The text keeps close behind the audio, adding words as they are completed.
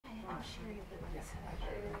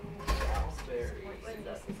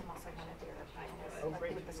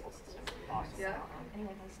Yeah.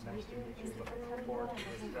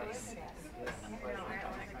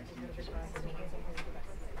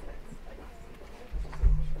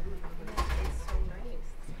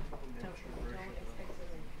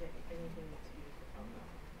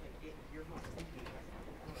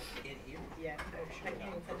 Yeah, I can't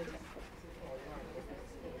even send it.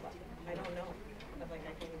 I don't know. But like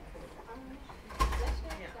I can't even send it.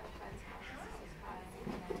 Yeah.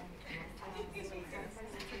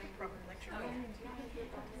 Proper lecture.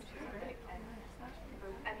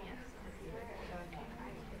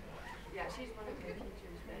 Yeah, she's one of the good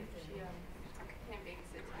teachers, but she can't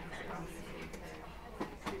babysit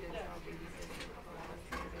students all babysitting.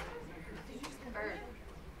 Or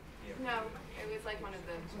no, it was like one of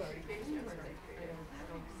the babysitters for like 3 years.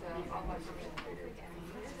 So I'll watch them in 3 years.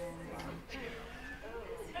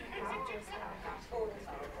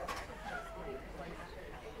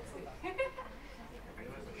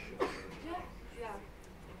 Yeah.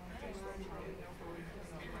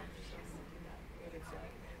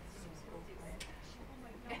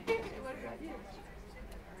 What about you?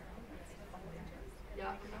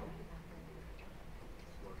 Yeah.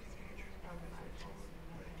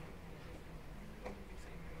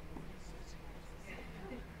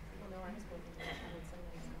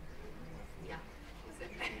 Yeah.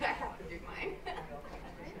 I have to do mine.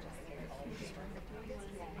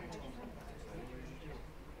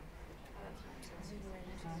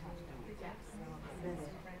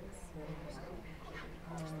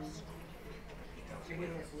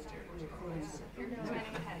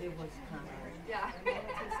 It was kind of Yeah.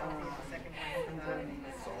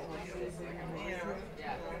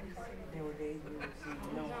 there were days we would see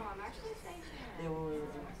no. No, I'm actually saying There was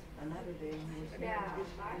another day we would see yeah.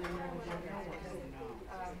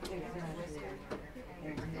 exactly.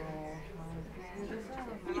 And we all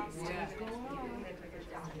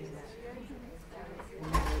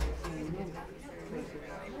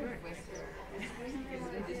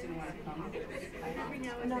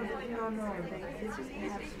what's going on? No, they just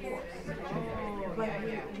have sports. But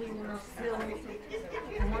we were still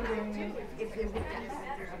wondering if they would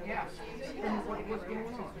come back and what was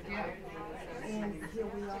going on. And here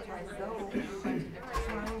we are as though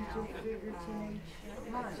trying to figure teenage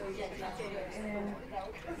mind. And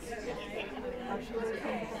I'm sure they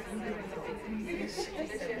come back. We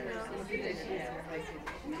didn't know.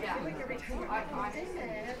 Yeah.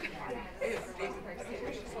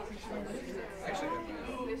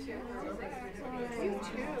 You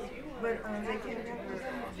too. But they can never.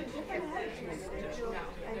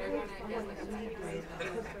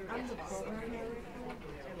 I'm the program director.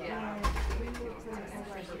 Yeah. We were playing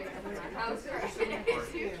I was sorry. But,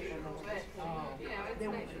 you know, it's they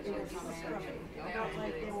were struggling. Felt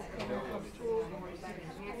like they were coming from school going back to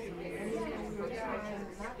school. And even though we were trying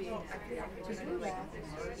not to do that,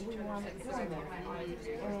 we wanted to do that. And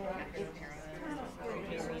it kind of scared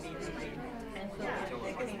me. And so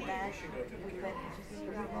they came back, we let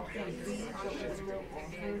them be, so we wrote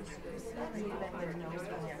offers, we let them know that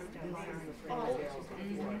these are the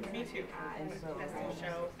things. Me too. And so, That's the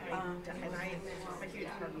show. And I'm a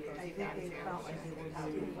huge part of I think they felt like they were going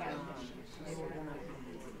to be evaluated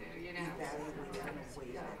in a way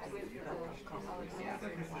that they felt uncomfortable.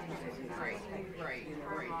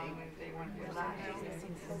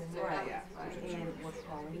 Right. And what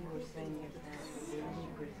Pauline was saying is that the way she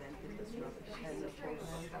presented the structure and the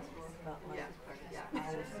program felt like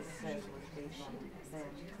our success was based on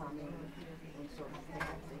them coming and sort of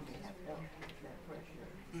having that pressure.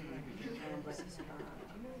 But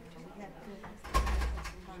we had to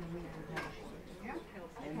kind of meet with that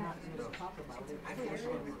and not just talk about it, but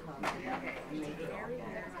actually come and make it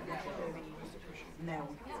organic. Now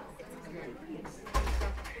we feel,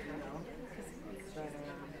 you know, but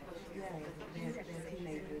yeah, they're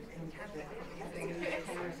teenagers and their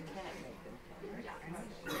parents can't make them.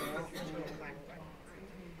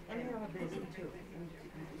 And they are busy too.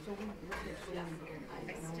 So we look at so many different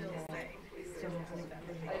things. I still say. Some of them,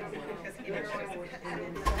 Because and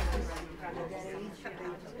then some at that age, they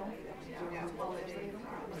just don't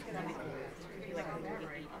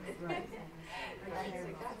Right.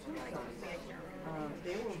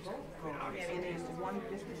 They were both going, and then one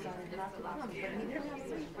just decided not to come, but he didn't have to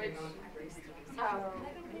leave.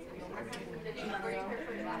 Did you bring her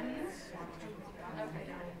for that? Okay.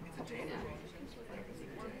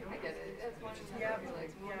 I get it. That's one of the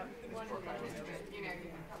like one of the you know, you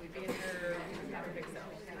probably be in her not her big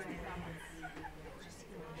self.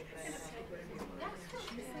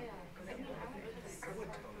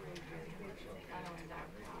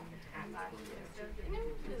 And it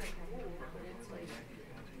was really cool, but it's like,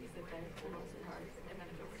 you sit there, it's almost hard, and then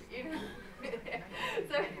it's over, you know?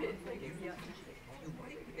 So it's like, it's fun.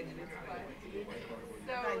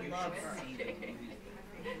 So, I love her. okay.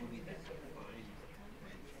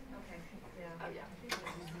 Yeah. Oh, yeah.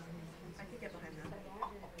 I could get behind that.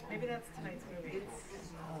 Maybe that's tonight's movie. Days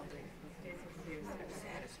of Confused.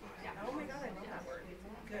 Yeah. Oh my god, I love that word.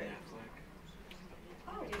 Good.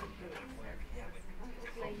 Oh.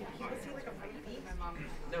 Was he like a baby? My mom.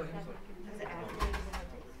 No, he was like, Is it activated in that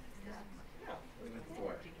tape? No.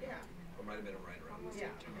 four. Yeah. Or might have been right around the same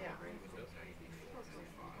time. Yeah. He was like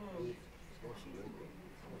 95. Mm.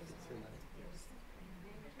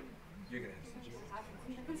 You're gonna have such a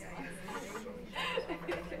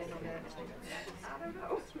I don't know.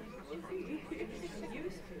 We'll see.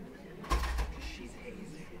 she's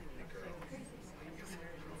hazy, the girl.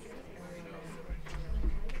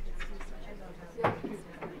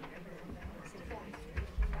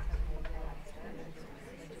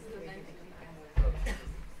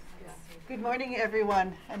 Good morning,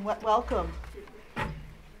 everyone, and welcome.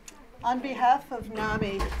 On behalf of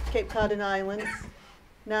NAMI, Cape Cod and Islands,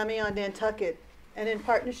 NAMI on Nantucket, and in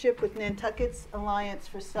partnership with Nantucket's Alliance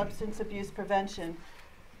for Substance Abuse Prevention,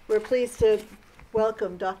 we're pleased to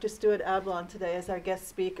welcome Dr. Stuart Ablon today as our guest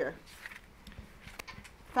speaker.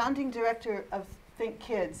 Founding director of Think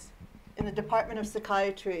Kids in the Department of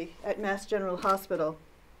Psychiatry at Mass General Hospital,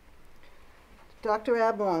 Dr.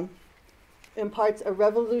 Ablon imparts a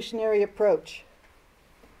revolutionary approach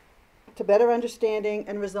to better understanding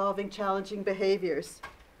and resolving challenging behaviors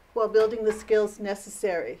while building the skills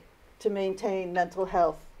necessary to maintain mental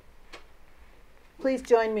health. Please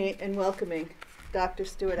join me in welcoming Dr.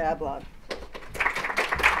 Stuart Ablon.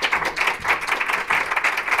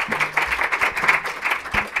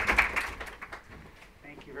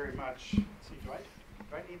 Thank you very much. See, do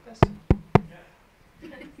I need this?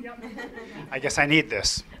 I guess I need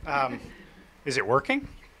this. Is it working?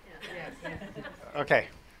 Okay,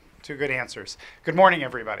 two good answers. Good morning,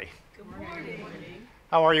 everybody. Good morning.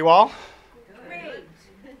 How are you all? Great.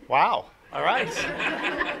 Wow, all right.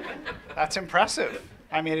 That's impressive.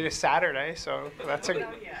 I mean, it is Saturday, so that's a...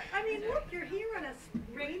 I mean, look, you're here on a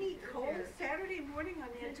rainy, cold Saturday morning on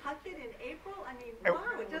Nantucket in April. I mean,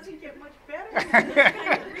 wow, it doesn't get much better than this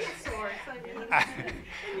kind of resource. I mean,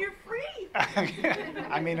 and you're free.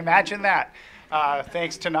 I mean, imagine that.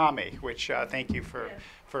 Thanks to NAMI, which thank you for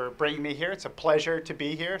bringing me here. It's a pleasure to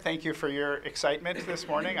be here. Thank you for your excitement this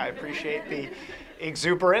morning. I appreciate the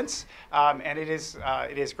exuberance, and it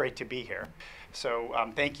is great to be here. So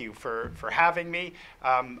thank you for having me.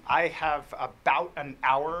 I have about an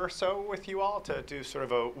hour or so with you all to do sort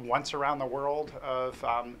of a once around the world of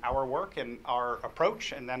our work and our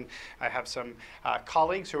approach. And then I have some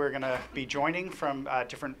colleagues who are going to be joining from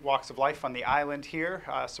different walks of life on the island here,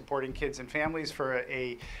 supporting kids and families for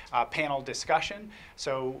a panel discussion.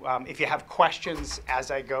 So if you have questions as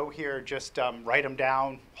I go here, just write them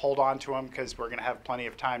down, hold on to them, because we're going to have plenty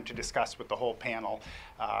of time to discuss with the whole panel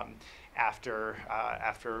after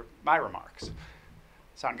my remarks.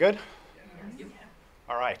 Sound good? Yeah.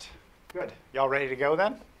 All right, good. Y'all ready to go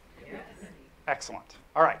then? Yes. Excellent.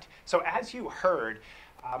 All right, so as you heard,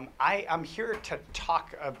 I am here to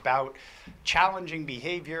talk about challenging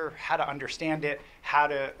behavior, how to understand it, how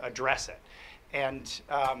to address it. And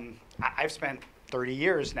I've spent 30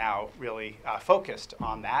 years now really focused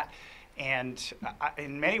on that. And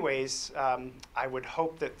in many ways, I would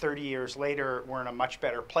hope that 30 years later, we're in a much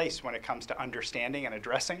better place when it comes to understanding and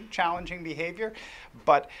addressing challenging behavior.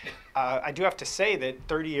 But I do have to say that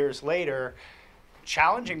 30 years later,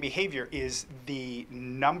 challenging behavior is the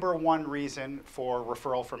 #1 reason for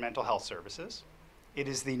referral for mental health services. It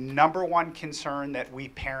is the #1 concern that we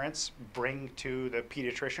parents bring to the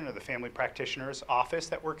pediatrician or the family practitioner's office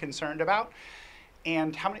that we're concerned about.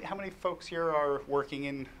 And how many folks here are working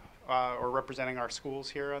in or representing our schools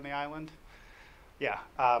here on the island? Yeah,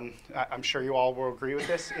 I'm sure you all will agree with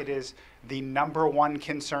this. It is the #1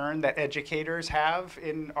 concern that educators have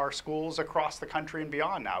in our schools across the country and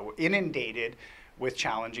beyond now. We're inundated with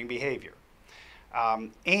challenging behavior.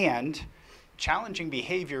 And challenging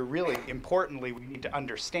behavior, really importantly, we need to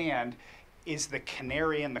understand, is the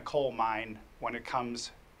canary in the coal mine when it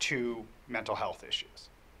comes to mental health issues.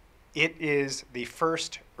 It is the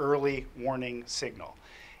first early warning signal.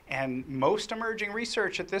 And most emerging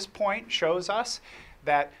research at this point shows us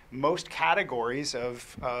that most categories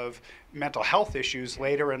of mental health issues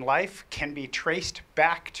later in life can be traced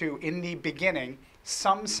back to, in the beginning,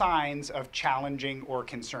 some signs of challenging or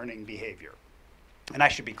concerning behavior. And I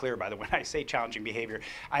should be clear, by the way, when I say challenging behavior,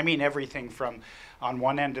 I mean everything from, on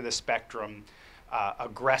one end of the spectrum,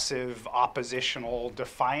 aggressive, oppositional,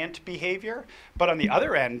 defiant behavior. But on the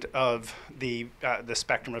other end of the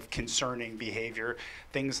spectrum of concerning behavior,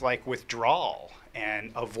 things like withdrawal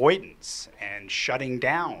and avoidance and shutting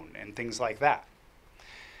down and things like that.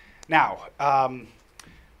 Now,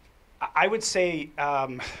 I would say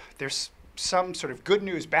there's some sort of good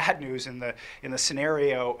news, bad news in the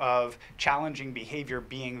scenario of challenging behavior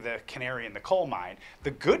being the canary in the coal mine.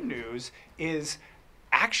 The good news is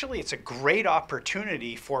actually it's a great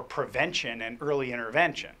opportunity for prevention and early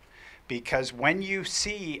intervention, because when you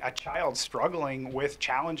see a child struggling with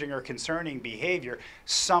challenging or concerning behavior,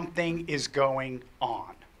 something is going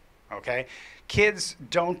on, okay? Kids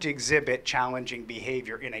don't exhibit challenging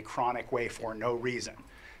behavior in a chronic way for no reason.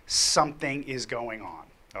 Something is going on,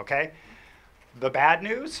 okay? The bad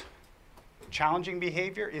news, challenging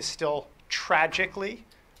behavior is still tragically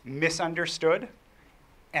misunderstood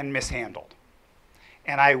and mishandled.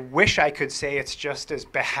 And I wish I could say it's just as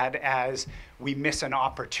bad as we miss an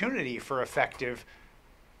opportunity for effective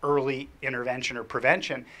early intervention or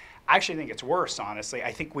prevention. I actually think it's worse, honestly.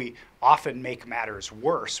 I think we often make matters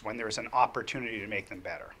worse when there's an opportunity to make them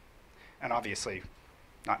better. And obviously,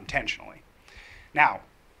 not intentionally. Now,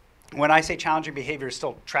 when I say challenging behavior is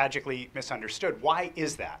still tragically misunderstood, why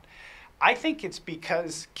is that? I think it's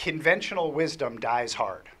because conventional wisdom dies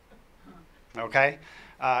hard, okay?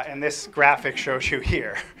 And this graphic shows you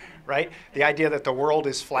here, right? The idea that the world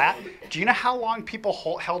is flat. Do you know how long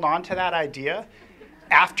people held on to that idea?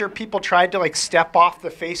 After people tried to like step off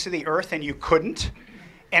the face of the earth and you couldn't,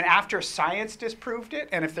 and after science disproved it,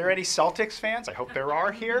 and if there are any Celtics fans, I hope there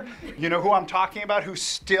are here, you know who I'm talking about, who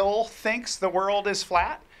still thinks the world is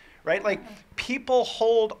flat, right? Like people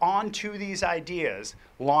hold on to these ideas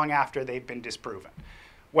long after they've been disproven.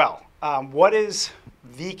 Well, what is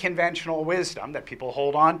the conventional wisdom that people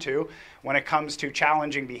hold on to when it comes to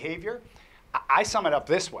challenging behavior? I sum it up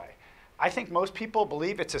this way. I think most people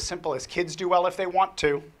believe it's as simple as kids do well if they want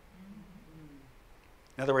to.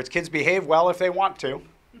 In other words, kids behave well if they want to.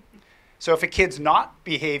 So if a kid's not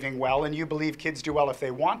behaving well and you believe kids do well if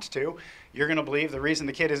they want to, you're going to believe the reason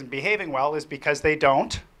the kid isn't behaving well is because they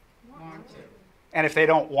don't want to. And if they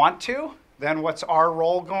don't want to, then what's our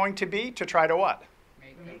role going to be? To try to what?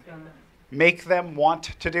 Make them want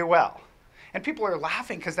to do well. And people are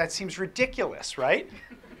laughing because that seems ridiculous, right?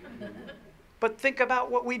 But think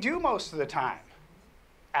about what we do most of the time.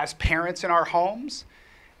 As parents in our homes,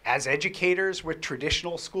 as educators with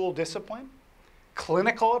traditional school discipline,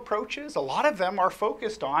 clinical approaches, a lot of them are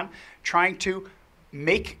focused on trying to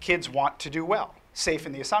make kids want to do well, safe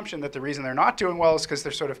in the assumption that the reason they're not doing well is because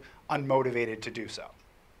they're sort of unmotivated to do so.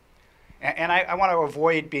 And I want to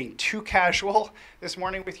avoid being too casual this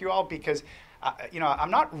morning with you all because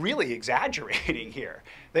I'm not really exaggerating here.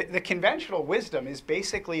 The conventional wisdom is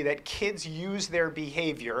basically that kids use their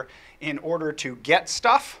behavior in order to get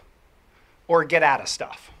stuff or get out of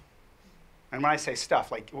stuff. And when I say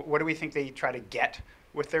stuff, like what do we think they try to get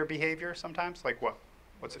with their behavior sometimes? Like what?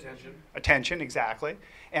 What's attention? It? Attention, exactly.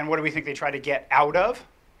 And what do we think they try to get out of?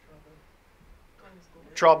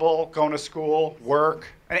 Trouble, going to school, work.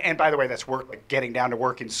 And by the way, that's work, like getting down to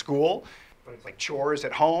work in school. But it's like chores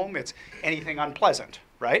at home. It's anything unpleasant,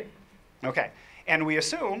 right? Okay. And we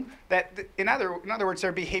assume that, in other words,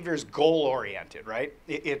 their behavior is goal-oriented, right?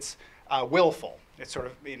 It's willful. It's sort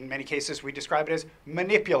of, in many cases, we describe it as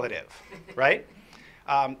manipulative, right?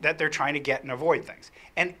 That they're trying to get and avoid things.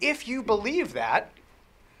 And if you believe that,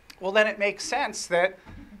 well, then it makes sense that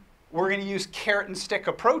we're going to use carrot and stick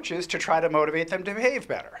approaches to try to motivate them to behave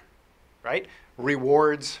better, right?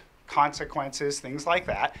 Rewards, consequences, things like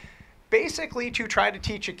that. Basically to try to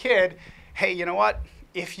teach a kid, hey, you know what?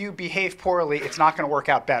 If you behave poorly, it's not going to work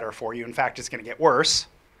out better for you. In fact, it's going to get worse.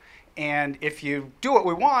 And if you do what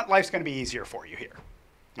we want, life's going to be easier for you here,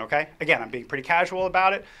 okay? Again, I'm being pretty casual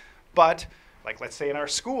about it, but like let's say in our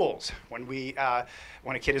schools, when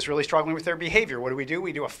a kid is really struggling with their behavior, what do?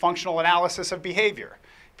 We do a functional analysis of behavior.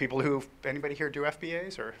 Anybody here do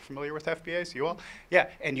FBAs or familiar with FBAs? You all? Yeah,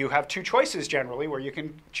 and you have two choices generally where you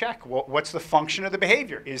can check what's the function of the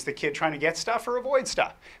behavior. Is the kid trying to get stuff or avoid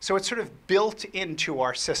stuff? So it's sort of built into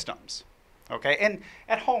our systems, okay? And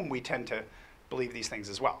at home, we tend to believe these things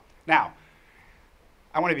as well. Now,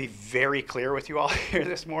 I want to be very clear with you all here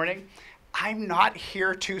this morning. I'm not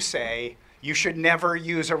here to say you should never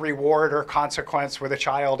use a reward or consequence with a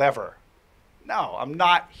child ever. No, I'm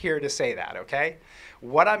not here to say that, okay?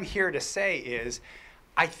 What I'm here to say is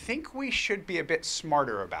I think we should be a bit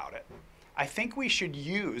smarter about it. I think we should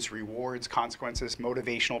use rewards, consequences,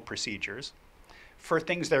 motivational procedures for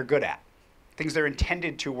things they're good at, things they're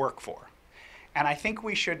intended to work for. And I think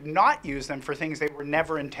we should not use them for things they were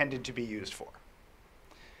never intended to be used for.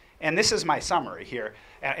 And this is my summary here.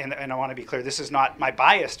 And I want to be clear, this is not my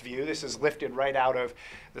biased view. This is lifted right out of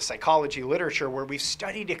the psychology literature, where we've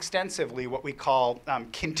studied extensively what we call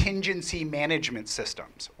contingency management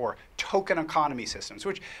systems, or token economy systems,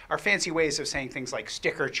 which are fancy ways of saying things like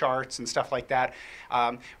sticker charts and stuff like that,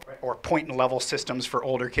 or point and level systems for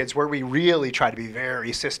older kids, where we really try to be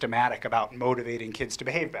very systematic about motivating kids to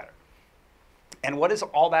behave better. And what does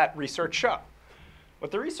all that research show?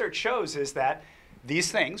 What the research shows is that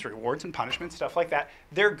these things, rewards and punishments, stuff like that,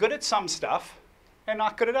 they're good at some stuff and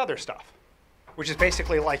not good at other stuff, which is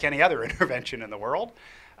basically like any other intervention in the world.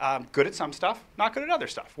 Good at some stuff, not good at other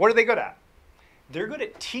stuff. What are they good at? They're good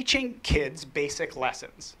at teaching kids basic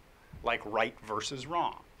lessons, like right versus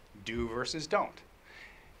wrong, do versus don't.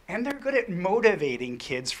 And they're good at motivating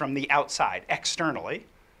kids from the outside, externally,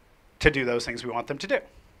 to do those things we want them to do.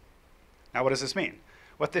 Now, what does this mean?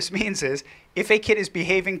 What this means is, if a kid is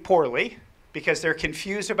behaving poorly because they're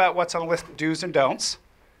confused about what's on the list of do's and don'ts,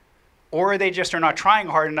 or they just are not trying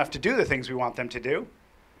hard enough to do the things we want them to do,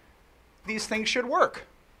 these things should work.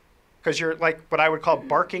 Because you're like what I would call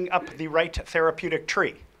barking up the right therapeutic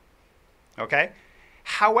tree. Okay?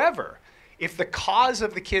 However, if the cause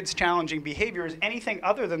of the kid's challenging behavior is anything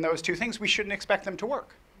other than those two things, we shouldn't expect them to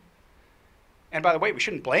work. And by the way, we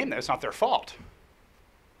shouldn't blame them. It's not their fault.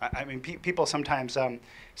 I mean, people sometimes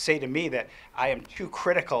say to me that I am too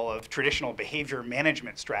critical of traditional behavior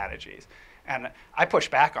management strategies. And I push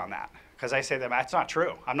back on that, because I say to them, that's not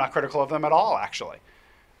true. I'm not critical of them at all, actually.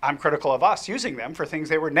 I'm critical of us using them for things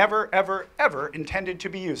they were never, ever, ever intended to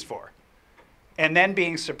be used for. And then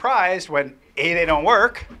being surprised when A, they don't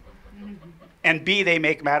work, and B, they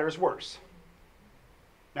make matters worse.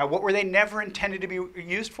 Now, what were they never intended to be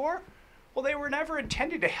used for? Well, they were never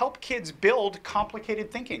intended to help kids build complicated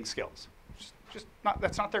thinking skills.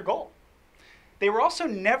 That's not their goal. They were also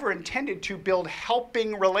never intended to build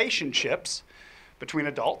helping relationships between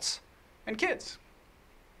adults and kids.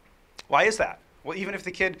 Why is that? Well, even if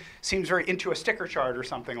the kid seems very into a sticker chart or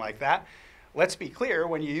something like that, let's be clear,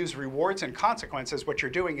 when you use rewards and consequences, what you're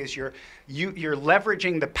doing is you're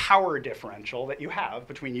leveraging the power differential that you have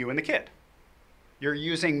between you and the kid. You're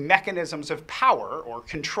using mechanisms of power or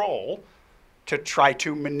control to try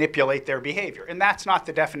to manipulate their behavior. And that's not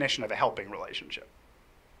the definition of a helping relationship.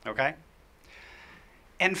 Okay?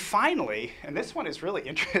 And finally, and this one is really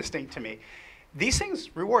interesting to me, these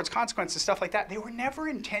things, rewards, consequences, stuff like that, they were never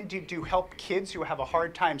intended to help kids who have a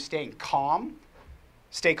hard time staying calm,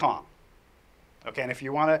 stay calm. Okay, and if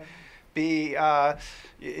you want to be,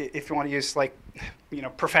 if you want to use like,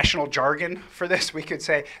 professional jargon for this, we could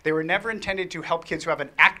say they were never intended to help kids who have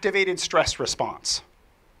an activated stress response,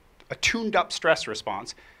 a tuned up stress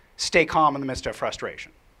response, stay calm in the midst of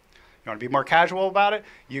frustration. You want to be more casual about it?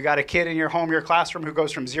 You got a kid in your home, your classroom who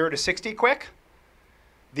goes from 0 to 60 quick?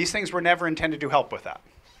 These things were never intended to help with that.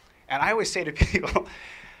 And I always say to people,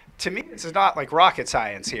 to me, this is not like rocket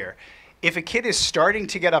science here. If a kid is starting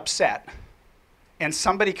to get upset and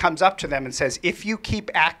somebody comes up to them and says, if you keep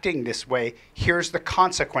acting this way, here's the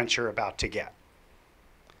consequence you're about to get.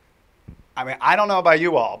 I mean, I don't know about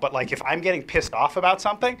you all, but like if I'm getting pissed off about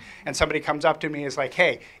something and somebody comes up to me and is like,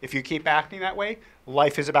 hey, if you keep acting that way,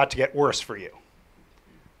 life is about to get worse for you.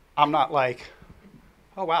 I'm not like,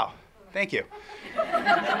 oh, wow, thank you.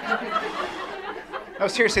 No,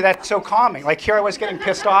 seriously, that's so calming. Like here I was getting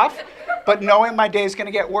pissed off, but knowing my day is going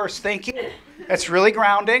to get worse, thank you. That's really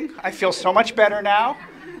grounding. I feel so much better now.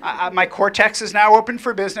 My cortex is now open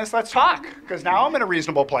for business. Let's talk, because now I'm in a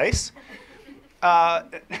reasonable place.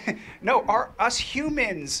 No, us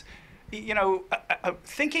humans,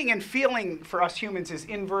 thinking and feeling for us humans is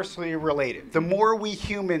inversely related. The more we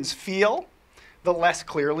humans feel, the less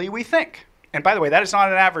clearly we think. And by the way, that is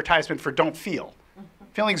not an advertisement for don't feel.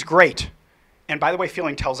 Feeling's great. And by the way,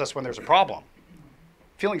 feeling tells us when there's a problem.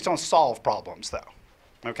 Feelings don't solve problems, though.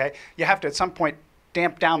 Okay? You have to, at some point,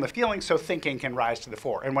 damp down the feeling so thinking can rise to the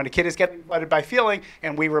fore. And when a kid is getting flooded by feeling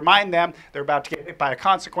and we remind them they're about to get hit by a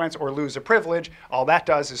consequence or lose a privilege, all that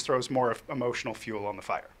does is throws more emotional fuel on the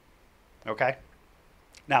fire. Okay?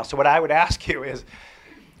 Now, so what I would ask you is,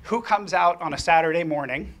 who comes out on a Saturday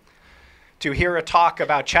morning to hear a talk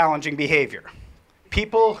about challenging behavior?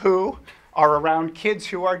 People who are around kids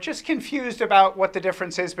who are just confused about what the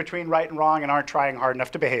difference is between right and wrong and aren't trying hard enough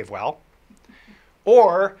to behave well.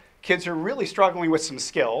 Or kids who are really struggling with some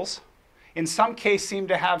skills, in some case seem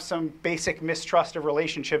to have some basic mistrust of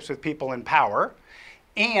relationships with people in power,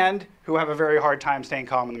 and who have a very hard time staying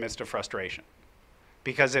calm in the midst of frustration.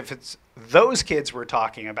 Because if it's those kids we're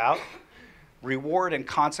talking about, reward and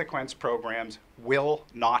consequence programs will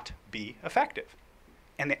not be effective.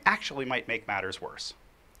 And they actually might make matters worse.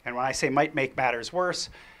 And when I say might make matters worse,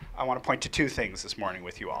 I want to point to two things this morning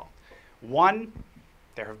with you all. One,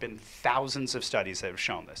 there have been thousands of studies that have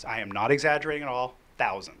shown this. I am not exaggerating at all,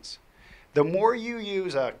 thousands. The more you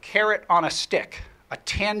use a carrot on a stick, a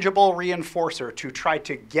tangible reinforcer to try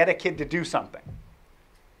to get a kid to do something,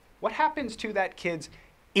 what happens to that kid's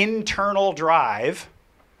internal drive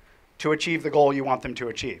to achieve the goal you want them to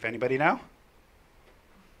achieve? Anybody know?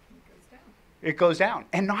 It goes down.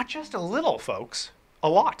 And not just a little, folks, a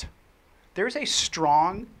lot. There's a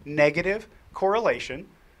strong negative correlation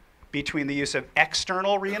between the use of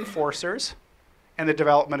external reinforcers and the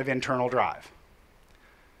development of internal drive.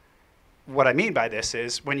 What I mean by this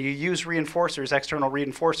is when you use reinforcers, external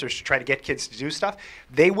reinforcers, to try to get kids to do stuff,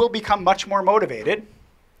 they will become much more motivated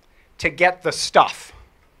to get the stuff.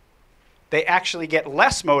 They actually get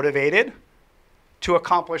less motivated to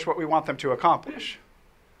accomplish what we want them to accomplish,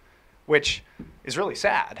 which is really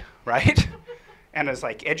sad, right? And as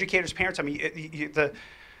like educators, parents, I mean, the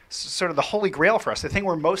sort of the holy grail for us, the thing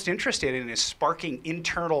we're most interested in is sparking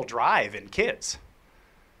internal drive in kids.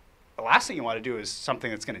 The last thing you want to do is something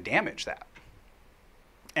that's going to damage that.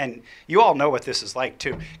 And you all know what this is like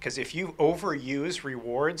too, because if you overuse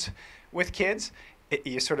rewards with kids,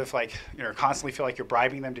 you sort of like, you know, constantly feel like you're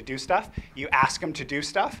bribing them to do stuff. You ask them to do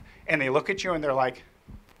stuff, and they look at you and they're like,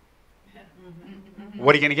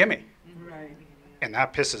 what are you going to give me? Right. And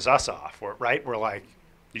that pisses us off, right? We're like,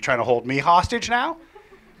 you trying to hold me hostage now?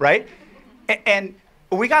 Right? And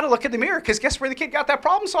we got to look in the mirror, because guess where the kid got that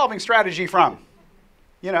problem-solving strategy from?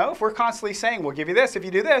 You know, if we're constantly saying, we'll give you this if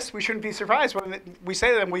you do this, we shouldn't be surprised when we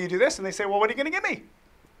say to them, will you do this? And they say, well, what are you going to give me?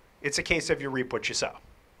 It's a case of you reap what you sow.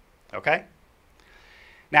 Okay?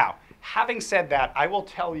 Now, having said that, I will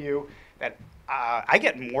tell you that I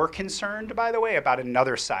get more concerned, by the way, about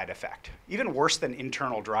another side effect, even worse than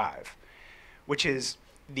internal drive, which is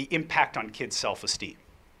the impact on kids' self-esteem.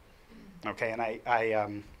 Okay, and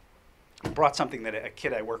I brought something that a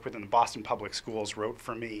kid I work with in the Boston Public Schools wrote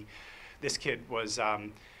for me. This kid was,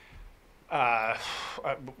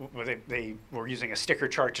 they were using a sticker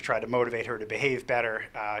chart to try to motivate her to behave better.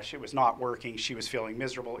 She was not working. She was feeling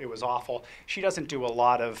miserable. It was awful. She doesn't do a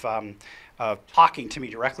lot of talking to me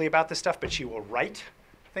directly about this stuff, but she will write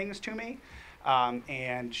things to me,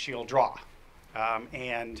 and she'll draw.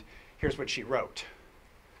 And here's what she wrote.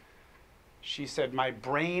 She said, my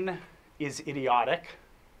brain is idiotic.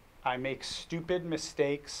 I make stupid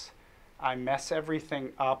mistakes. I mess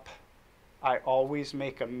everything up. I always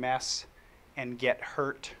make a mess and get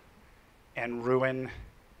hurt and ruin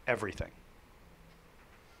everything.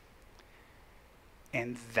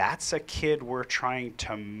 And that's a kid we're trying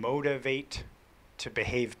to motivate to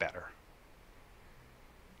behave better.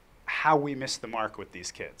 How we miss the mark with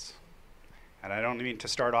these kids. And I don't mean to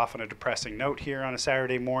start off on a depressing note here on a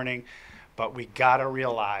Saturday morning, but we gotta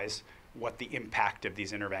realize what the impact of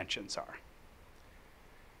these interventions are.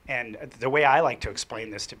 And the way I like to explain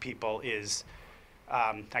this to people is,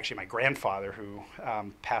 actually my grandfather, who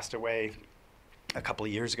passed away a couple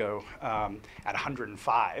of years ago at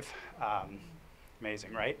 105,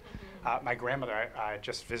 amazing, right? My grandmother, I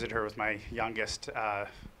just visited her with my youngest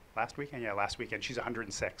last weekend. Yeah, last weekend. She's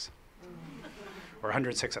 106. Or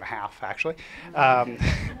 106 and a half, actually.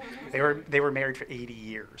 They were married for 80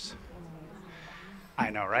 years. I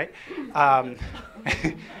know, right?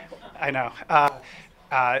 I know.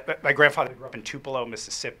 My grandfather grew up in Tupelo,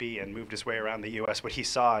 Mississippi, and moved his way around the U.S. What he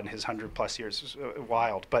saw in his 100-plus years was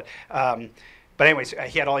wild. But anyways,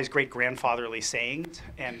 he had all these great grandfatherly sayings,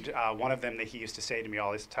 and one of them that he used to say to me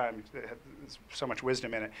all this time, there's so much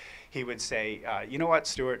wisdom in it, he would say, you know what,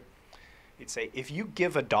 Stuart? He'd say, if you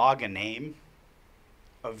give a dog a name,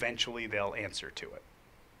 eventually they'll answer to it.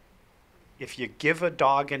 If you give a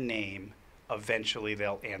dog a name, eventually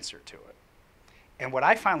they'll answer to it. And what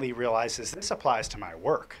I finally realized is this applies to my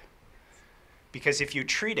work. Because if you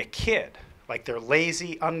treat a kid like they're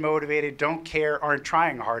lazy, unmotivated, don't care, aren't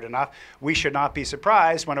trying hard enough, we should not be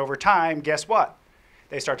surprised when over time, guess what?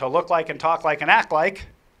 They start to look like and talk like and act like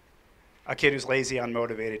a kid who's lazy,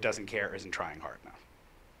 unmotivated, doesn't care, isn't trying hard enough.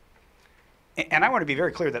 And I want to be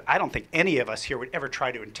very clear that I don't think any of us here would ever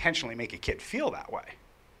try to intentionally make a kid feel that way.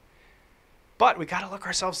 But we got to look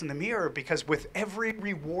ourselves in the mirror, because with every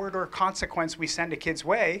reward or consequence we send a kid's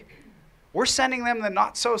way, we're sending them the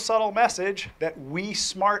not so subtle message that we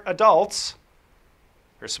smart adults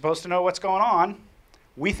are supposed to know what's going on.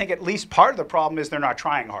 We think at least part of the problem is they're not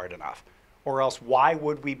trying hard enough, or else why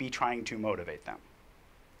would we be trying to motivate them?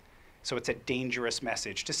 So it's a dangerous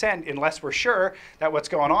message to send unless we're sure that what's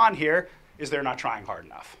going on here is they're not trying hard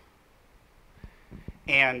enough.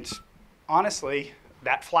 And honestly,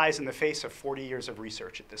 that flies in the face of 40 years of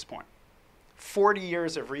research at this point. 40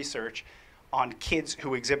 years of research on kids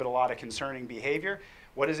who exhibit a lot of concerning behavior.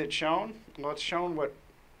 What has it shown? Well, it's shown what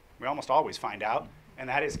we almost always find out, and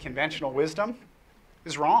that is conventional wisdom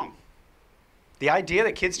is wrong. The idea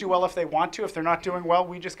that kids do well if they want to, if they're not doing well,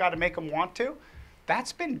 we just got to make them want to,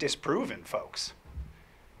 that's been disproven, folks.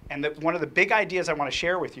 And one of the big ideas I want to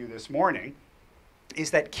share with you this morning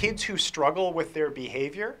is that kids who struggle with their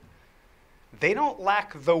behavior, they don't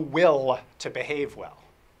lack the will to behave well.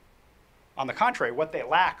 On the contrary, what they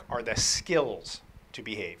lack are the skills to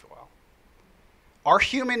behave well. Our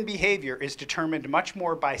human behavior is determined much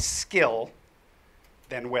more by skill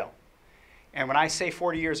than will. And when I say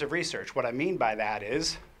 40 years of research, what I mean by that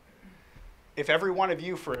is, if every one of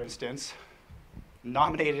you, for instance,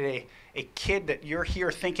 nominated a kid that you're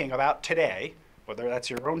here thinking about today, whether that's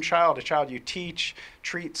your own child, a child you teach,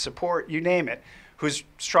 treat, support, you name it, who's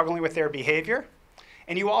struggling with their behavior,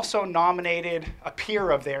 and you also nominated a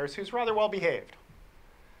peer of theirs who's rather well behaved.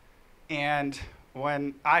 And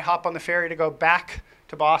when I hop on the ferry to go back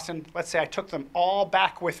to Boston, let's say I took them all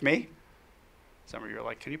back with me. Some of you are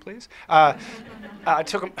like, can you please? I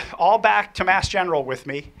took them all back to Mass General with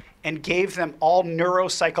me and gave them all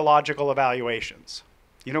neuropsychological evaluations.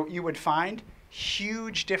 You know what you would find?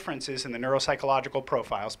 Huge differences in the neuropsychological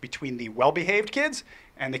profiles between the well-behaved kids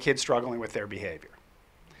and the kids struggling with their behavior.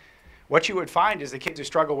 What you would find is the kids who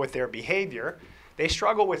struggle with their behavior, they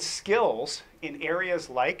struggle with skills in areas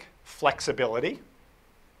like flexibility,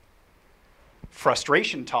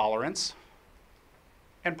 frustration tolerance,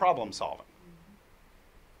 and problem solving.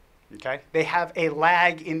 Okay? They have a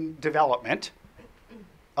lag in development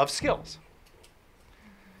of skills.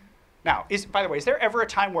 Now, by the way, is there ever a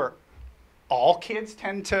time where all kids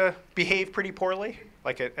tend to behave pretty poorly,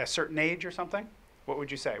 like at a certain age or something? What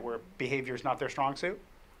would you say, where behavior is not their strong suit?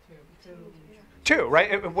 Two,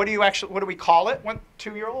 right? What do we call it when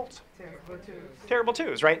 2-year-olds? Terrible twos. Terrible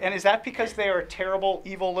twos, right? And is that because they are terrible,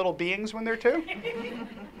 evil little beings when they're 2?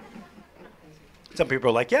 Some people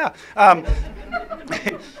are like, yeah.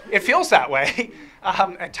 It feels that way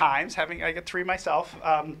at times. I get 3 myself.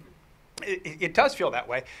 It does feel that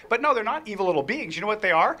way. But no, they're not evil little beings. You know what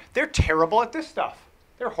they are? They're terrible at this stuff.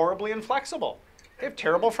 They're horribly inflexible. They have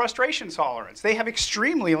terrible frustration tolerance. They have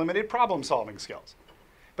extremely limited problem-solving skills.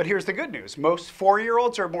 But here's the good news. Most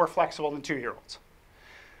 4-year-olds are more flexible than 2-year-olds.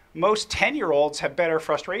 Most 10-year-olds have better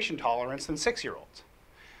frustration tolerance than 6-year-olds.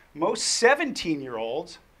 Most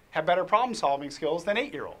 17-year-olds have better problem-solving skills than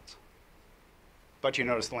 8-year-olds. But you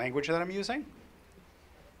notice the language that I'm using?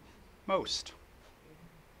 Most.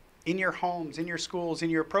 In your homes, in your schools, in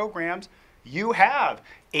your programs, you have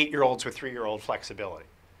 8-year-olds with 3-year-old flexibility.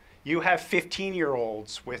 You have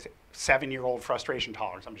 15-year-olds with 7-year-old frustration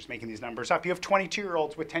tolerance. I'm just making these numbers up. You have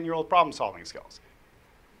 22-year-olds with 10-year-old problem-solving skills.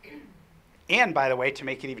 And by the way, to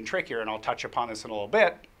make it even trickier, and I'll touch upon this in a little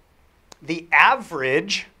bit, the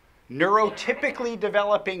average neurotypically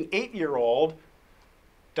developing 8-year-old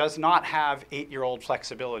does not have 8-year-old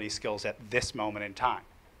flexibility skills at this moment in time.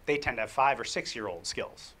 They tend to have 5- or 6-year-old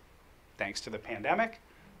skills. Thanks to the pandemic,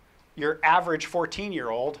 your average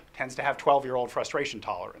 14-year-old tends to have 12-year-old frustration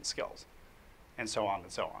tolerance skills, and so on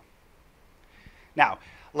and so on. Now,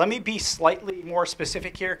 let me be slightly more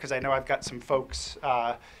specific here, because I know I've got some folks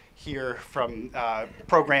here from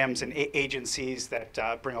programs and agencies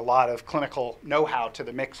that bring a lot of clinical know-how to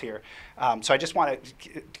the mix here. So I just want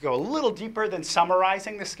to go a little deeper than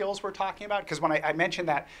summarizing the skills we're talking about, because when I mentioned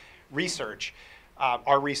that research,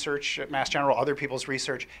 our research at Mass General, other people's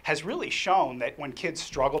research, has really shown that when kids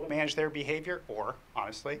struggle to manage their behavior, or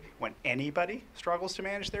honestly, when anybody struggles to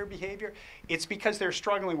manage their behavior, it's because they're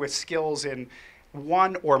struggling with skills in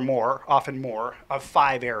one or more, often more, of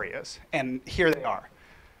 5 areas. And here they are.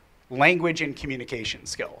 Language and communication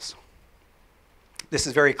skills. This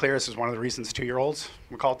is very clear. This is one of the reasons 2-year-olds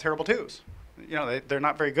we call terrible twos. You know, they're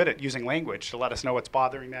not very good at using language to let us know what's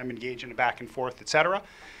bothering them, engage in a back and forth, et cetera.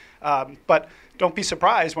 But don't be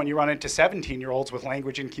surprised when you run into 17-year-olds with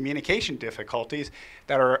language and communication difficulties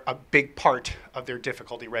that are a big part of their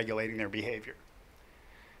difficulty regulating their behavior.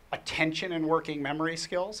 Attention and working memory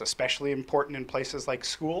skills, especially important in places like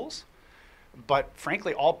schools. But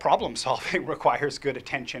frankly, all problem solving requires good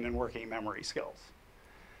attention and working memory skills.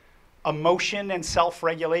 Emotion and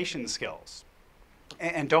self-regulation skills.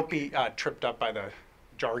 And don't be tripped up by the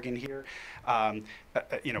jargon here.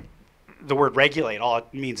 You know, the word regulate, all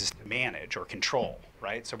it means is to manage or control,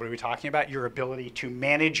 right? So what are we talking about? Your ability to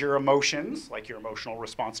manage your emotions, like your emotional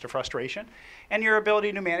response to frustration, and your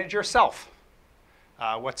ability to manage yourself.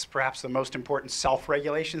 What's perhaps the most important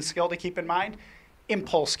self-regulation skill to keep in mind?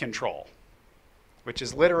 Impulse control, which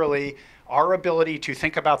is literally our ability to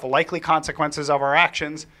think about the likely consequences of our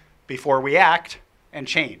actions before we act and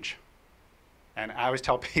change. And I always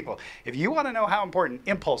tell people, if you want to know how important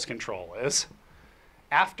impulse control is,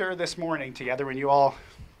 after this morning together when you all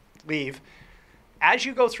leave, as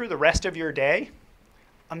you go through the rest of your day,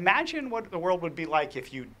 imagine what the world would be like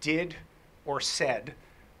if you did or said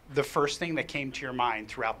the first thing that came to your mind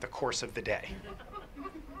throughout the course of the day.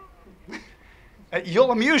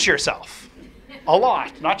 You'll amuse yourself a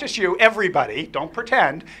lot. Not just you, everybody. Don't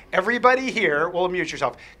pretend. Everybody here will amuse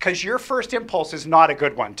yourself because your first impulse is not a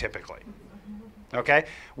good one typically. Okay?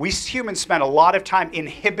 We humans spend a lot of time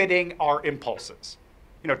inhibiting our impulses.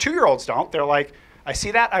 You know, 2-year-olds don't. They're like, I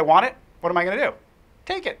see that, I want it. What am I going to do?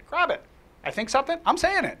 Take it, grab it. I think something, I'm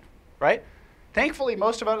saying it, right? Thankfully,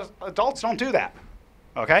 most of us adults don't do that,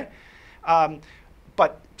 okay?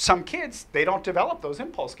 But some kids, they don't develop those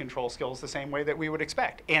impulse control skills the same way that we would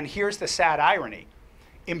expect. And here's the sad irony.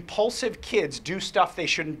 Impulsive kids do stuff they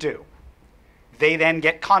shouldn't do. They then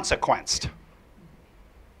get consequenced.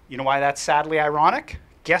 You know why that's sadly ironic?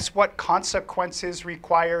 Guess what consequences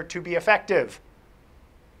require to be effective?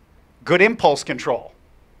 Good impulse control.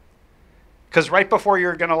 Because right before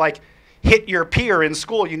you're going to like hit your peer in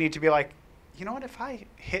school, you need to be like, you know what, if I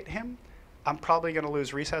hit him, I'm probably going to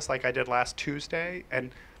lose recess like I did last Tuesday.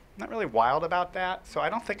 And I'm not really wild about that, so I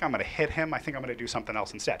don't think I'm going to hit him. I think I'm going to do something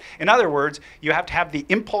else instead. In other words, you have to have the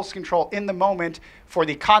impulse control in the moment for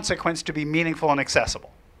the consequence to be meaningful and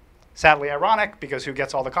accessible. Sadly ironic, because who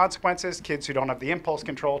gets all the consequences? Kids who don't have the impulse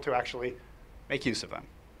control to actually make use of them.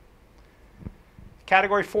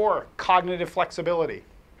 Category 4, cognitive flexibility.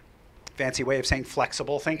 Fancy way of saying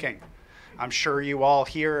flexible thinking. I'm sure you all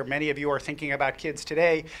here, many of you are thinking about kids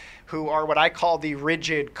today who are what I call the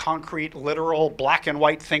rigid, concrete, literal, black and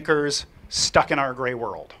white thinkers stuck in our gray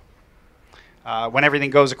world. When everything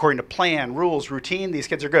goes according to plan, rules, routine, these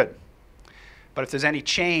kids are good. But if there's any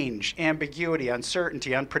change, ambiguity,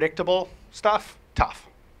 uncertainty, unpredictable stuff, tough.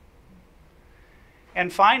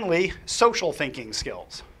 And finally, social thinking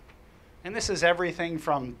skills. And this is everything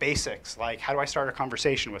from basics, like how do I start a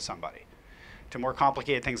conversation with somebody, to more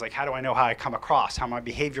complicated things like how do I know how I come across, how my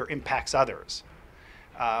behavior impacts others,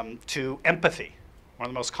 to empathy, one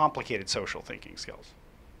of the most complicated social thinking skills.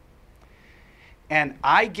 And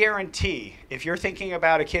I guarantee, if you're thinking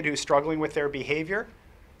about a kid who's struggling with their behavior,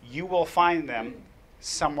 you will find them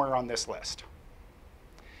somewhere on this list.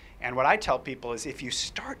 And what I tell people is if you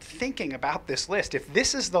start thinking about this list, if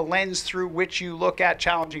this is the lens through which you look at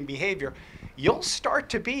challenging behavior, you'll start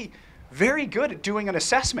to be very good at doing an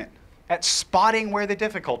assessment, at spotting where the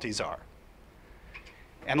difficulties are.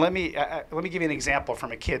 And let me give you an example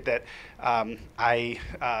from a kid that I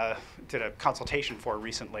did a consultation for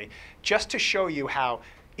recently, just to show you how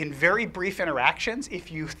in very brief interactions,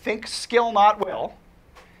 if you think skill, not will,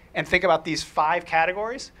 and think about these 5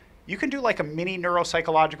 categories, you can do like a mini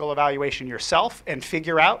neuropsychological evaluation yourself and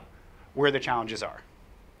figure out where the challenges are.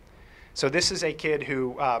 So this is a kid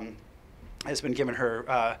who has been given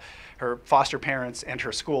her her foster parents and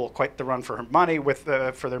her school quite the run for her money with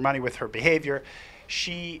their money with her behavior.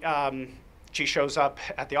 She shows up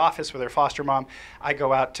at the office with her foster mom. I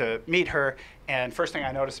go out to meet her, and first thing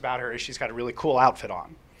I notice about her is she's got a really cool outfit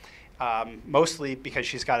on, mostly because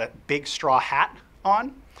she's got a big straw hat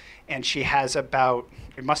on. And she has about,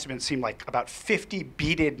 it must have seemed like about 50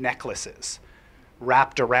 beaded necklaces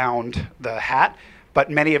wrapped around the hat, but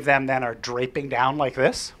many of them then are draping down like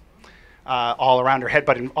this, all around her head,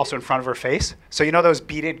 but also in front of her face. So you know those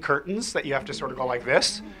beaded curtains that you have to sort of go like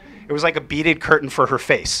this? It was like a beaded curtain for her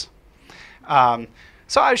face.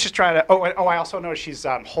 So I was just trying to, I also noticed she's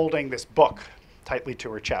holding this book tightly to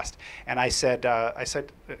her chest. And I said, I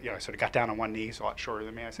sort of got down on one knee, so a lot shorter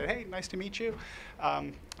than me. I said, hey, nice to meet you.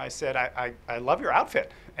 I said, I love your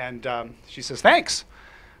outfit. And she says, thanks.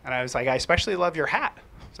 And I was like, I especially love your hat.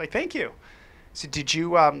 I was like, thank you. I said, did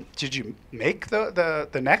you make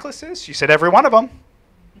the necklaces? She said, every one of them.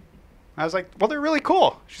 I was like, well, they're really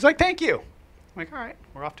cool. She's like, thank you. I'm like, all right,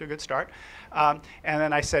 we're off to a good start. And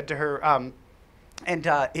then I said to her,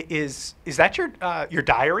 is that your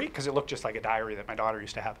diary? Because it looked just like a diary that my daughter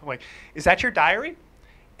used to have. I'm like, is that your diary?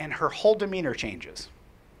 And her whole demeanor changes.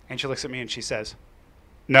 And she looks at me and she says,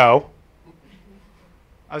 no.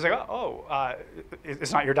 I was like,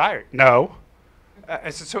 it's not your diary. No.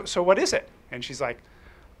 I said, so what is it? And she's like,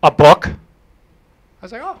 a book. I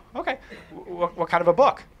was like, oh, okay. What kind of a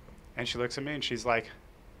book? And she looks at me and she's like,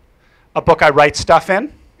 a book I write stuff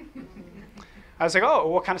in. I was like, oh,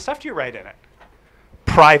 what kind of stuff do you write in it?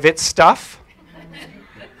 Private stuff.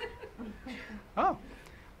 Oh.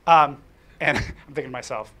 And I'm thinking to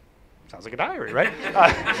myself, sounds like a diary, right?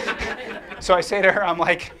 So I say to her, I'm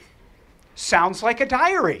like, sounds like a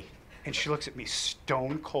diary. And she looks at me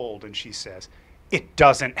stone cold and she says, "It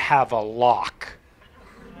doesn't have a lock."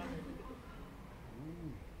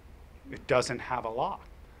 It doesn't have a lock.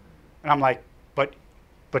 And I'm like,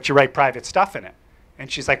 but you write private stuff in it. And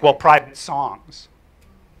she's like, "Well, private songs."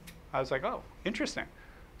 I was like, "Oh, interesting.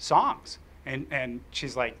 Songs." And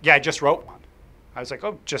she's like, "Yeah, I just wrote one." I was like,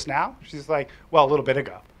 "Oh, just now?" She's like, "Well, a little bit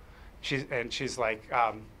ago." She's like,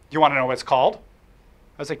 "You want to know what it's called?"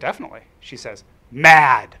 I was like, "Definitely." She says,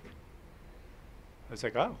 "Mad." I was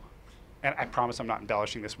like, "Oh." And I promise I'm not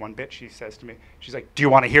embellishing this one bit. She says to me, she's like, "Do you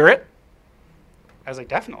want to hear it?" I was like,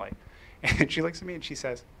 "Definitely." And she looks at me and she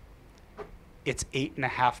says, "It's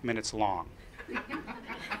 8.5 minutes long.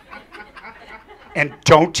 And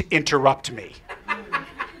don't interrupt me."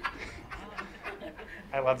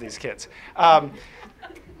 I love these kids.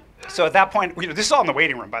 So at that point, this is all in the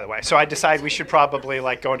waiting room, by the way. So I decided we should probably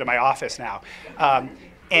go into my office now.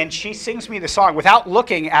 And she sings me the song without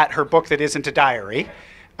looking at her book that isn't a diary.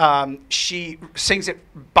 She sings it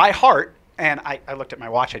by heart. And I looked at my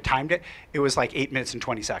watch, I timed it. It was like 8 minutes and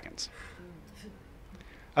 20 seconds.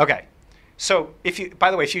 Okay. So by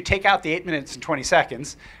the way, if you take out the 8 minutes and 20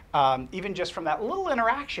 seconds, even just from that little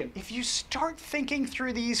interaction, if you start thinking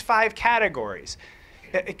through these 5 categories,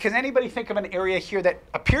 can anybody think of an area here that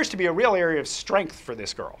appears to be a real area of strength for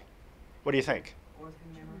this girl? What do you think?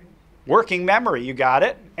 Working memory. Working memory, you got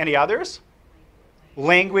it. Any others?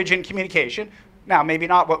 Language and communication. Now, maybe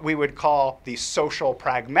not what we would call the social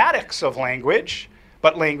pragmatics of language,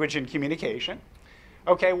 but language and communication.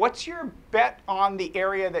 Okay, what's your bet on the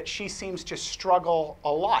area that she seems to struggle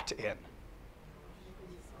a lot in?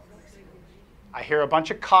 I hear a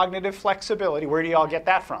bunch of cognitive flexibility. Where do you all get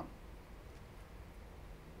that from?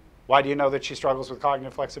 Why do you know that she struggles with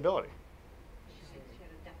cognitive flexibility? She had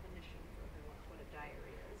a definition for what a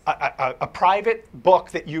diary is. A private book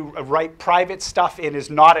that you write private stuff in is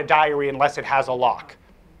not a diary unless it has a lock.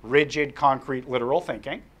 Rigid, concrete, literal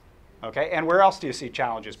thinking. Okay, and where else do you see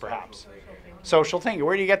challenges, perhaps? Social thinking.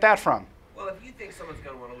 Where do you get that from? Well, if you think someone's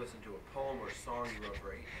going to want to listen to a poem or song you wrote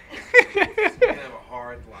for 8 minutes, you're going to have a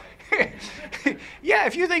hard life. Yeah,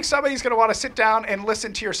 if you think somebody's going to want to sit down and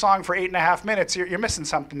listen to your song for 8.5 minutes, you're missing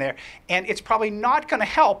something there. And it's probably not going to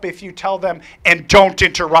help if you tell them, "And don't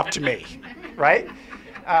interrupt me," right?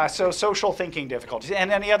 So social thinking difficulties.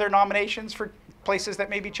 And any other nominations for places that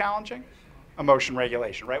may be challenging? Emotion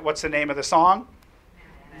regulation, right? What's the name of the song?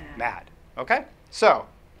 Mad. Okay? So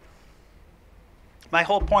my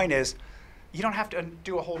whole point is, you don't have to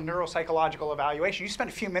do a whole neuropsychological evaluation. You spend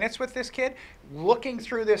a few minutes with this kid looking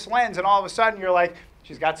through this lens, and all of a sudden you're like,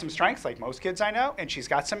 she's got some strengths, like most kids I know, and she's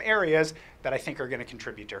got some areas that I think are going to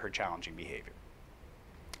contribute to her challenging behavior.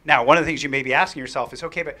 Now, one of the things you may be asking yourself is,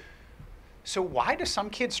 okay, but so why do some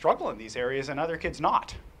kids struggle in these areas and other kids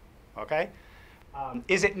not? Okay?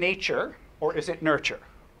 Is it nature or is it nurture?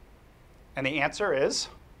 And the answer is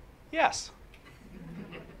yes.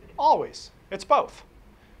 Always. It's both.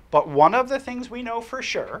 But one of the things we know for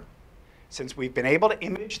sure, since we've been able to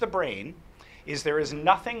image the brain, is there is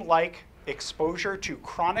nothing like exposure to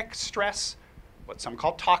chronic stress, what some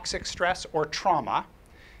call toxic stress, or trauma,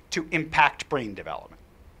 to impact brain development.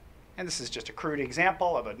 And this is just a crude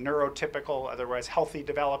example of a neurotypical, otherwise healthy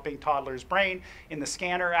developing toddler's brain in the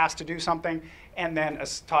scanner asked to do something, and then a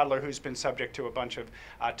toddler who's been subject to a bunch of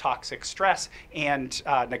toxic stress and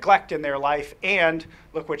neglect in their life, and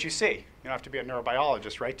look what you see. You don't have to be a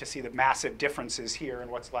neurobiologist, right, to see the massive differences here in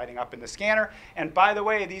what's lighting up in the scanner. And by the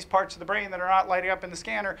way, these parts of the brain that are not lighting up in the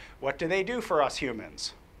scanner, what do they do for us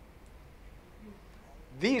humans?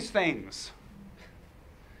 These things.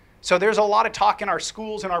 So there's a lot of talk in our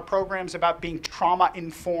schools and our programs about being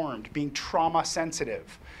trauma-informed, being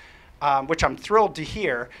trauma-sensitive, which I'm thrilled to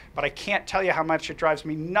hear, but I can't tell you how much it drives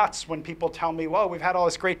me nuts when people tell me, "Whoa, we've had all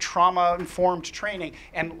this great trauma-informed training."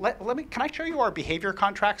 And can I show you our behavior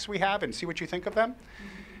contracts we have and see what you think of them?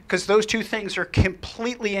 Because those two things are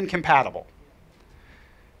completely incompatible.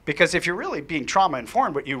 Because if you're really being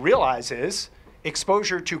trauma-informed, what you realize is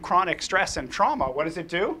exposure to chronic stress and trauma, what does it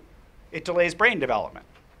do? It delays brain development.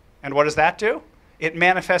 And what does that do? It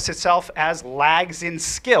manifests itself as lags in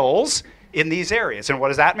skills in these areas. And what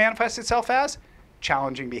does that manifest itself as?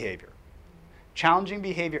 Challenging behavior. Challenging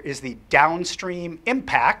behavior is the downstream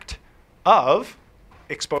impact of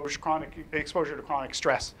exposure to chronic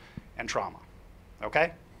stress and trauma.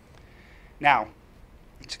 Okay? Now,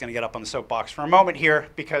 I'm just going to get up on the soapbox for a moment here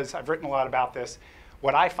because I've written a lot about this.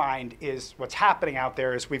 What I find is what's happening out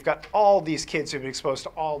there is we've got all these kids who've been exposed to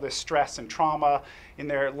all this stress and trauma in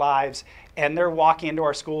their lives, and they're walking into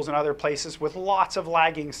our schools and other places with lots of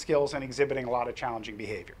lagging skills and exhibiting a lot of challenging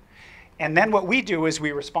behavior. And then what we do is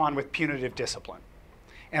we respond with punitive discipline.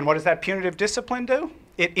 And what does that punitive discipline do?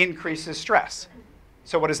 It increases stress.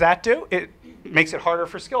 So what does that do? It makes it harder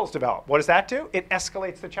for skills to develop. What does that do? It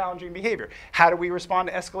escalates the challenging behavior. How do we respond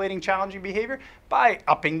to escalating challenging behavior? By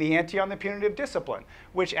upping the ante on the punitive discipline,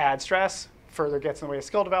 which adds stress, further gets in the way of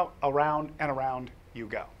skill development, around and around you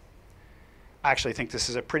go. I actually think this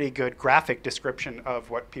is a pretty good graphic description of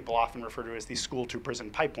what people often refer to as the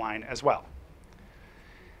school-to-prison pipeline as well.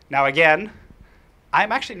 Now again,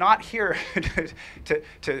 I'm actually not here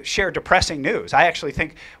to share depressing news. I actually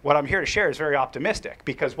think what I'm here to share is very optimistic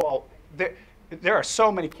because, well, there are so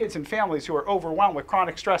many kids and families who are overwhelmed with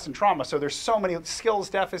chronic stress and trauma, so there's so many skills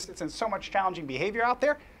deficits and so much challenging behavior out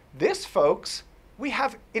there. This, folks, we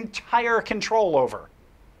have entire control over.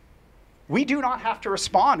 We do not have to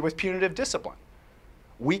respond with punitive discipline.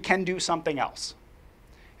 We can do something else.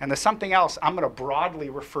 And the something else I'm going to broadly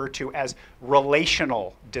refer to as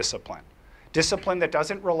relational discipline. Discipline that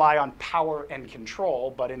doesn't rely on power and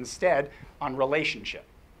control, but instead on relationship.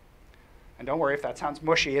 And don't worry if that sounds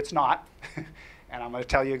mushy, it's not. And I'm going to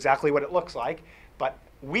tell you exactly what it looks like. But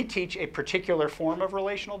we teach a particular form of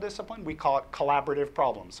relational discipline. We call it collaborative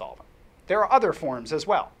problem solving. There are other forms as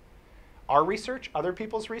well. Our research, other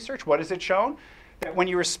people's research, what has it shown? That when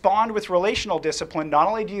you respond with relational discipline, not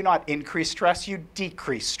only do you not increase stress, you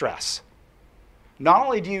decrease stress. Not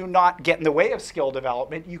only do you not get in the way of skill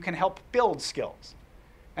development, you can help build skills.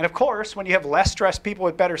 And of course, when you have less stressed people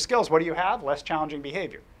with better skills, what do you have? Less challenging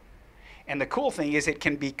behavior. And the cool thing is it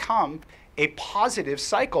can become a positive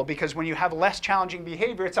cycle because when you have less challenging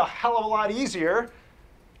behavior, it's a hell of a lot easier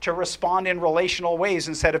to respond in relational ways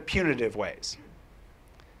instead of punitive ways.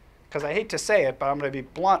 Because I hate to say it, but I'm going to be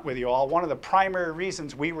blunt with you all. One of the primary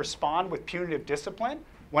reasons we respond with punitive discipline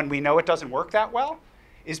when we know it doesn't work that well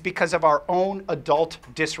is because of our own adult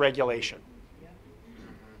dysregulation.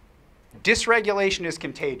 Dysregulation is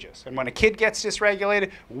contagious. And when a kid gets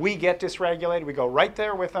dysregulated, we get dysregulated. We go right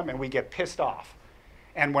there with them, and we get pissed off.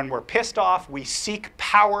 And when we're pissed off, we seek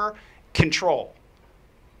power, control.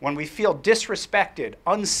 When we feel disrespected,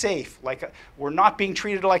 unsafe, like we're not being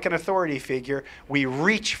treated like an authority figure, we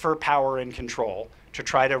reach for power and control to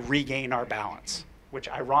try to regain our balance, which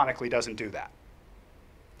ironically doesn't do that.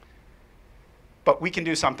 But we can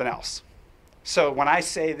do something else. So when I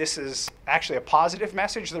say this is actually a positive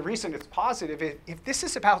message, the reason it's positive, if this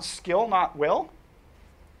is about skill, not will,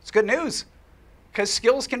 it's good news. Because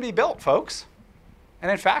skills can be built, folks. And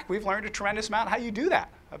in fact, we've learned a tremendous amount about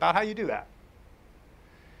how you do that.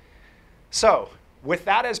 So with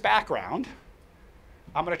that as background,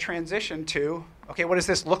 I'm going to transition to, okay, what does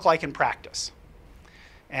this look like in practice?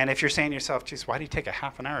 And if you're saying to yourself, geez, why do you take a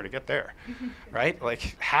half an hour to get there, right?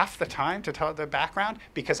 Like half the time to tell the background?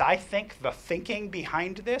 Because I think the thinking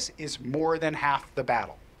behind this is more than half the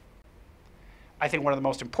battle. I think one of the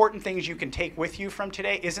most important things you can take with you from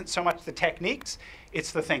today isn't so much the techniques,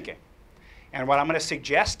 it's the thinking. And what I'm going to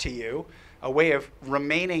suggest to you, a way of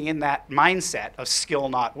remaining in that mindset of skill,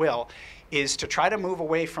 not will, is to try to move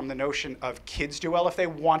away from the notion of kids do well if they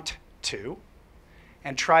want to,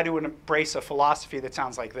 and try to embrace a philosophy that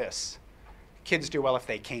sounds like this. Kids do well if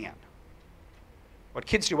they can. What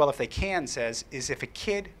kids do well if they can says is if a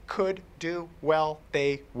kid could do well,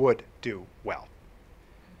 they would do well.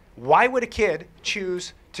 Why would a kid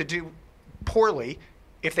choose to do poorly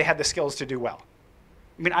if they had the skills to do well?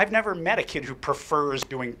 I mean, I've never met a kid who prefers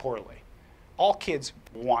doing poorly. All kids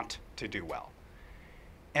want to do well.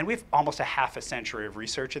 And we have almost a half a century of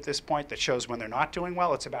research at this point that shows when they're not doing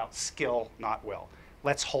well, it's about skill, not will.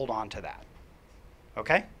 Let's hold on to that,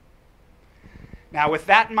 okay? Now with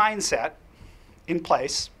that mindset in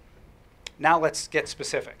place, now let's get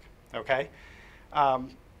specific, okay?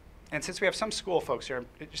 And since we have some school folks here,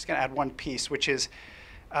 I'm just gonna add one piece, which is,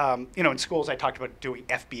 you know, in schools I talked about doing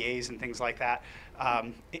FBAs and things like that.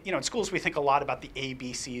 You know, in schools we think a lot about the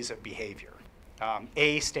ABCs of behavior.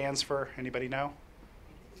 A stands for, anybody know?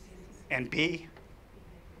 And B,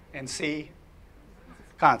 and C,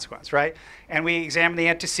 consequence, right? And we examine the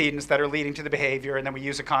antecedents that are leading to the behavior, and then we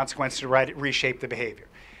use a consequence to reshape the behavior.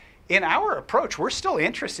 In our approach, we're still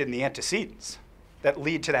interested in the antecedents that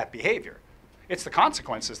lead to that behavior. It's the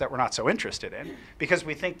consequences that we're not so interested in because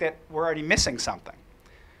we think that we're already missing something,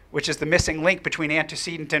 which is the missing link between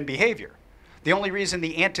antecedent and behavior. The only reason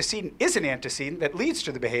the antecedent is an antecedent that leads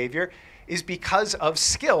to the behavior is because of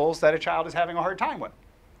skills that a child is having a hard time with.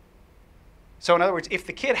 So in other words, if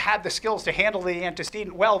the kid had the skills to handle the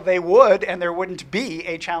antecedent well, they would, and there wouldn't be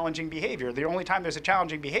a challenging behavior. The only time there's a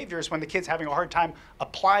challenging behavior is when the kid's having a hard time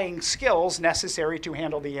applying skills necessary to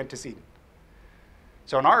handle the antecedent.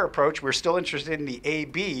 So in our approach, we're still interested in the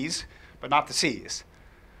ABs, but not the Cs.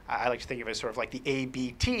 I like to think of it as sort of like the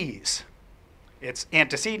ABTs. It's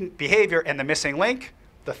antecedent behavior, and the missing link,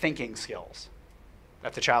 the thinking skills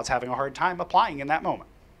that the child's having a hard time applying in that moment.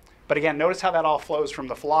 But again, notice how that all flows from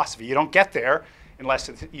the philosophy. You don't get there unless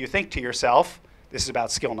you think to yourself, this is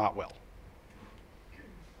about skill, not will.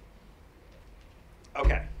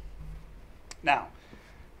 Okay. Now,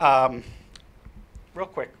 real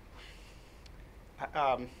quick.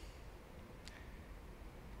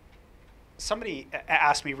 Somebody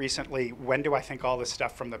asked me recently, when do I think all this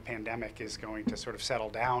stuff from the pandemic is going to sort of settle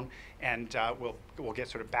down and we'll get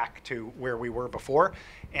sort of back to where we were before?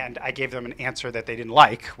 And I gave them an answer that they didn't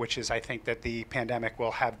like, which is I think that the pandemic will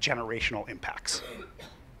have generational impacts.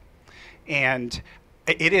 And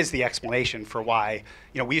it is the explanation for why,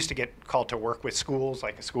 we used to get called to work with schools,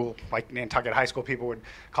 like a school like Nantucket High School. People would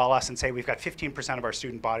call us and say, we've got 15% of our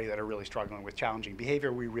student body that are really struggling with challenging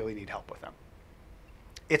behavior. We really need help with them.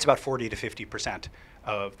 It's about 40 to 50%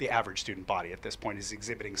 of the average student body at this point is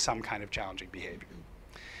exhibiting some kind of challenging behavior.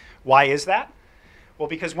 Why is that? Well,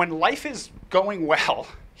 because when life is going well,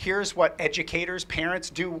 here's what educators, parents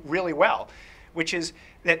do really well, which is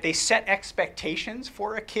that they set expectations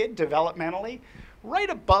for a kid developmentally right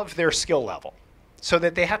above their skill level, so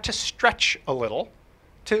that they have to stretch a little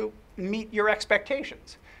to meet your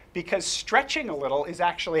expectations. Because stretching a little is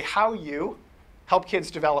actually how you help kids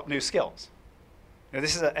develop new skills. Now,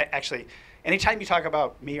 this is actually, anytime you talk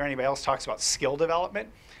about, me or anybody else talks about skill development,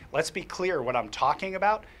 let's be clear, what I'm talking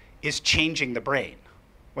about is changing the brain.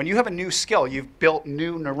 When you have a new skill, you've built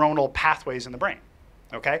new neuronal pathways in the brain,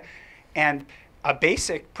 okay? And a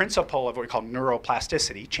basic principle of what we call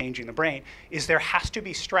neuroplasticity, changing the brain, is there has to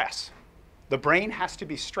be stress. The brain has to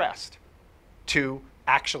be stressed to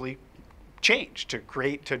actually change,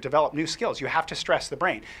 to develop new skills. You have to stress the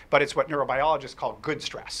brain, but it's what neurobiologists call good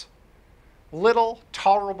stress. Little,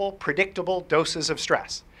 tolerable, predictable doses of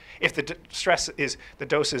stress. If the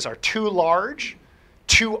doses are too large,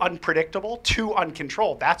 too unpredictable, too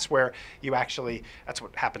uncontrolled, that's what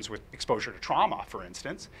happens with exposure to trauma, for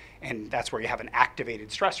instance, and that's where you have an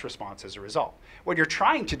activated stress response as a result. What you're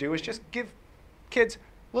trying to do is just give kids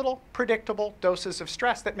little predictable doses of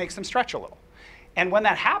stress that makes them stretch a little. And when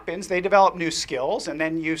that happens, they develop new skills, and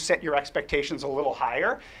then you set your expectations a little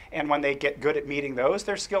higher, and when they get good at meeting those,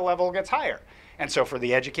 their skill level gets higher. And so for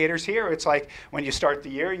the educators here, it's like when you start the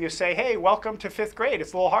year, you say, hey, welcome to 5th grade.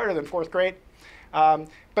 It's a little harder than 4th grade.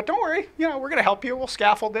 But don't worry, we're going to help you. We'll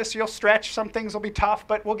scaffold this. You'll stretch. Some things will be tough,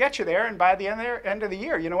 but we'll get you there. And by the end of the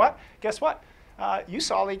year, you know what? Guess what? You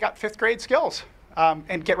solidly got 5th grade skills.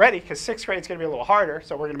 And get ready, because 6th grade is going to be a little harder,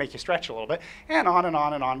 so we're going to make you stretch a little bit. And on and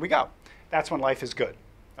on and on we go. That's when life is good,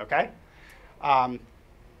 okay?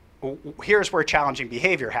 Here's where challenging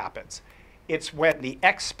behavior happens. It's when the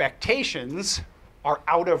expectations are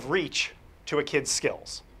out of reach to a kid's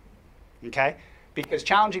skills, okay? Because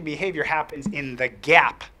challenging behavior happens in the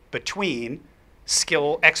gap between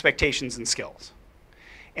expectations and skills.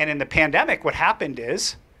 And in the pandemic, what happened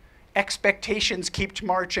is expectations kept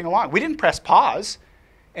marching along. We didn't press pause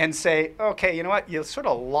and say, okay, you know what, you sort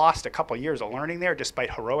of lost a couple years of learning there despite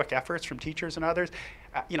heroic efforts from teachers and others.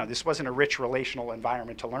 This wasn't a rich relational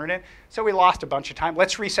environment to learn in, so we lost a bunch of time.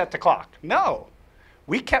 Let's reset the clock. No,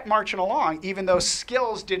 we kept marching along even though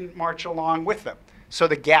skills didn't march along with them. So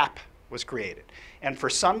the gap was created. And for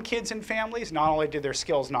some kids and families, not only did their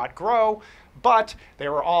skills not grow, but they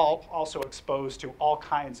were all also exposed to all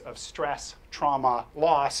kinds of stress, trauma,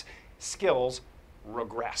 loss. Skills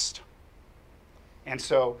regressed. And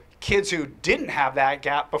so kids who didn't have that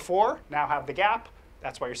gap before now have the gap.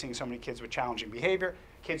 That's why you're seeing so many kids with challenging behavior.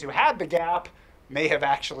 Kids who had the gap may have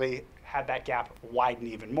actually had that gap widen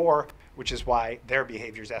even more, which is why their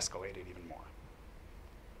behaviors escalated even more.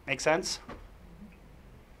 Make sense?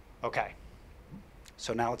 Okay.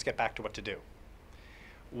 So now let's get back to what to do.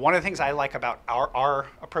 One of the things I like about our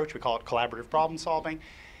approach, we call it collaborative problem solving,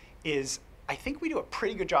 is I think we do a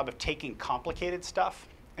pretty good job of taking complicated stuff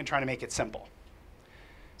and trying to make it simple.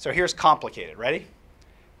 So here's complicated. Ready?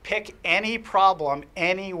 Pick any problem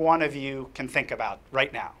any one of you can think about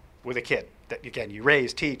right now with a kid that, again, you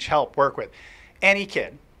raise, teach, help, work with. Any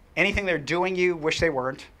kid. Anything they're doing you wish they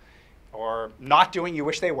weren't, or not doing you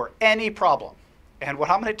wish they were. Any problem. And what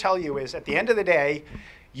I'm going to tell you is at the end of the day,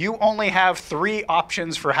 you only have 3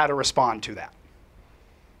 options for how to respond to that.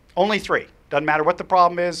 Only 3. Doesn't matter what the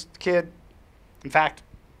problem is, kid. In fact,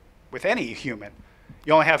 with any human,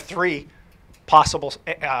 you only have 3 possible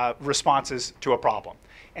responses to a problem.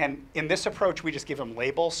 And in this approach, we just give them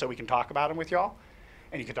labels so we can talk about them with y'all,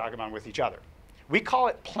 and you can talk about them with each other. We call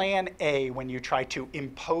it Plan A when you try to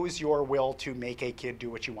impose your will to make a kid do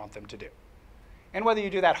what you want them to do. And whether you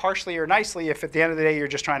do that harshly or nicely, if at the end of the day you're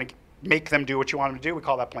just trying to make them do what you want them to do, we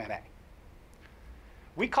call that Plan A.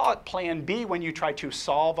 We call it plan B when you try to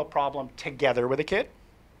solve a problem together with a kid.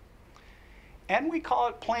 And we call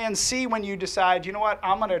it plan C when you decide, you know what,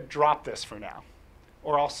 I'm going to drop this for now.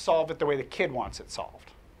 Or I'll solve it the way the kid wants it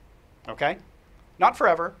solved. Okay? Not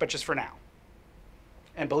forever, but just for now.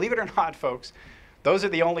 And believe it or not, folks, those are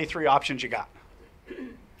the only 3 options you got.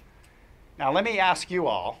 Now, let me ask you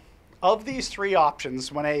all, of these 3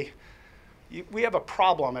 options, when we have a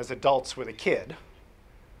problem as adults with a kid,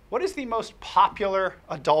 what is the most popular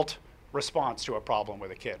adult response to a problem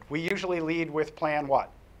with a kid? We usually lead with plan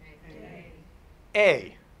what?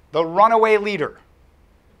 A, the runaway leader.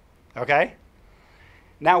 Okay?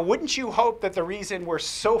 Now, wouldn't you hope that the reason we're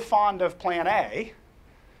so fond of plan A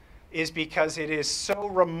is because it is so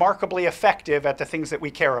remarkably effective at the things that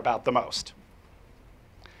we care about the most?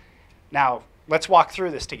 Now, let's walk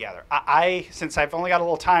through this together. Since I've only got a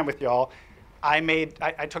little time with y'all,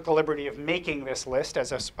 I took the liberty of making this list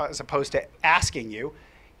as opposed to asking you.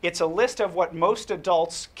 It's a list of what most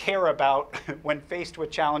adults care about when faced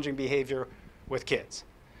with challenging behavior with kids.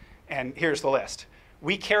 And here's the list.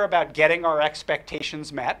 We care about getting our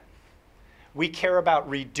expectations met. We care about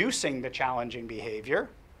reducing the challenging behavior.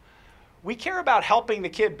 We care about helping the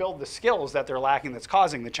kid build the skills that they're lacking that's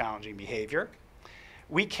causing the challenging behavior.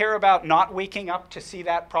 We care about not waking up to see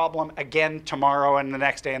that problem again tomorrow and the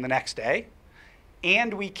next day and the next day.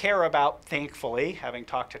 And we care about, thankfully, having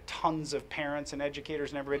talked to tons of parents and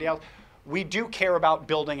educators and everybody else, we do care about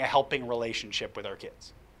building a helping relationship with our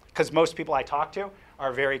kids. Because most people I talk to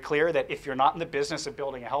are very clear that if you're not in the business of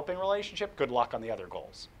building a helping relationship, good luck on the other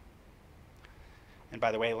goals. And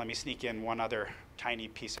by the way, let me sneak in one other tiny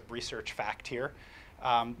piece of research fact here.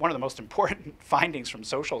 One of the most important findings from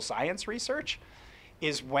social science research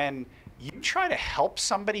is when you try to help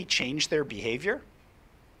somebody change their behavior,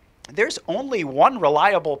 there's only one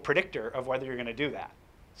reliable predictor of whether you're going to do that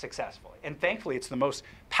successfully. And thankfully, it's the most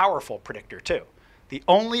powerful predictor, too. The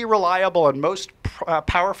only reliable and most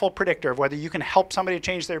powerful predictor of whether you can help somebody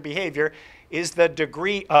change their behavior is the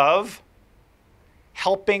degree of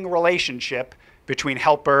helping relationship between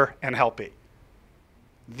helper and helpee.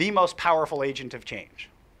 The most powerful agent of change.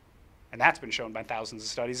 And that's been shown by thousands of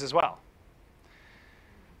studies as well.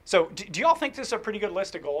 So do you all think this is a pretty good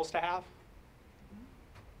list of goals to have?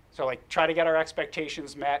 So like try to get our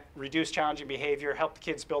expectations met, reduce challenging behavior, help the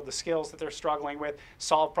kids build the skills that they're struggling with,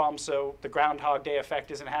 solve problems so the Groundhog Day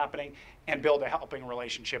effect isn't happening, and build a helping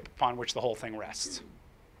relationship upon which the whole thing rests.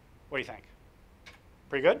 What do you think?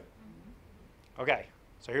 Pretty good? Okay,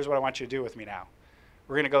 so here's what I want you to do with me now.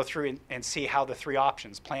 We're going to go through and see how the 3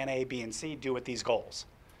 options, plan A, B, and C, do with these goals.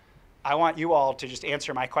 I want you all to just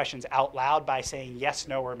answer my questions out loud by saying yes,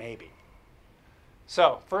 no, or maybe.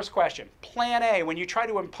 So, first question, plan A, when you try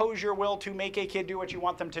to impose your will to make a kid do what you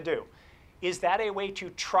want them to do, is that a way to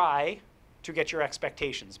try to get your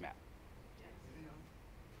expectations met?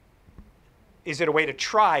 Is it a way to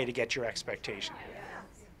try to get your expectations met?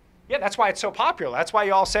 Yeah, that's why it's so popular. That's why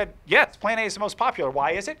you all said, yes, plan A is the most popular.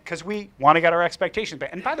 Why is it? Because we want to get our expectations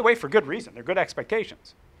met. And by the way, for good reason. They're good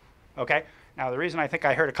expectations. Okay? Now, the reason I think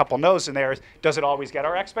I heard a couple no's in there is, does it always get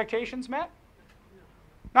our expectations met?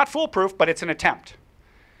 Not foolproof, but it's an attempt.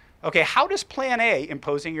 Okay, how does plan A,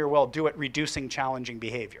 imposing your will, do at reducing challenging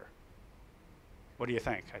behavior? What do you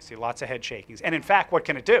think? I see lots of head shakings. And in fact, what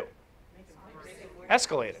can it do?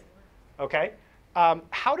 Escalate it. Okay?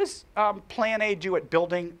 How does plan A do at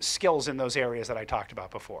building skills in those areas that I talked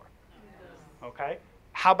about before? Okay?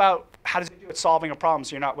 How does it do at solving a problem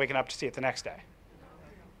so you're not waking up to see it the next day?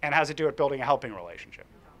 And how does it do at building a helping relationship?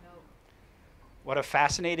 What a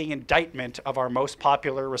fascinating indictment of our most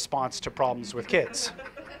popular response to problems with kids.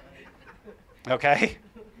 Okay?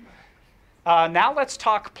 Now let's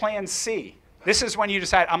talk plan C. This is when you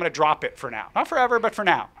decide, I'm going to drop it for now. Not forever, but for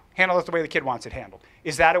now. Handle it the way the kid wants it handled.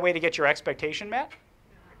 Is that a way to get your expectation met?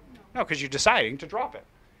 No, because you're deciding to drop it.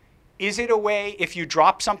 Is it a way, if you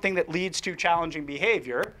drop something that leads to challenging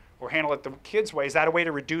behavior, or handle it the kid's way, is that a way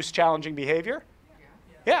to reduce challenging behavior?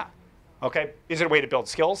 Yeah. Okay. Is it a way to build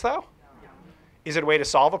skills, though? Is it a way to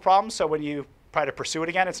solve a problem so when you try to pursue it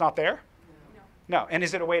again, it's not there? No. And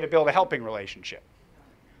is it a way to build a helping relationship?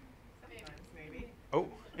 Maybe. Oh,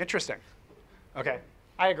 interesting. Okay,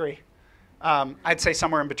 I agree. I'd say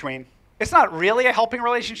somewhere in between. It's not really a helping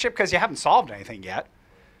relationship because you haven't solved anything yet,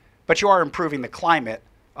 but you are improving the climate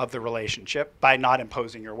of the relationship by not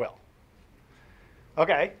imposing your will.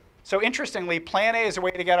 Okay. So interestingly, plan A is a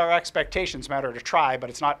way to get our expectations met or to try,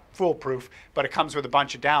 but it's not foolproof, but it comes with a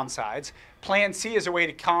bunch of downsides. Plan C is a way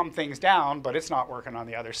to calm things down, but it's not working on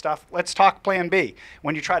the other stuff. Let's talk plan B.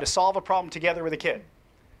 When you try to solve a problem together with a kid,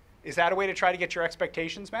 is that a way to try to get your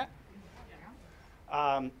expectations met?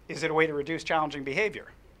 Is it a way to reduce challenging behavior?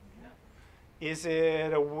 Is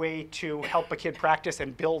it a way to help a kid practice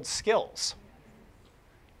and build skills?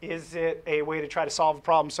 Is it a way to try to solve a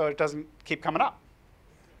problem so it doesn't keep coming up?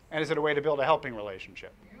 And is it a way to build a helping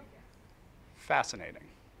relationship? Fascinating.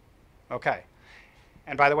 Okay.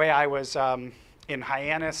 And by the way, I was in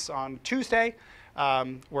Hyannis on Tuesday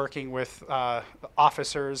working with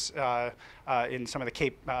officers in some of the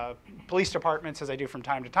Cape police departments, as I do from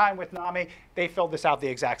time to time with NAMI. They filled this out the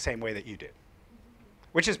exact same way that you did,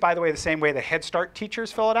 which is, by the way, the same way that Head Start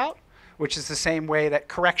teachers fill it out, which is the same way that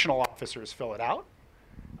correctional officers fill it out.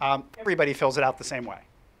 Everybody fills it out the same way.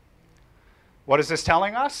 What is this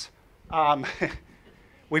telling us?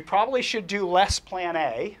 We probably should do less Plan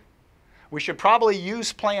A. We should probably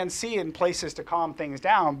use Plan C in places to calm things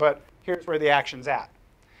down, but here's where the action's at.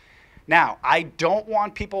 Now, I don't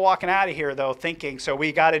want people walking out of here, though, thinking, so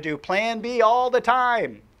we got to do Plan B all the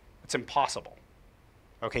time. It's impossible.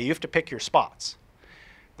 Okay, you have to pick your spots.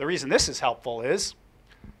 The reason this is helpful is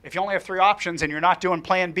if you only have 3 options and you're not doing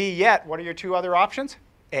Plan B yet, what are your 2 other options?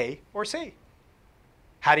 A or C.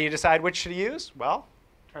 How do you decide which to use? Well,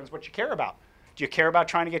 depends what you care about. Do you care about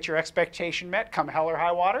trying to get your expectation met come hell or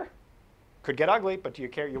high water? Could get ugly, but do you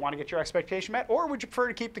care? You want to get your expectation met? Or would you prefer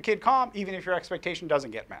to keep the kid calm even if your expectation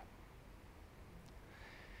doesn't get met?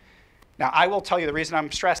 Now, I will tell you the reason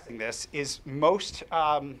I'm stressing this is most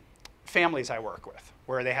families I work with,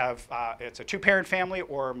 where they have, it's a 2-parent family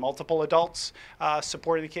or multiple adults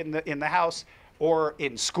supporting the kid in the house, or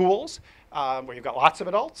in schools where you've got lots of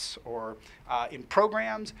adults, or in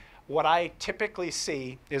programs, what I typically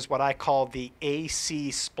see is what I call the AC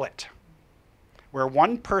split, where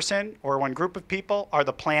one person or one group of people are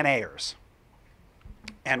the Plan A'ers,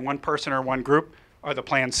 and one person or one group are the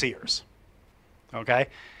Plan C'ers, okay?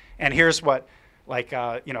 And here's what, like,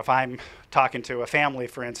 if I'm talking to a family,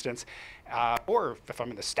 for instance, or if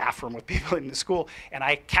I'm in the staff room with people in the school, and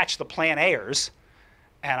I catch the Plan A'ers,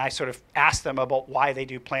 and I sort of ask them about why they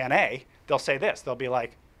do Plan A, they'll say this. They'll be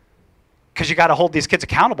like, because you got to hold these kids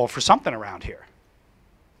accountable for something around here.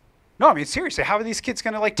 No, I mean, seriously, how are these kids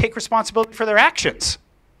going to like take responsibility for their actions,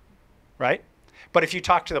 right? But if you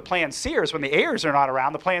talk to the Plan C'ers, when the A'ers are not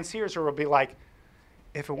around, the Plan C'ers will be like,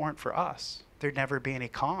 if it weren't for us, there'd never be any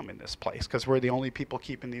calm in this place because we're the only people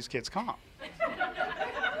keeping these kids calm,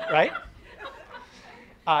 right?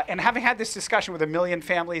 And having had this discussion with 1 million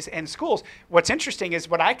families and schools, what's interesting is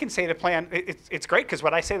what I can say to it's great because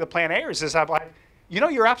what I say to the Plan A'ers is I'm like,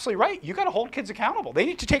 you're absolutely right. You got to hold kids accountable. They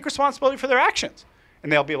need to take responsibility for their actions.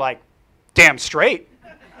 And they'll be like, damn straight,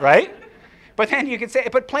 right? But then you can say,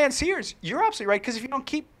 but Plan C'ers, you're absolutely right, because if you don't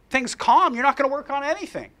keep things calm, you're not going to work on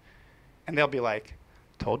anything. And they'll be like,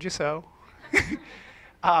 told you so.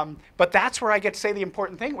 But that's where I get to say the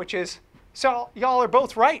important thing, which is, so y'all are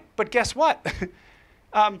both right, but guess what?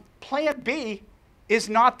 Plan B is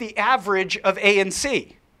not the average of A and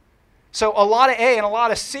C. So a lot of A and a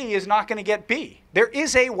lot of C is not going to get B. There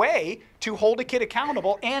is a way to hold a kid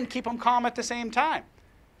accountable and keep them calm at the same time.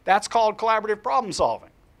 That's called collaborative problem solving.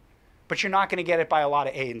 But you're not going to get it by a lot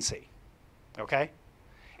of A and C, okay?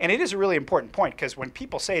 And it is a really important point because when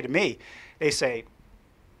people say to me, they say,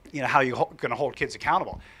 how are you going to hold kids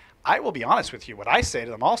accountable? I will be honest with you. What I say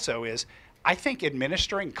to them also is, I think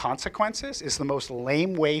administering consequences is the most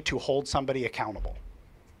lame way to hold somebody accountable.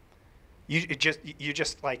 You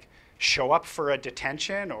just like show up for a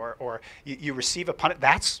detention or you receive a punishment.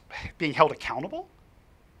 That's being held accountable?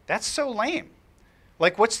 That's so lame.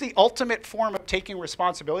 Like, what's the ultimate form of taking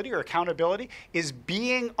responsibility or accountability is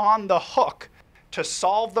being on the hook to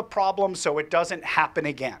solve the problem so it doesn't happen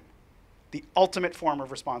again. The ultimate form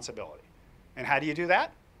of responsibility. And how do you do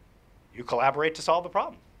that? You collaborate to solve the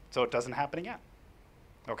problem so it doesn't happen again.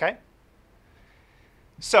 Okay?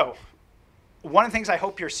 So, one of the things I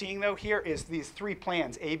hope you're seeing, though, here is these 3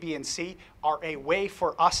 plans, A, B, and C, are a way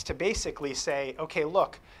for us to basically say, okay,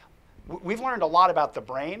 look, we've learned a lot about the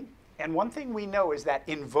brain, and one thing we know is that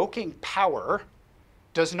invoking power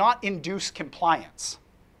does not induce compliance.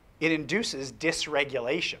 It induces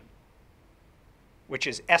dysregulation, which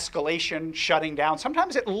is escalation, shutting down.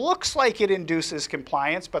 Sometimes it looks like it induces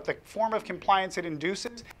compliance, but the form of compliance it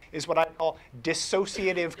induces is what I call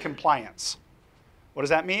dissociative compliance. What does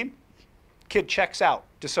that mean? Kid checks out,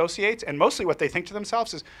 dissociates, and mostly what they think to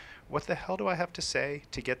themselves is, what the hell do I have to say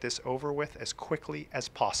to get this over with as quickly as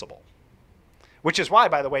possible? Which is why,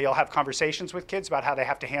 by the way, you'll have conversations with kids about how they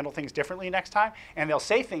have to handle things differently next time, and they'll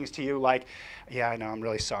say things to you like, yeah, I know, I'm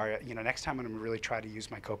really sorry. Next time I'm going to really try to use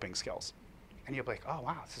my coping skills. And you'll be like, oh,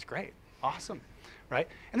 wow, this is great. Awesome, right?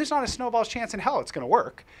 And there's not a snowball's chance in hell it's going to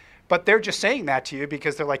work. But they're just saying that to you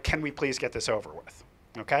because they're like, can we please get this over with,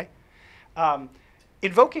 okay?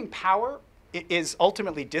 Invoking power is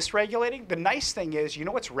ultimately dysregulating. The nice thing is, you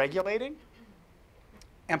know what's regulating?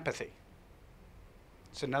 Empathy.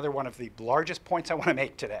 It's another one of the largest points I want to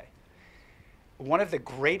make today. One of the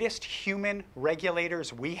greatest human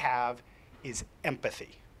regulators we have is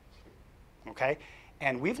empathy, okay?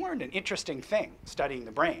 And we've learned an interesting thing studying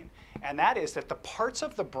the brain, and that is that the parts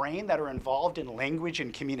of the brain that are involved in language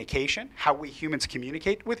and communication, how we humans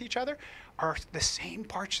communicate with each other, are the same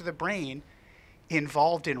parts of the brain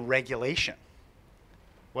involved in regulation.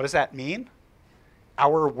 What does that mean?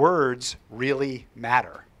 Our words really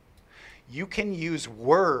matter. You can use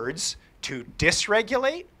words to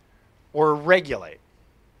dysregulate or regulate.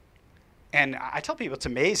 And I tell people it's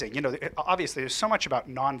amazing. You know, obviously there's so much about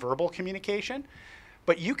nonverbal communication,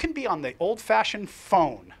 but you can be on the old-fashioned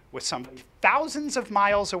phone with somebody thousands of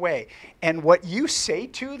miles away, and what you say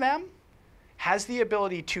to them has the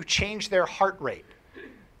ability to change their heart rate,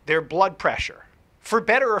 their blood pressure, for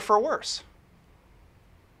better or for worse.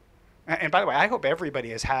 And by the way, I hope everybody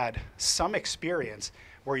has had some experience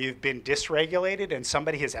where you've been dysregulated and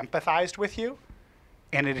somebody has empathized with you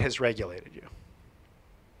and it has regulated you.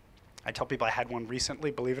 I tell people I had one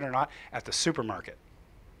recently, believe it or not, at the supermarket,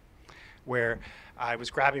 where I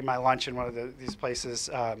was grabbing my lunch in one of these places.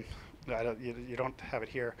 You don't have it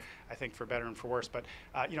here, I think, for better and for worse, but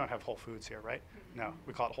you don't have Whole Foods here, right? No,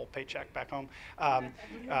 we call it whole paycheck back home,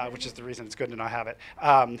 which is the reason it's good to not have it.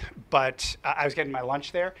 But I was getting my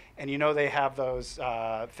lunch there, and you know they have those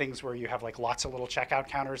things where you have like lots of little checkout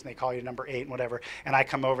counters, and they call you number 8 and whatever, and I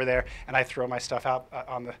come over there, and I throw my stuff out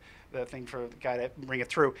on the thing for the guy to bring it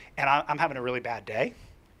through, and I'm having a really bad day.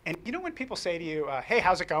 And you know when people say to you, hey,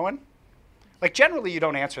 how's it going? Like generally you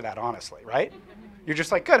don't answer that honestly, right? You're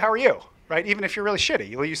just like, good, how are you? Right? Even if you're really shitty,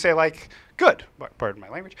 you say like, good. Pardon my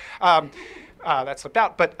language. That slipped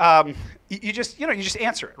out. But you just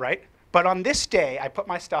answer it, right? But on this day, I put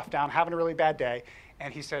my stuff down, having a really bad day,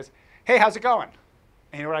 and he says, hey, how's it going?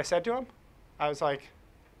 And you know what I said to him? I was like,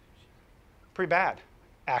 pretty bad,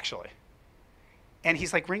 actually. And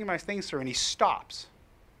he's like ringing my things through, and he stops.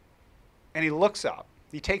 And he looks up.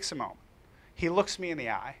 He takes a moment. He looks me in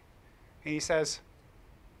the eye, and he says,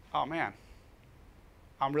 oh, man.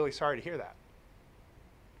 I'm really sorry to hear that.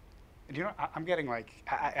 And you know, I'm getting like,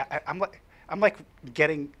 I'm like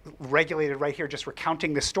getting regulated right here just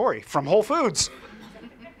recounting this story from Whole Foods,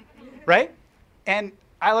 right? And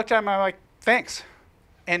I looked at him and I'm like, thanks.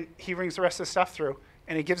 And he brings the rest of the stuff through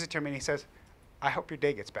and he gives it to me and he says, I hope your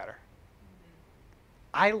day gets better.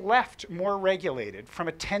 I left more regulated from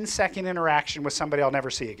a 10-second interaction with somebody I'll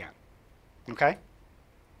never see again, okay?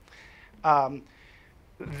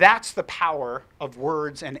 That's the power of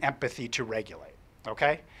words and empathy to regulate,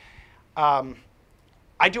 okay?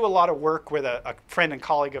 I do a lot of work with a friend and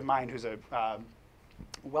colleague of mine who's a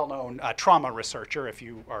well-known trauma researcher. If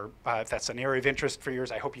that's an area of interest for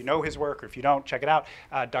yours, I hope you know his work, or if you don't, check it out.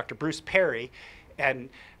 Dr. Bruce Perry, and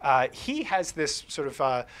he has this sort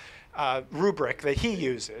of rubric that he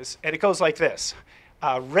uses, and it goes like this: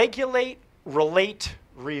 regulate, relate,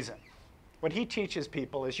 reason. What he teaches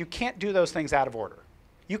people is you can't do those things out of order.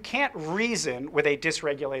 You can't reason with a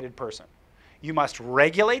dysregulated person. You must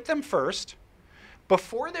regulate them first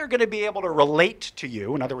before they're going to be able to relate to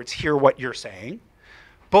you, in other words, hear what you're saying,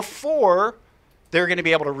 before they're going to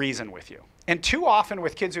be able to reason with you. And too often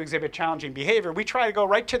with kids who exhibit challenging behavior, we try to go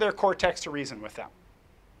right to their cortex to reason with them.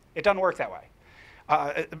 It doesn't work that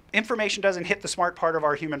way. Information doesn't hit the smart part of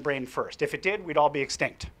our human brain first. If it did, we'd all be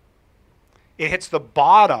extinct. It hits the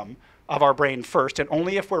bottom of our brain first, and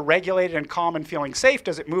only if we're regulated and calm and feeling safe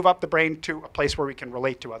does it move up the brain to a place where we can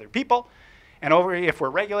relate to other people. And if we're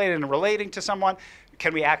regulated and relating to someone,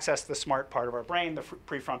 can we access the smart part of our brain, the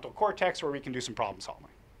prefrontal cortex, where we can do some problem solving.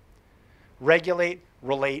 Regulate,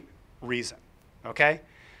 relate, reason, okay?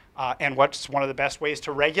 And what's one of the best ways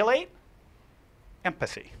to regulate?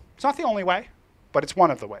 Empathy. It's not the only way, but it's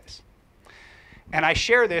one of the ways. And I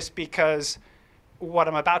share this because what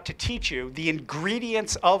I'm about to teach you, the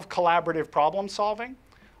ingredients of collaborative problem solving,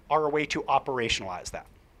 are a way to operationalize that.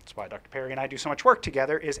 That's why Dr. Perry and I do so much work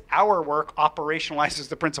together, is our work operationalizes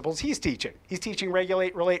the principles he's teaching. He's teaching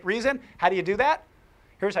regulate, relate, reason. How do you do that?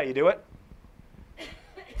 Here's how you do it.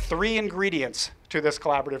 3 ingredients to this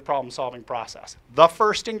collaborative problem solving process. The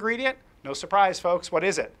first ingredient, no surprise folks, what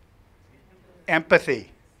is it?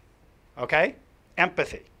 Empathy, okay?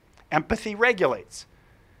 Empathy. Empathy regulates.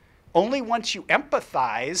 Only once you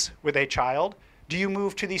empathize with a child do you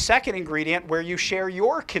move to the second ingredient where you share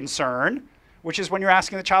your concern, which is when you're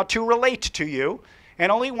asking the child to relate to you.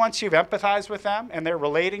 And only once you've empathized with them and they're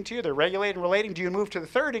relating to you, they're regulating and relating, do you move to the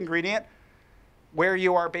third ingredient where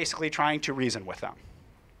you are basically trying to reason with them.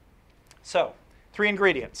 So 3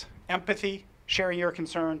 ingredients: empathy, sharing your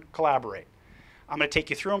concern, collaborate. I'm going to take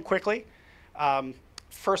you through them quickly.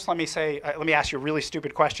 First, let me ask you a really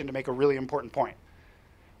stupid question to make a really important point.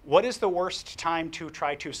 What is the worst time to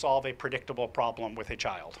try to solve a predictable problem with a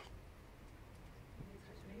child?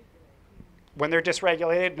 When they're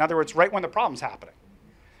dysregulated, in other words, right when the problem's happening.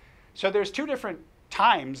 So there's 2 different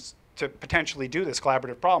times to potentially do this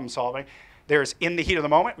collaborative problem solving. There's in the heat of the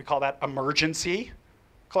moment, we call that emergency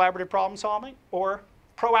collaborative problem solving, or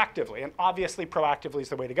proactively, and obviously proactively is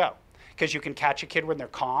the way to go, because you can catch a kid when they're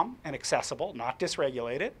calm and accessible, not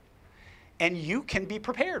dysregulated, and you can be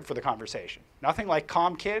prepared for the conversation. Nothing like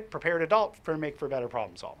calm kid, prepared adult for better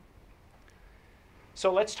problem solving.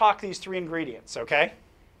 So let's talk these 3 ingredients, okay?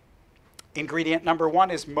 Ingredient number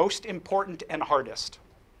 1 is most important and hardest,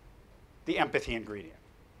 the empathy ingredient.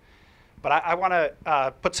 But I want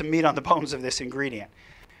to put some meat on the bones of this ingredient.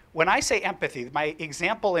 When I say empathy, my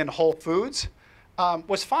example in Whole Foods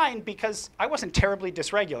was fine because I wasn't terribly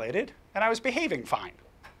dysregulated and I was behaving fine.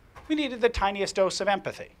 We needed the tiniest dose of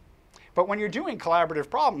empathy. But when you're doing collaborative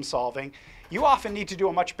problem solving, you often need to do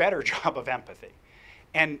a much better job of empathy.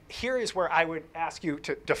 And here is where I would ask you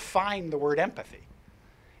to define the word empathy.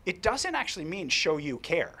 It doesn't actually mean show you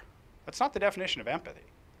care. That's not the definition of empathy.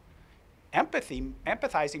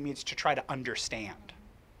 Empathizing means to try to understand.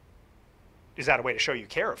 Is that a way to show you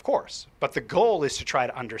care? Of course. But the goal is to try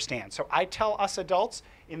to understand. So I tell us adults,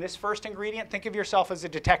 in this first ingredient, think of yourself as a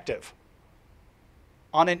detective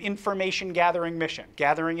on an information gathering mission.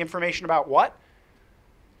 Gathering information about what?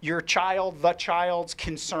 Your child, the child's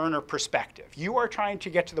concern or perspective. You are trying to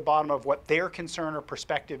get to the bottom of what their concern or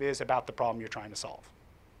perspective is about the problem you're trying to solve.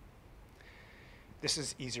 This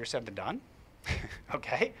is easier said than done,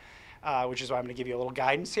 okay? Which is why I'm going to give you a little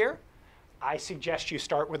guidance here. I suggest you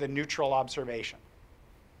start with a neutral observation.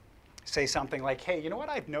 Say something like, hey, you know what,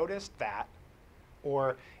 I've noticed that,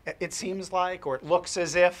 or it seems like, or it looks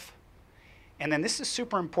as if. And then this is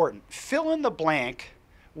super important. Fill in the blank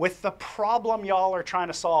with the problem y'all are trying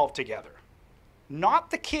to solve together.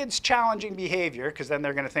 Not the kid's challenging behavior, because then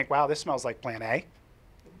they're going to think, wow, this smells like plan A.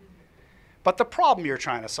 But the problem you're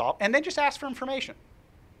trying to solve, and then just ask for information,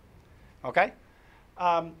 okay?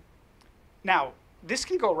 Now, this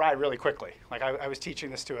can go awry really quickly. Like I was teaching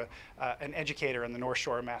this to an educator in the North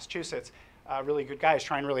Shore of Massachusetts, a really good guy, who's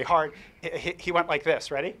trying really hard. He went like this,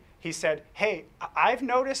 ready? He said, hey, I've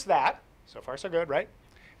noticed that, so far so good, right?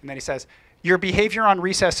 And then he says, your behavior on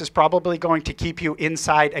recess is probably going to keep you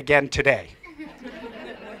inside again today.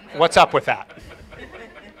 What's up with that?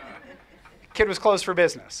 Kid was closed for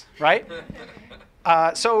business, right?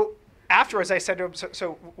 So afterwards I said to him,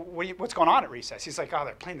 so what's going on at recess? He's like, oh,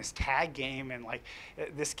 they're playing this tag game, and like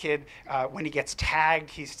this kid, when he gets tagged,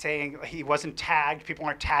 he's saying he wasn't tagged, people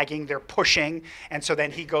aren't tagging, they're pushing, and so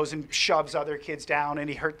then he goes and shoves other kids down, and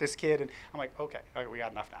he hurt this kid, and I'm like, okay, we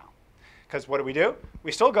got enough now. Because what do?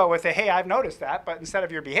 We still go with, hey, I've noticed that, but instead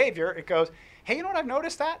of your behavior, it goes, hey, you know what, I've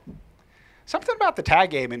noticed that? Something about the tag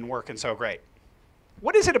game isn't working so great.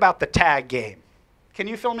 What is it about the tag game? Can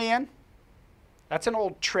you fill me in? That's an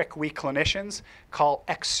old trick we clinicians call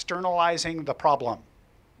externalizing the problem.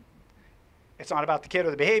 It's not about the kid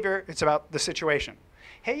or the behavior, it's about the situation.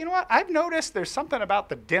 Hey, you know what? I've noticed there's something about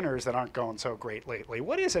the dinners that aren't going so great lately.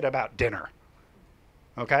 What is it about dinner?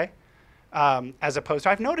 Okay? As opposed to,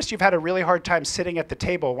 I've noticed you've had a really hard time sitting at the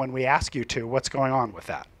table when we ask you to. What's going on with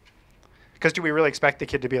that? Because do we really expect the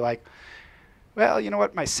kid to be like, well, you know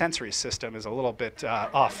what, my sensory system is a little bit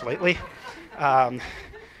off lately.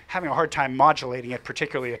 Having a hard time modulating it,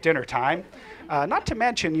 particularly at dinner time. Not to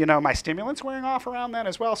mention, you know, my stimulant's wearing off around then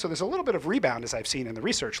as well, so there's a little bit of rebound, as I've seen in the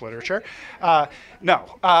research literature.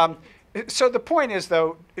 No. So the point is,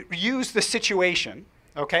 though, use the situation,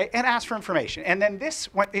 okay, and ask for information. And then this,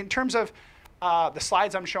 in terms of the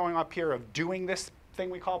slides I'm showing up here of doing this thing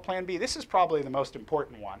we call Plan B, this is probably the most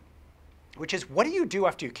important one, which is, what do you do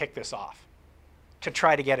after you kick this off to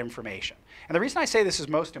try to get information? And the reason I say this is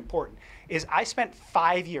most important is I spent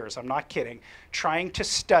 5 years, I'm not kidding, trying to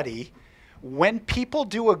study when people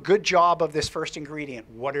do a good job of this first ingredient,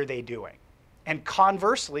 what are they doing? And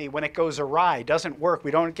conversely, when it goes awry, doesn't work,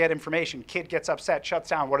 we don't get information, kid gets upset, shuts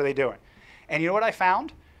down, what are they doing? And you know what I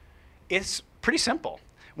found? It's pretty simple.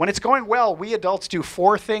 When it's going well, we adults do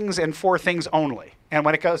 4 things and 4 things only. And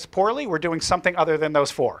when it goes poorly, we're doing something other than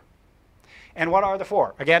those 4. And what are the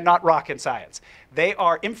 4? Again, not rocket science. They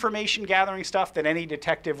are information gathering stuff that any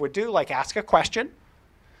detective would do, like ask a question.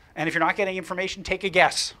 And if you're not getting information, take a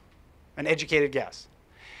guess, an educated guess.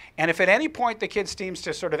 And if at any point the kid seems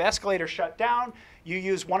to sort of escalate or shut down, you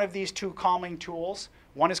use one of these 2 calming tools.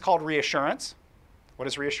 One is called reassurance. What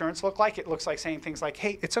does reassurance look like? It looks like saying things like,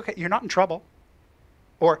 hey, it's okay, you're not in trouble.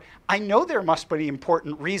 Or, I know there must be an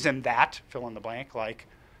important reason that, fill in the blank, like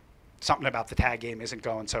something about the tag game isn't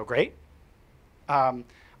going so great. I'm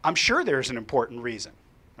sure there's an important reason,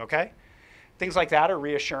 okay? Things like that are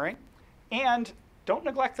reassuring. And don't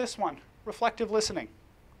neglect this one, reflective listening.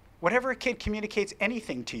 Whenever a kid communicates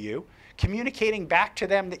anything to you, communicating back to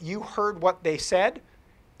them that you heard what they said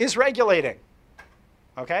is regulating,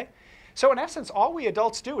 okay? So in essence, all we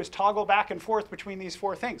adults do is toggle back and forth between these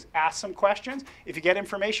four things. Ask some questions. If you get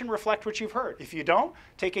information, reflect what you've heard. If you don't,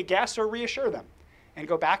 take a guess or reassure them. And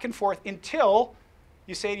go back and forth until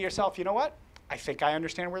you say to yourself, you know what? I think I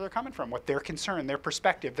understand where they're coming from, what their concern, their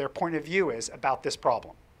perspective, their point of view is about this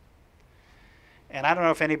problem. And I don't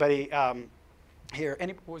know if anybody here,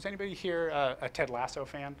 was anybody here a Ted Lasso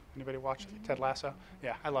fan? Anybody watch Ted Lasso?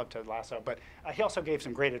 Yeah, I love Ted Lasso. But he also gave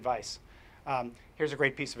some great advice. Here's a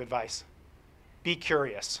great piece of advice. Be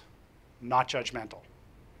curious, not judgmental.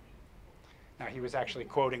 Now, he was actually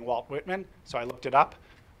quoting Walt Whitman, so I looked it up,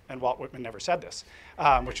 and Walt Whitman never said this,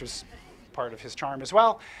 which was part of his charm as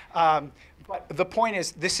well. But the point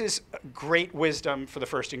is, this is great wisdom for the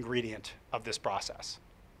first ingredient of this process.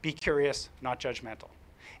 Be curious, not judgmental.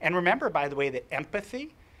 And remember, by the way, that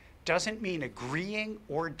empathy doesn't mean agreeing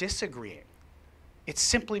or disagreeing. It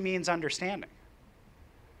simply means understanding.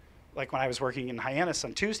 Like when I was working in Hyannis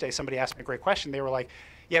on Tuesday, somebody asked me a great question. They were like,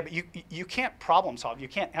 yeah, but you can't problem solve. You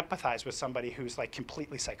can't empathize with somebody who's like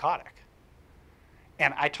completely psychotic.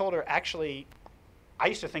 And I told her, actually, I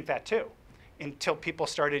used to think that too, until people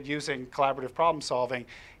started using collaborative problem solving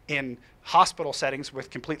in hospital settings with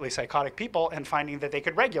completely psychotic people and finding that they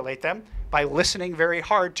could regulate them by listening very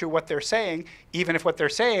hard to what they're saying, even if what they're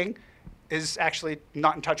saying is actually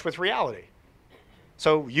not in touch with reality.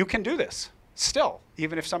 So you can do this still,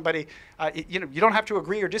 even if somebody, you don't have to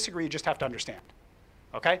agree or disagree, you just have to understand,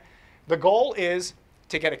 okay? The goal is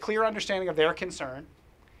to get a clear understanding of their concern,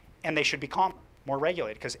 and they should be calmer, more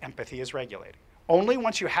regulated, because empathy is regulating. Only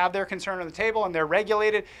once you have their concern on the table and they're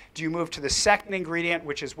regulated do you move to the second ingredient,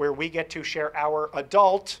 which is where we get to share our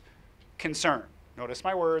adult concern. Notice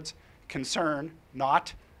my words, concern,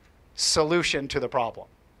 not solution to the problem.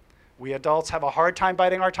 We adults have a hard time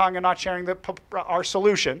biting our tongue and not sharing our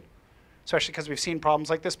solution, especially because we've seen problems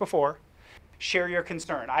like this before. Share your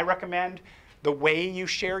concern. I recommend the way you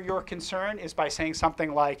share your concern is by saying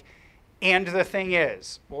something like, and the thing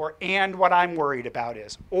is, or and what I'm worried about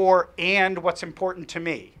is, or and what's important to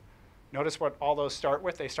me. Notice what all those start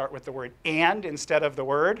with. They start with the word and instead of the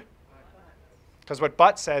word. Because what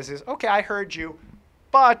but says is, okay, I heard you,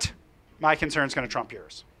 but my concern's going to trump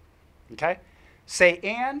yours. Okay? Say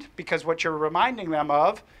and, because what you're reminding them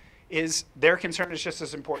of is their concern is just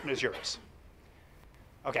as important as yours.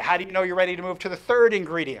 Okay, how do you know you're ready to move to the third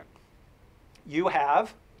ingredient? You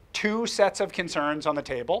have two sets of concerns on the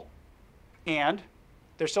table, and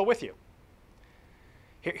they're still with you.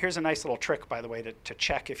 Here's a nice little trick, by the way, to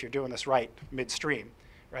check if you're doing this right midstream.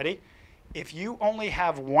 Ready? If you only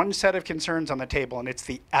have one set of concerns on the table and it's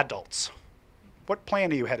the adults, what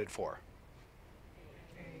plan are you headed for?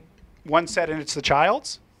 One set and it's the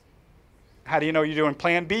child's? How do you know you're doing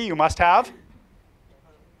plan B? You must have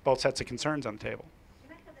both sets of concerns on the table.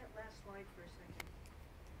 Can I have that last slide for a second?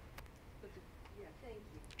 Yeah, thank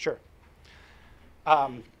you. Sure.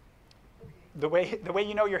 The way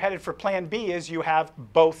you know you're headed for plan B is you have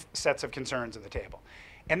both sets of concerns on the table.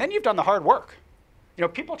 And then you've done the hard work. You know,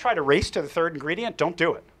 people try to race to the third ingredient. Don't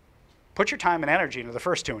do it. Put your time and energy into the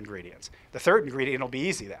first two ingredients. The third ingredient will be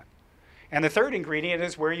easy then. And the third ingredient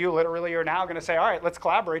is where you literally are now going to say, all right, let's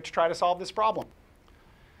collaborate to try to solve this problem.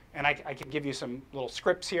 And I can give you some little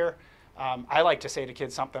scripts here. I like to say to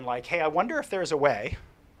kids something like, hey, I wonder if there's a way,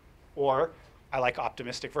 or I like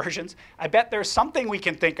optimistic versions, I bet there's something we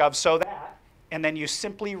can think of so that, and then you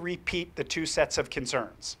simply repeat the two sets of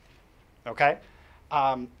concerns, okay?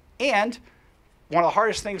 And one of the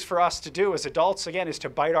hardest things for us to do as adults, again, is to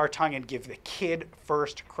bite our tongue and give the kid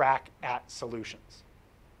first crack at solutions.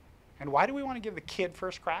 And why do we want to give the kid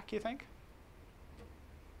first crack, you think?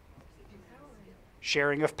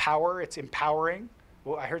 Sharing of power, it's empowering.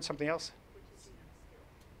 Well, I heard something else.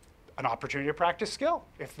 An opportunity to practice skill.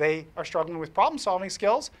 If they are struggling with problem-solving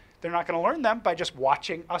skills, they're not going to learn them by just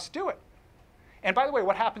watching us do it. And by the way,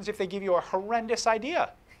 what happens if they give you a horrendous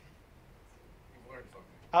idea?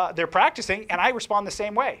 They're practicing, and I respond the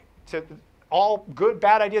same way. To all good,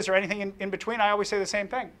 bad ideas, or anything in between, I always say the same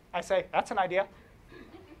thing. I say, that's an idea.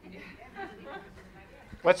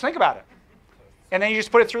 Let's think about it. And then you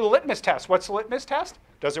just put it through the litmus test. What's the litmus test?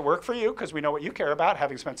 Does it work for you? Because we know what you care about,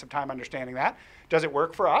 having spent some time understanding that. Does it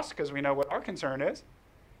work for us? Because we know what our concern is.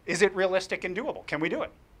 Is it realistic and doable? Can we do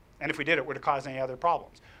it? And if we did, it would have caused any other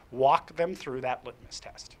problems. Walk them through that litmus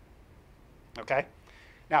test. Okay?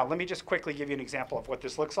 Now, let me just quickly give you an example of what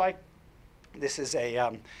this looks like. This is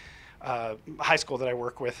a high school that I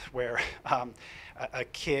work with where a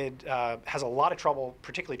kid has a lot of trouble,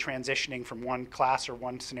 particularly transitioning from one class or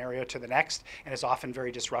one scenario to the next, and is often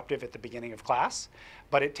very disruptive at the beginning of class,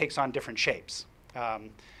 but it takes on different shapes.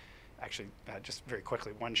 Actually, just very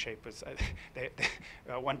quickly, one shape was,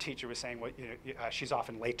 one teacher was saying, well, she's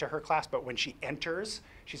often late to her class, but when she enters,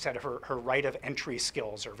 she said her right of entry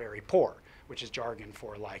skills are very poor, which is jargon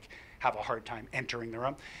for like, have a hard time entering the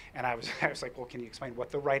room. And I was like, well, can you explain what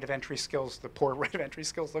the right of entry skills, the poor right of entry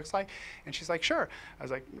skills looks like? And she's like, sure. I was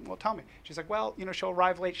like, well, tell me. She's like, well, she'll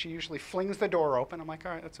arrive late. She usually flings the door open. I'm like,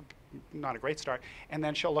 all right, that's not a great start. And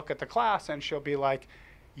then she'll look at the class and she'll be like,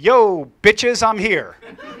 yo, bitches, I'm here.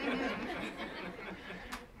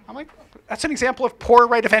 I'm like, that's an example of poor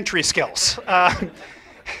right of entry skills.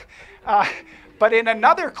 But in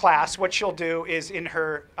another class, what she'll do is in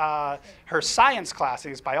her science class,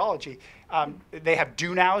 it's biology, they have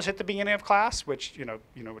do-nows at the beginning of class, which, you know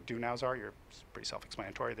what do-nows are? It's pretty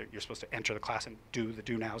self-explanatory. You're supposed to enter the class and do the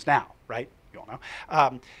do-nows now, right? You all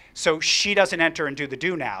know. So she doesn't enter and do the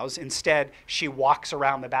do-nows. Instead, she walks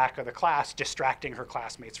around the back of the class, distracting her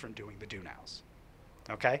classmates from doing the do-nows.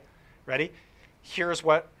 Okay? Ready? Here's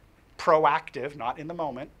what proactive, not in the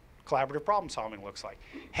moment, collaborative problem solving looks like.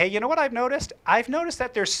 Hey, you know what I've noticed? I've noticed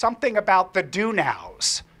that there's something about the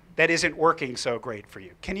do-nows that isn't working so great for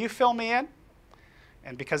you. Can you fill me in?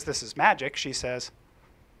 And because this is magic, she says,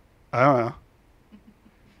 I don't know.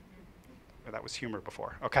 Well, that was humor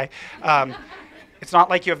before, okay? It's not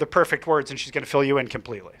like you have the perfect words and she's going to fill you in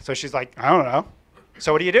completely. So she's like, I don't know.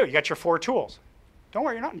 So what do? You got your 4 tools. Don't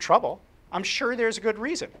worry, you're not in trouble. I'm sure there's a good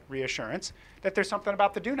reason, reassurance, that there's something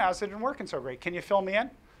about the do-nows that isn't working so great. Can you fill me in?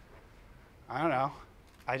 I don't know.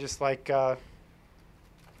 I just like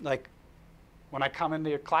when I come into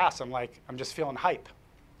your class, I'm just feeling hype.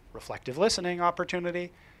 Reflective listening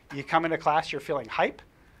opportunity. You come into class, you're feeling hype.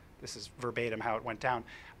 This is verbatim how it went down.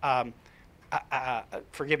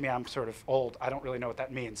 Forgive me, I'm sort of old. I don't really know what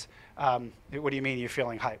that means. What do you mean you're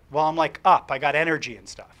feeling hype? Well, I'm like up. I got energy and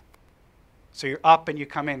stuff. So you're up and you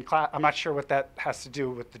come in class. I'm not sure what that has to do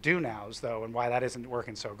with the do-nows, though, and why that isn't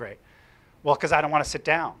working so great. Well, because I don't want to sit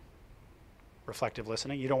down. Reflective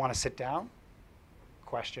listening. You don't want to sit down?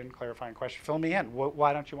 Question, clarifying question. Fill me in.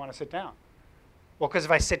 Why don't you want to sit down? Well, because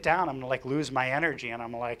if I sit down, I'm going to lose my energy and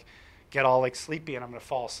I'm going to get all sleepy and I'm going to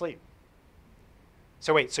fall asleep.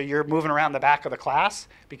 So wait, so you're moving around the back of the class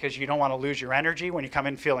because you don't want to lose your energy when you come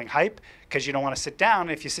in feeling hype because you don't want to sit down.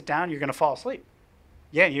 If you sit down, you're going to fall asleep.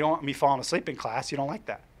 Yeah, you don't want me falling asleep in class. You don't like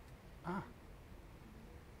that. Ah,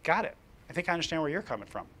 got it. I think I understand where you're coming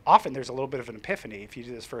from. Often there's a little bit of an epiphany if you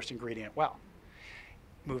do this first ingredient well.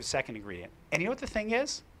 Move a second ingredient. And you know what the thing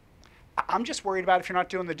is? I'm just worried about if you're not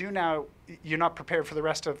doing the do now, you're not prepared for the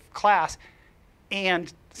rest of class,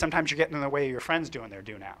 and sometimes you're getting in the way of your friends doing their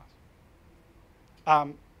do nows.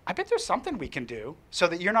 I bet there's something we can do so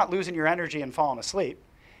that you're not losing your energy and falling asleep,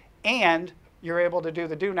 and you're able to do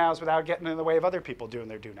the do nows without getting in the way of other people doing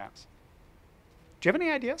their do nows. Do you have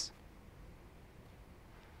any ideas?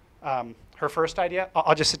 Her first idea,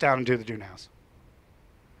 I'll just sit down and do the do nows.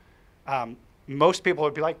 Most people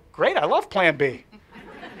would be like, great, I love plan B.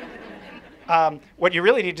 What you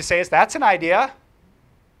really need to say is, that's an idea.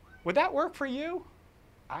 Would that work for you?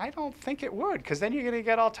 I don't think it would, because then you're going to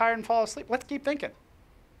get all tired and fall asleep. Let's keep thinking.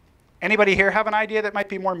 Anybody here have an idea that might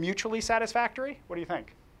be more mutually satisfactory? What do you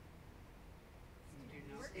think?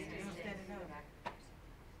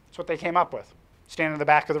 That's what they came up with. Stand in the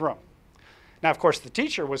back of the room. Now, of course, the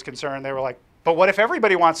teacher was concerned. They were like, but what if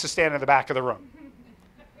everybody wants to stand in the back of the room?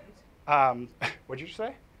 What did you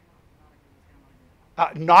say?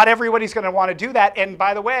 Not everybody's going to want to do that. And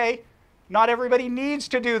by the way, not everybody needs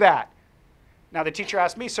to do that. Now, the teacher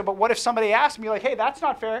asked me, so but what if somebody asked me, like, hey, that's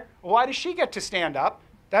not fair. Why does she get to stand up?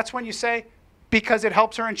 That's when you say, because it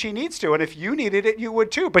helps her and she needs to. And if you needed it, you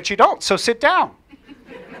would too. But you don't, so sit down.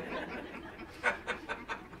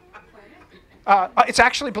 It's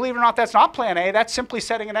actually, believe it or not, that's not plan A. That's simply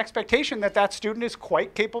setting an expectation that that student is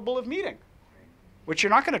quite capable of meeting, which you're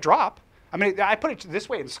not going to drop. I mean, I put it this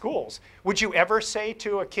way in schools. Would you ever say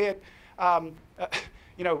to a kid,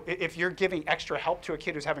 you know, if you're giving extra help to a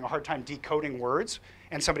kid who's having a hard time decoding words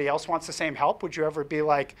and somebody else wants the same help, would you ever be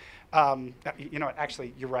like, you know,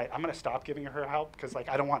 actually, you're right. I'm going to stop giving her help because, like,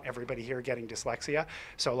 I don't want everybody here getting dyslexia.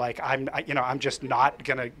 So, like, I'm just not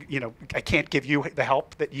going to, you know, I can't give you the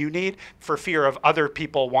help that you need for fear of other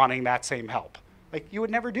people wanting that same help. Like, you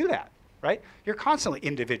would never do that, right? You're constantly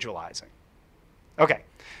individualizing. Okay,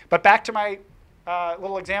 but back to my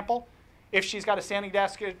little example. If she's got a standing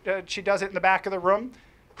desk, she does it in the back of the room.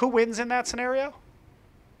 Who wins in that scenario?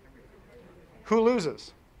 Who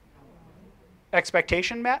loses?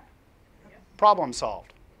 Expectation met? Problem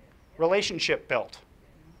solved. Relationship built.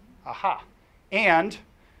 Aha. And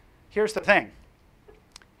here's the thing.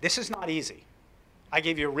 This is not easy. I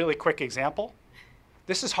gave you a really quick example.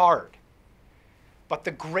 This is hard. But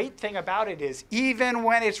the great thing about it is, even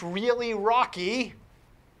when it's really rocky,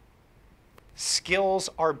 skills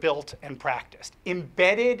are built and practiced.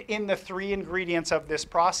 Embedded in the 3 ingredients of this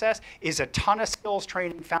process is a ton of skills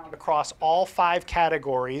training found across all 5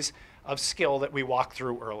 categories of skill that we walked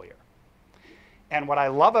through earlier. And what I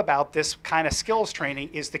love about this kind of skills training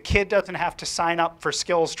is the kid doesn't have to sign up for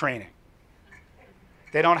skills training.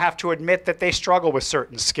 They don't have to admit that they struggle with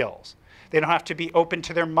certain skills. They don't have to be open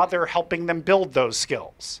to their mother helping them build those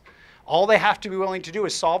skills. All they have to be willing to do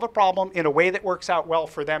is solve a problem in a way that works out well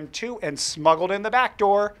for them too, and smuggled in the back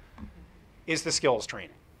door is the skills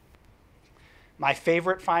training. My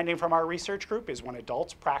favorite finding from our research group is when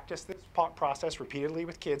adults practice this process repeatedly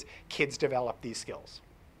with kids, kids develop these skills.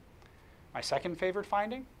 My second favorite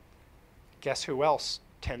finding, guess who else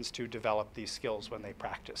tends to develop these skills when they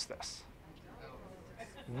practice this?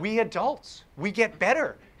 We adults. We get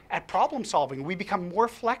better at problem solving. We become more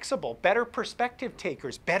flexible, better perspective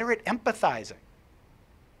takers, better at empathizing.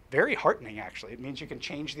 Very heartening, actually. It means you can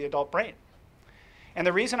change the adult brain. And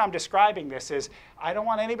the reason I'm describing this is I don't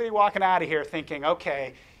want anybody walking out of here thinking,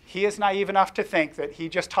 okay, he is naive enough to think that he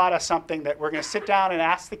just taught us something that we're going to sit down and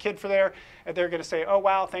ask the kid for and they're going to say, oh,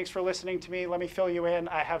 wow, thanks for listening to me. Let me fill you in.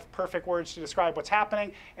 I have perfect words to describe what's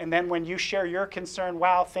happening. And then when you share your concern,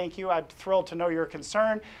 wow, thank you. I'm thrilled to know your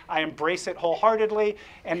concern. I embrace it wholeheartedly.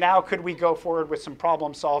 And now could we go forward with some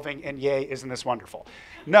problem solving? And yay, isn't this wonderful?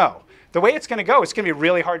 No. The way it's going to go, it's going to be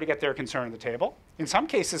really hard to get their concern on the table. In some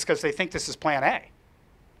cases, because they think this is plan A.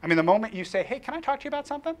 I mean, the moment you say, hey, can I talk to you about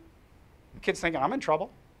something? The kid's thinking, I'm in trouble.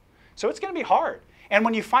 So it's going to be hard. And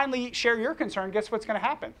when you finally share your concern, guess what's going to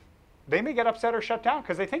happen? They may get upset or shut down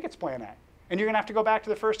because they think it's plan A. And you're going to have to go back to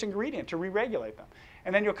the first ingredient to re-regulate them.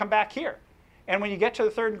 And then you'll come back here. And when you get to the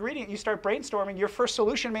third ingredient, you start brainstorming, your first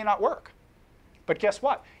solution may not work. But guess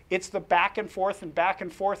what? It's the back and forth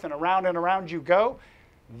and around you go.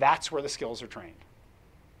 That's where the skills are trained.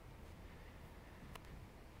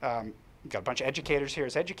 We've got a bunch of educators here.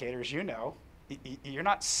 As educators, you know, you're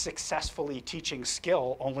not successfully teaching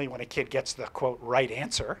skill only when a kid gets the, quote, right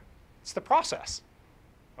answer. It's the process,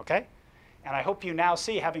 okay? And I hope you now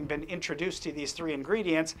see, having been introduced to these 3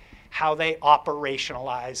 ingredients, how they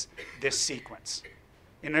operationalize this sequence.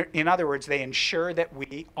 In other words, they ensure that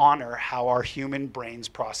we honor how our human brains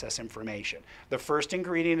process information. The first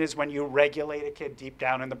ingredient is when you regulate a kid deep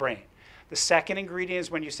down in the brain. The second ingredient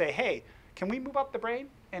is when you say, hey, can we move up the brain?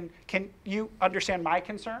 And can you understand my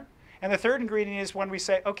concern? And the third ingredient is when we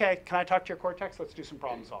say, okay, can I talk to your cortex? Let's do some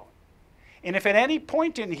problem solving. And if at any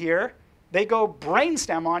point in here they go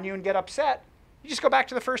brainstem on you and get upset, you just go back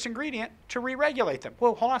to the first ingredient to re-regulate them.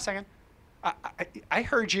 Whoa, hold on a second. I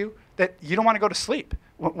heard you that you don't want to go to sleep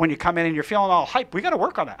when you come in and you're feeling all hype. We got to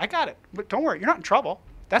work on that. I got it. But don't worry, you're not in trouble.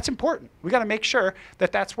 That's important. We got to make sure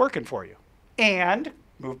that that's working for you. And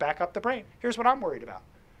move back up the brain. Here's what I'm worried about.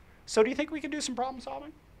 So do you think we can do some problem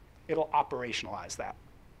solving? It'll operationalize that.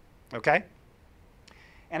 Okay?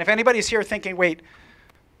 And if anybody's here thinking, wait,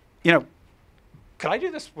 you know, could I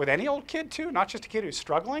do this with any old kid too, not just a kid who's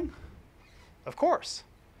struggling? Of course.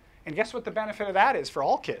 And guess what the benefit of that is for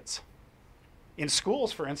all kids? In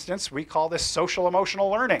schools, for instance, we call this social emotional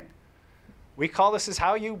learning. We call this as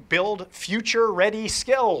how you build future-ready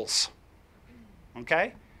skills.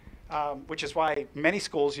 Okay? Which is why many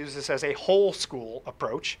schools use this as a whole school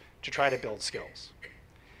approach to try to build skills.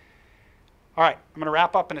 All right, I'm going to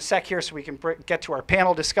wrap up in a sec here so we can get to our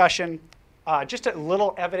panel discussion. Just a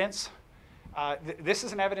little evidence. This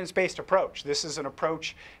is an evidence-based approach. This is an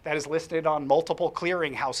approach that is listed on multiple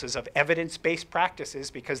clearinghouses of evidence-based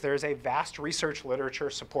practices because there is a vast research literature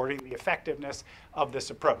supporting the effectiveness of this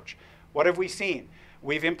approach. What have we seen?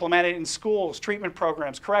 We've implemented in schools, treatment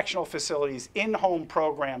programs, correctional facilities, in-home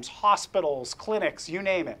programs, hospitals, clinics, you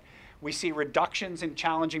name it. We see reductions in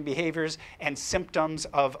challenging behaviors and symptoms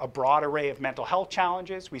of a broad array of mental health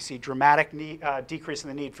challenges. We see dramatic decrease in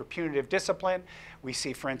the need for punitive discipline. We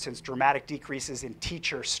see, for instance, dramatic decreases in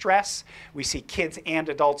teacher stress. We see kids and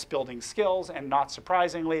adults building skills, and not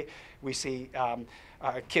surprisingly, we see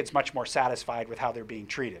kids much more satisfied with how they're being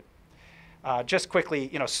treated. Just quickly,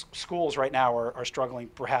 you know, schools right now are struggling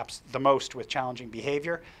perhaps the most with challenging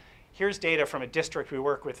behavior. Here's data from a district we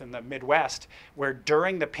work with in the Midwest, where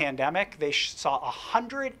during the pandemic, they saw a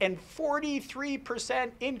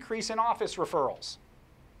 143% increase in office referrals.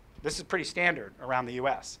 This is pretty standard around the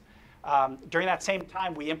US. During that same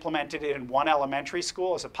time, we implemented it in one elementary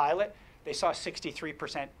school as a pilot. They saw a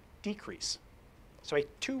 63% decrease. So a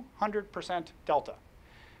 200% delta.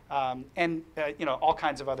 And you know, all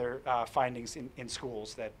kinds of other findings in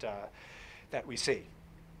schools that we see.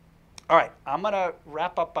 All right, I'm going to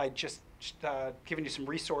wrap up by just giving you some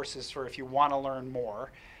resources for if you want to learn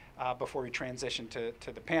more before we transition to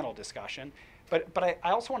the panel discussion. But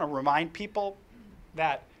I also want to remind people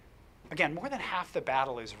that, again, more than half the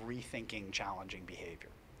battle is rethinking challenging behavior.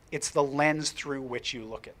 It's the lens through which you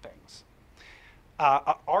look at things.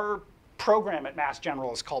 Our program at Mass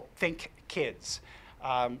General is called Think Kids.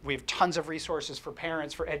 We have tons of resources for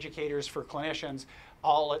parents, for educators, for clinicians,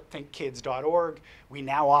 all at thinkkids.org. We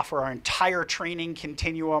now offer our entire training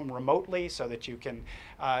continuum remotely so that you can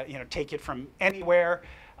you know, take it from anywhere.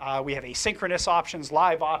 We have asynchronous options,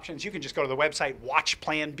 live options. You can just go to the website, watch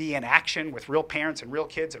Plan B in action with real parents and real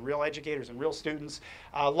kids and real educators and real students.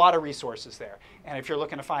 A lot of resources there. And if you're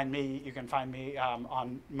looking to find me, you can find me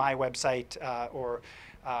on my website or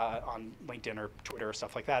on LinkedIn or Twitter or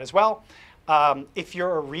stuff like that as well. If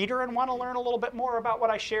you're a reader and want to learn a little bit more about what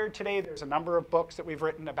I shared today, there's a number of books that we've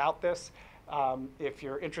written about this. If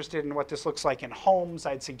you're interested in what this looks like in homes,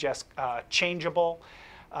 I'd suggest Changeable.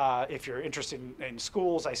 If you're interested in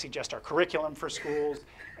schools, I suggest our curriculum for schools.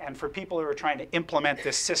 And for people who are trying to implement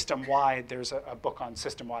this system-wide, there's a book on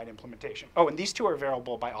system-wide implementation. Oh, and these two are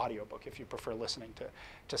available by audiobook if you prefer listening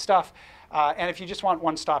to stuff. And if you just want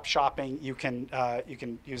one-stop shopping, you can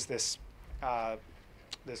use this, what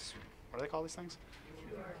do they call these things?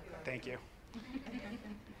 Thank you.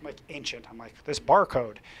 I'm like ancient. I'm like, this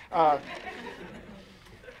barcode. All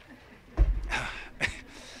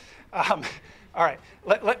right.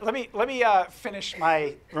 Let me finish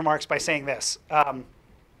my remarks by saying this.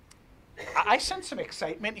 I sense some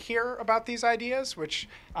excitement here about these ideas, which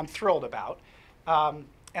I'm thrilled about. And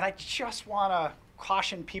I just want to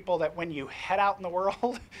caution people that when you head out in the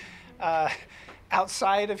world,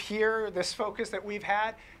 outside of here, this focus that we've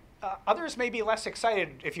had, others may be less excited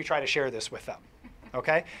if you try to share this with them,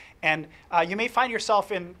 okay? And you may find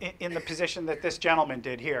yourself in the position that this gentleman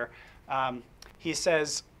did here. He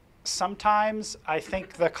says, sometimes I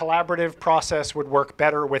think the collaborative process would work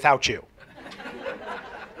better without you.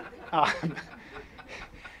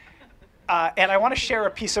 And I want to share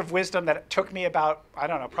a piece of wisdom that took me about, I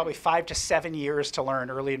don't know, probably 5 to 7 years to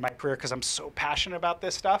learn early in my career because I'm so passionate about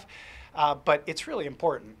this stuff. But it's really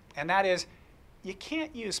important, and that is, you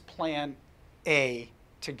can't use Plan A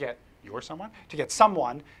to get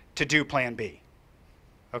someone to do Plan B.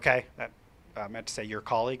 Okay, that I meant to say your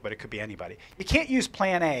colleague, but it could be anybody. You can't use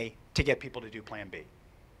Plan A to get people to do Plan B.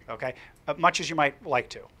 Okay, much as you might like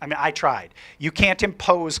to. I mean, I tried. You can't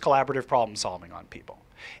impose collaborative problem solving on people.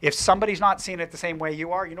 If somebody's not seeing it the same way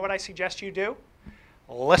you are, you know what I suggest you do?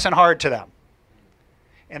 Listen hard to them,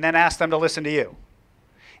 and then ask them to listen to you,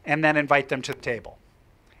 and then invite them to the table.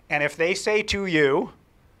 And if they say to you,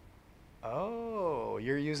 oh,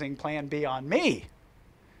 you're using Plan B on me,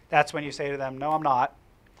 that's when you say to them, no, I'm not,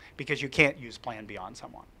 because you can't use Plan B on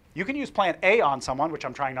someone. You can use Plan A on someone, which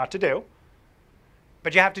I'm trying not to do,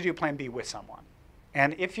 but you have to do Plan B with someone.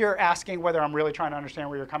 And if you're asking whether I'm really trying to understand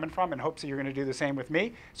where you're coming from in hopes that you're going to do the same with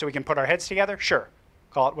me so we can put our heads together, sure,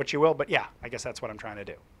 call it what you will, but yeah, I guess that's what I'm trying to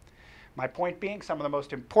do. My point being, some of the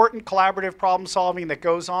most important collaborative problem solving that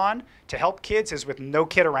goes on to help kids is with no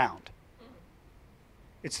kid around.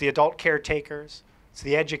 It's the adult caretakers, it's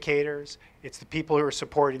the educators, it's the people who are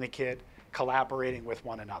supporting the kid, collaborating with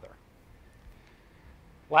one another.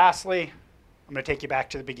 Lastly, I'm going to take you back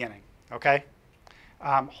to the beginning, okay?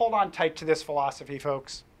 Hold on tight to this philosophy,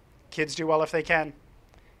 folks. Kids do well if they can.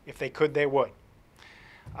 If they could, they would.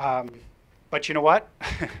 But you know what?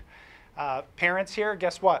 Parents here,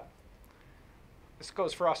 guess what? This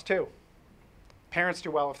goes for us too. Parents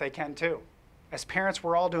do well if they can too. As parents,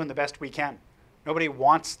 we're all doing the best we can. Nobody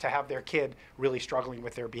wants to have their kid really struggling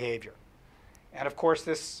with their behavior. And of course,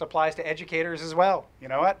 this applies to educators as well. You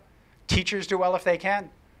know what? Teachers do well if they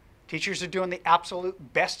can. Teachers are doing the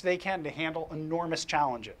absolute best they can to handle enormous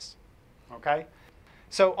challenges, okay?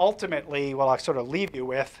 So ultimately, what I'll sort of leave you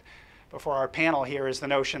with before our panel here is the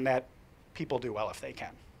notion that people do well if they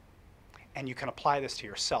can. And you can apply this to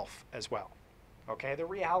yourself as well. Okay, the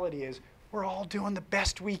reality is we're all doing the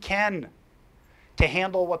best we can to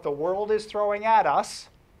handle what the world is throwing at us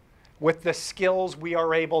with the skills we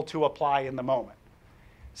are able to apply in the moment.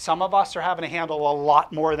 Some of us are having to handle a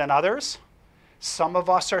lot more than others. Some of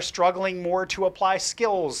us are struggling more to apply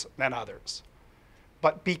skills than others.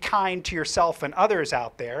 But be kind to yourself and others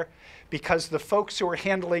out there, because the folks who are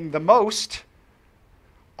handling the most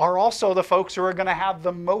are also the folks who are going to have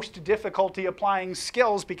the most difficulty applying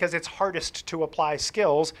skills, because it's hardest to apply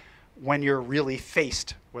skills when you're really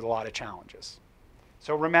faced with a lot of challenges.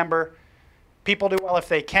 So remember, people do well if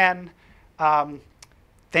they can.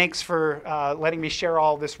 Thanks for letting me share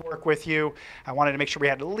all this work with you. I wanted to make sure we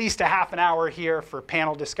had at least a half an hour here for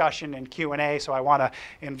panel discussion and Q&A, so I want to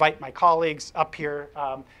invite my colleagues up here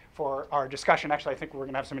for our discussion. Actually, I think we're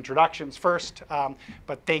going to have some introductions first,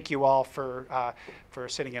 but thank you all for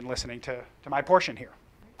sitting and listening to my portion here.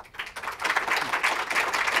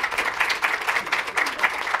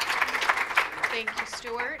 Thank you,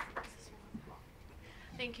 Stuart.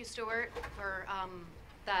 Thank you, Stuart, for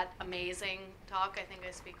that amazing talk. I think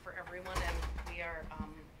I speak for everyone, and we are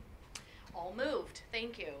all moved.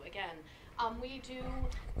 Thank you again. We do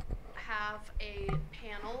have a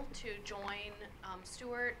panel to join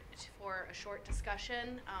Stuart for a short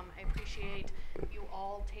discussion. I appreciate you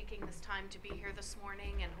all taking this time to be here this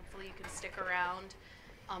morning, and hopefully you can stick around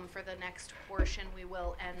for the next portion. We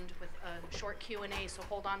will end with a short Q&A, so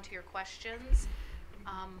hold on to your questions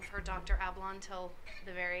for Dr. Ablon till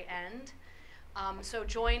the very end. So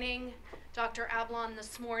joining Dr. Ablon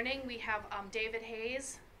this morning, we have David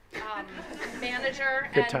Hayes, manager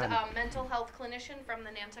and mental health clinician from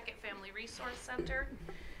the Nantucket Family Resource Center.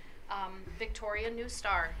 Victoria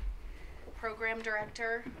Newstar, program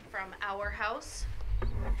director from Our House.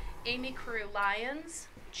 Amy Carew-Lyons,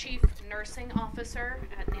 chief nursing officer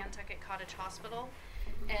at Nantucket Cottage Hospital.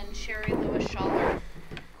 And Sherry Lewis-Schaller,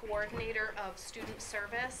 coordinator of student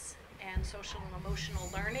service and social and emotional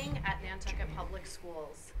learning at Nantucket Public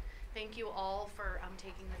Schools. Thank you all for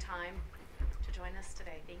taking the time to join us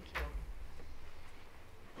today. Thank you.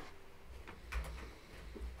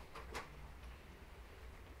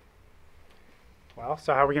 Well,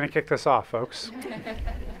 so how are we going to kick this off, folks?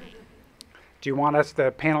 Do you want us,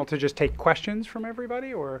 the panel, to just take questions from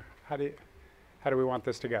everybody, or how do we want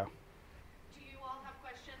this to go? Do you all have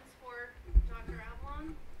questions for Dr.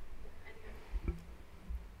 Ablon?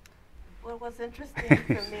 Well, what's interesting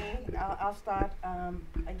for me, I'll start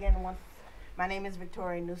again. My name is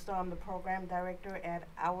Victoria Newstar. I'm the program director at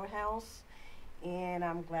Our House, and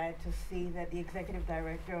I'm glad to see that the executive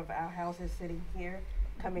director of Our House is sitting here,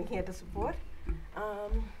 coming here to support.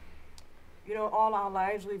 You know, all our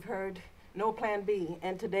lives we've heard no plan B,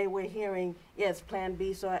 and today we're hearing, yes, plan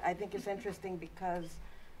B. So I think it's interesting because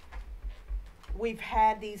we've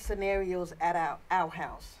had these scenarios at our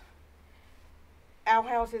house. Our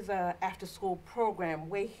House is an after-school program.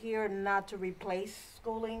 We're here not to replace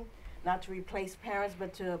schooling, not to replace parents,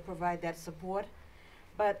 but to provide that support.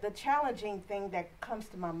 But the challenging thing that comes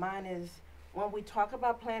to my mind is when we talk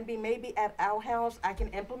about Plan B, maybe at Our House I can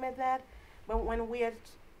implement that, but when we are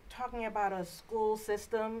talking about a school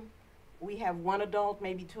system, we have one adult,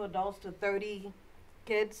 maybe two adults to 30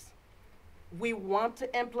 kids. We want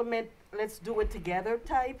to implement, let's do it together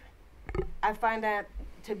type. I find that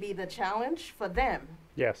to be the challenge for them.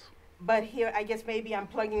 Yes. But here, I guess maybe I'm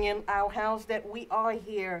plugging in Our House that we are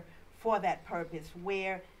here for that purpose,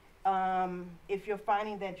 where if you're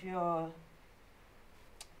finding that your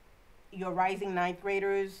rising ninth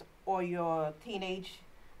graders or your teenage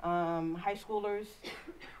high schoolers,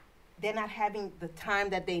 they're not having the time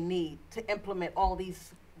that they need to implement all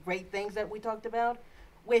these great things that we talked about,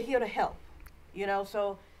 we're here to help, you know.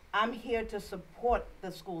 So I'm here to support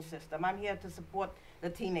the school system. I'm here to support the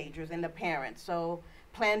teenagers and the parents. So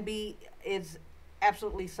Plan B is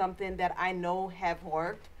absolutely something that I know have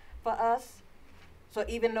worked for us. So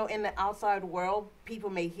even though in the outside world, people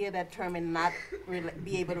may hear that term and not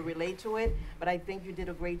be able to relate to it, but I think you did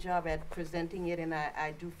a great job at presenting it, and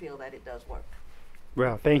I do feel that it does work.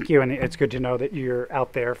 Well, thank you, and it's good to know that you're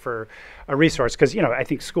out there for a resource, because, you know, I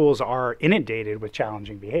think schools are inundated with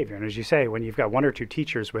challenging behavior. And as you say, when you've got one or two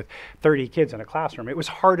teachers with 30 kids in a classroom, it was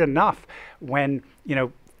hard enough when, you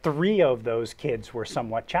know, 3 of those kids were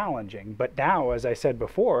somewhat challenging. But now, as I said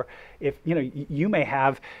before, if, you know, you may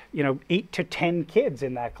have, you know, 8 to 10 kids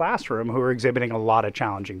in that classroom who are exhibiting a lot of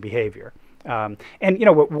challenging behavior. And, you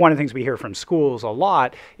know, one of the things we hear from schools a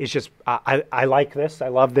lot is just, I like this, I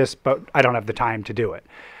love this, but I don't have the time to do it.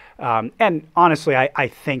 And honestly, I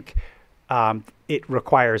think it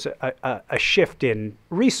requires a shift in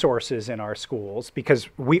resources in our schools, because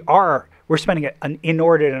we're spending an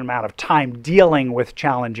inordinate amount of time dealing with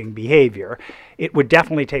challenging behavior. It would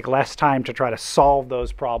definitely take less time to try to solve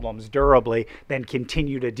those problems durably than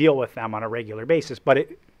continue to deal with them on a regular basis. But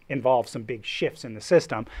involve some big shifts in the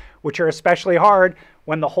system, which are especially hard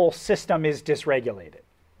when the whole system is dysregulated.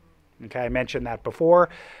 Okay, I mentioned that before.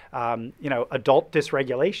 Adult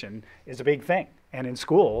dysregulation is a big thing. And in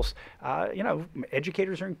schools,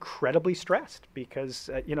 educators are incredibly stressed because,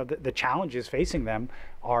 the challenges facing them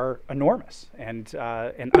are enormous and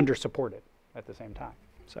under-supported at the same time.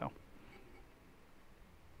 So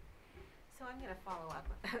I'm going to follow up.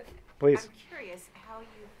 Please. I'm curious how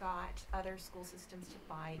you got other school systems to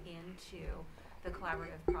buy into the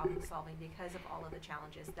collaborative problem solving because of all of the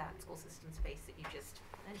challenges that school systems face that you just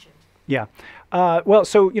mentioned. Yeah.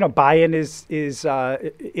 Buy-in is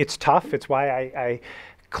it's tough. It's why I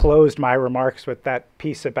closed my remarks with that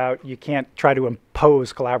piece about you can't try to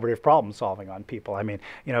impose collaborative problem solving on people. I mean,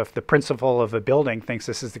 if the principal of a building thinks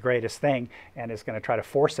this is the greatest thing and is going to try to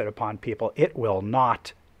force it upon people, it will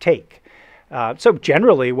not take. So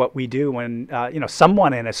generally what we do when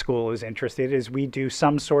someone in a school is interested is we do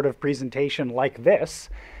some sort of presentation like this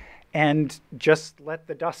and just let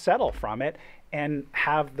the dust settle from it and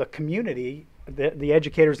have the community, the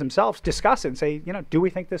educators themselves, discuss it and say, do we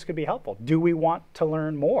think this could be helpful? Do we want to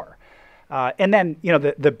learn more? And then,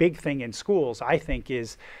 the big thing in schools, I think,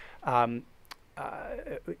 is, we're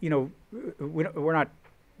not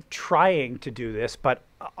trying to do this, but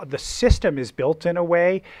the system is built in a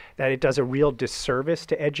way that it does a real disservice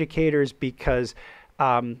to educators because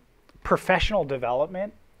professional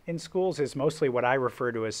development in schools is mostly what I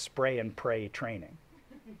refer to as spray and pray training.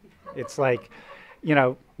 It's like,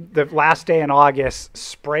 the last day in August,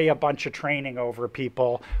 spray a bunch of training over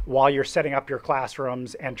people while you're setting up your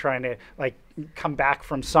classrooms and trying to come back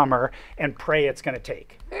from summer and pray it's going to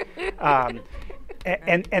take.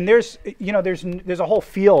 And there's a whole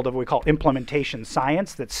field of what we call implementation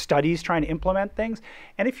science that studies trying to implement things.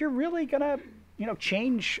 And if you're really going to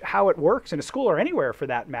change how it works in a school or anywhere for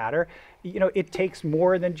that matter, it takes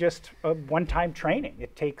more than just a one-time training.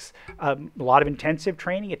 It takes a lot of intensive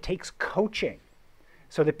training. It takes coaching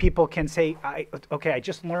so that people can say, okay, I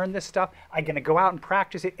just learned this stuff. I'm going to go out and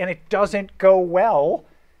practice it, and it doesn't go well.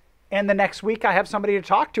 And the next week I have somebody to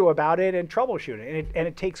talk to about it and troubleshoot it. And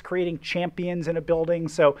it takes creating champions in a building.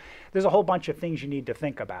 So there's a whole bunch of things you need to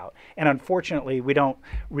think about. And unfortunately, we don't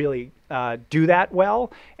really do that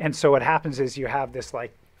well. And so what happens is you have this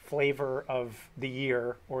flavor of the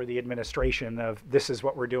year or the administration of this is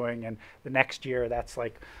what we're doing. And the next year that's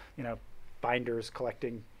binders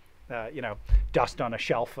collecting dust on a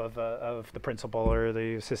shelf of the principal or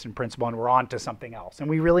the assistant principal, and we're on to something else. And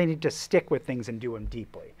we really need to stick with things and do them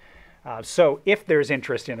deeply. So if there's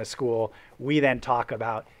interest in a school, we then talk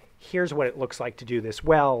about here's what it looks like to do this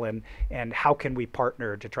well, and how can we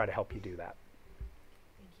partner to try to help you do that.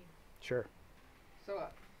 Thank you. Sure. So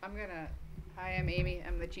hi, I'm Amy.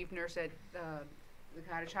 I'm the chief nurse at the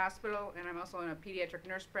Cottage Hospital, and I'm also a pediatric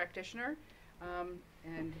nurse practitioner.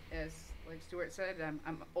 And as Stuart said,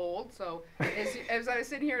 I'm old, so as I was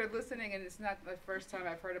sitting here listening, and it's not the first time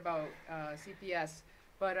I've heard about CPS,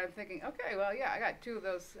 but I'm thinking, okay, well, yeah, I got two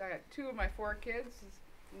of my 4 kids.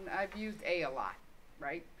 I've used A lot,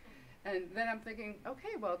 right? And then I'm thinking,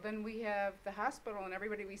 okay, well, then we have the hospital and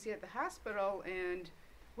everybody we see at the hospital, and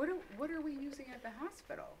what are we using at the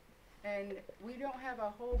hospital? And we don't have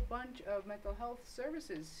a whole bunch of mental health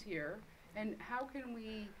services here, and how can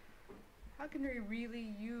we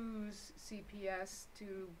really use CPS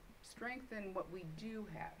to strengthen what we do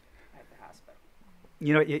have at the hospital?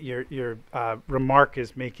 Your remark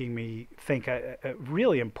is making me think a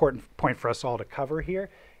really important point for us all to cover here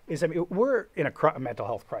is, we're in a mental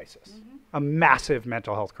health crisis, a massive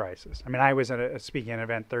mental health crisis. I was at a speaking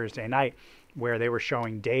event Thursday night where they were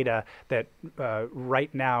showing data that right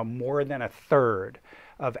now more than a third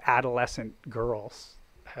of adolescent girls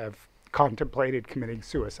have contemplated committing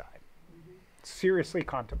suicide. Seriously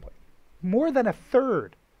contemplate. More than a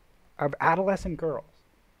third of adolescent girls.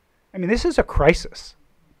 This is a crisis.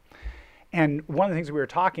 And one of the things we were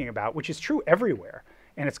talking about, which is true everywhere,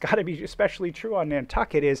 and it's got to be especially true on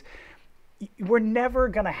Nantucket, is we're never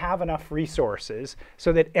going to have enough resources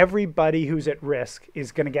so that everybody who's at risk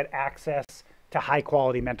is going to get access to high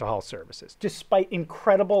quality mental health services, despite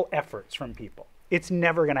incredible efforts from people. It's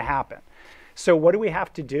never going to happen. So what do we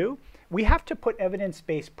have to do? We have to put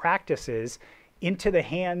evidence-based practices into the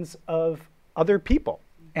hands of other people.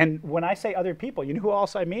 And when I say other people, you know who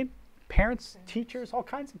else I mean? Parents, teachers, all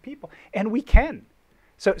kinds of people. And we can.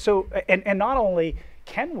 And not only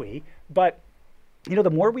can we, but the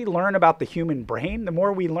more we learn about the human brain, the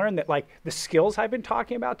more we learn that the skills I've been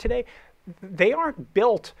talking about today, they aren't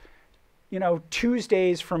built,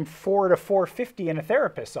 Tuesdays from 4 to 4:50 in a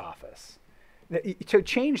therapist's office. To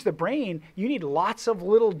change the brain, you need lots of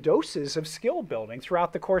little doses of skill building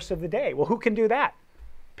throughout the course of the day. Well, who can do that?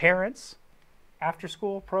 Parents,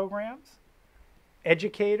 after-school programs,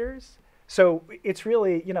 educators. So it's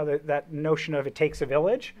really, you know, that notion of it takes a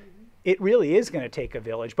village. It really is going to take a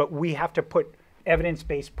village, but we have to put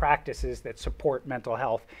evidence-based practices that support mental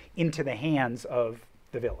health into the hands of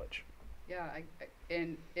the village. Yeah,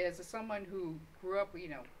 and as someone who grew up, you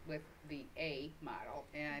know, with the A model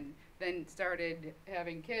and then started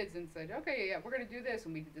having kids and said, okay, yeah, we're going to do this,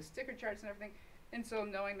 and we did the sticker charts and everything. And so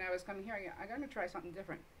knowing that I was coming here, I'm going to try something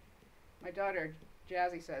different. My daughter,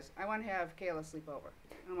 Jazzy, says, I want to have Kayla sleep over.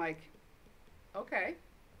 I'm like, okay,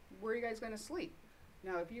 where are you guys going to sleep?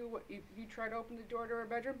 Now, if you try to open the door to her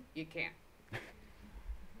bedroom, you can't.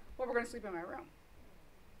 Well, we're going to sleep in my room.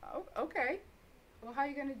 Oh, okay. Well, how are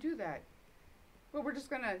you going to do that? Well, we're just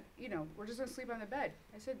going to, you know, we're just going to sleep on the bed.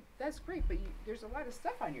 I said, that's great, but there's a lot of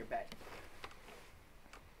stuff on your bed.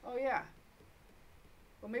 Oh, yeah.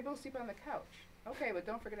 Well, maybe we'll sleep on the couch. Okay, but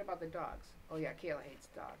don't forget about the dogs. Oh, yeah, Kayla hates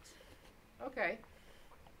dogs. Okay.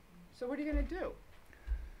 So what are you going to do?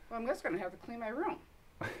 Well, I'm just going to have to clean my room.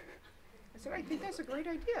 I said, I think that's a great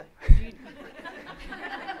idea.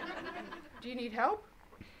 Do you need help?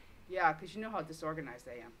 Yeah, because you know how disorganized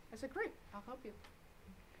I am. I said, great, I'll help you.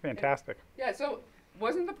 Fantastic. And, yeah, so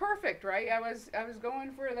wasn't the perfect, right? I was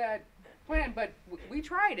going for that plan, but we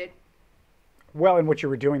tried it. Well, and what you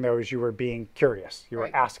were doing, though, is you were being curious. You were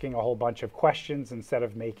Right. asking a whole bunch of questions instead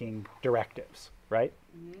of making directives, right?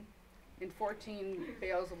 Mm-hmm. And 14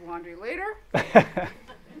 bales of laundry later.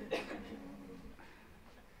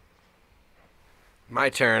 My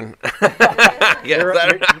turn. You're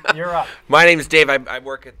up. My name is Dave. I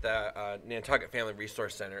work at the Nantucket Family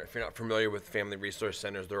Resource Center. If you're not familiar with family resource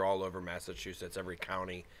centers, they're all over Massachusetts. Every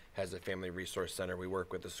county has a family resource center. We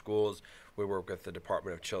work with the schools. We work with the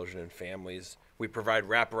Department of Children and Families. We provide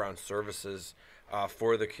wraparound services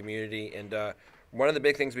for the community. And one of the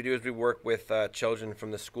big things we do is we work with children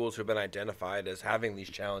from the schools who've been identified as having these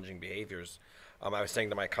challenging behaviors. I was saying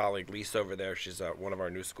to my colleague Lisa over there, she's one of our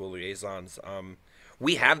new school liaisons,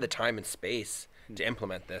 we have the time and space to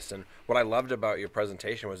implement this. And what I loved about your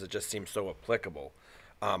presentation was it just seemed so applicable.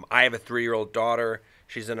 I have a 3-year-old daughter.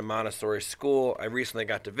 She's in a Montessori school. I recently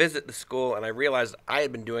got to visit the school, and I realized I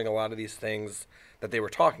had been doing a lot of these things that they were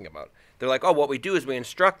talking about. They're like, oh, what we do is we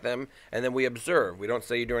instruct them, and then we observe. We don't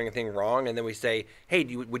say you're doing anything wrong, and then we say, hey,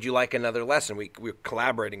 would you like another lesson? We're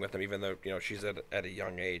collaborating with them, even though she's at a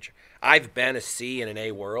young age. I've been a C in an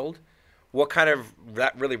A world. What kind of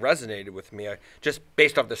that really resonated with me, just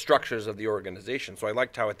based off the structures of the organization. So I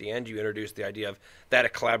liked how at the end you introduced the idea of that a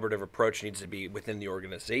collaborative approach needs to be within the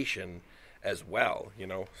organization as well,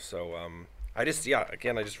 So I just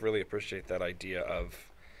really appreciate that idea of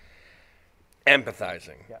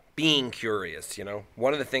empathizing, being curious,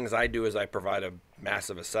 One of the things I do is I provide a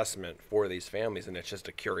massive assessment for these families, and it's just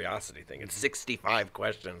a curiosity thing. It's 65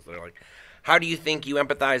 questions. They're like, how do you think you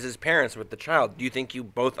empathize as parents with the child? Do you think you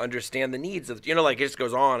both understand the needs of, it just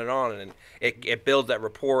goes on, and it builds that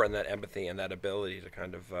rapport and that empathy and that ability to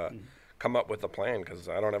kind of come up with a plan, because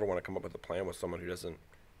I don't ever want to come up with a plan with someone who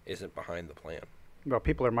isn't behind the plan. Well,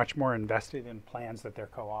 people are much more invested in plans that they're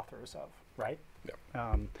co-authors of, right?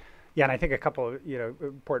 Yeah. And I think a couple of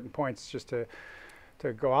important points just to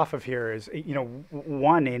go off of here is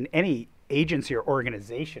one, in any agency or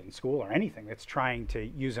organization, school or anything that's trying to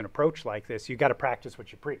use an approach like this, you got to practice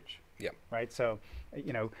what you preach. Yeah. Right. So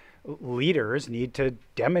leaders need to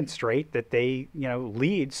demonstrate that they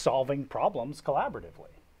lead solving problems collaboratively.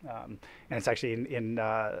 And it's actually in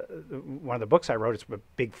one of the books I wrote, it's a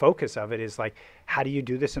big focus of it is like, how do you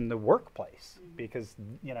do this in the workplace? Because,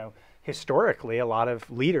 historically, a lot of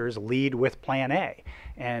leaders lead with plan A,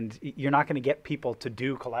 and you're not going to get people to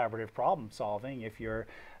do collaborative problem solving if you're,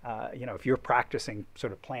 if you're practicing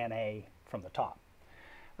sort of plan A from the top.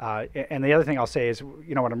 And the other thing I'll say is,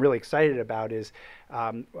 what I'm really excited about is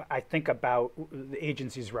I think about the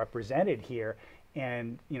agencies represented here.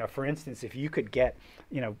 And, for instance, if you could get,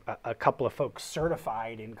 a couple of folks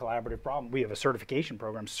certified in collaborative problem, we have a certification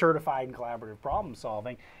program, certified in collaborative problem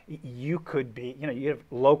solving, you could be, you have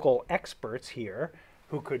local experts here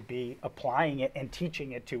who could be applying it and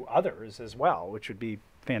teaching it to others as well, which would be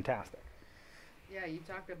fantastic. Yeah, you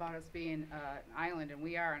talked about us being an island, and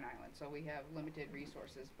we are an island, so we have limited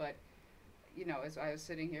resources. But, as I was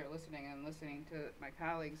sitting here listening to my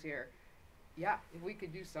colleagues here, if we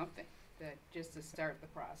could do something that just to start the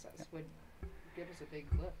process would give us a big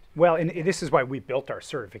lift. Well, and this is why we built our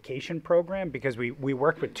certification program, because we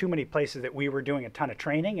worked with too many places that we were doing a ton of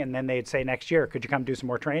training, and then they'd say next year, could you come do some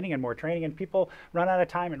more training, and people run out of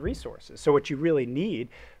time and resources. So what you really need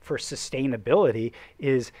for sustainability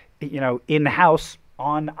is, in-house,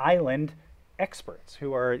 on-island experts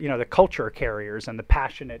who are, the culture carriers and the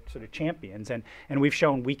passionate sort of champions. And we've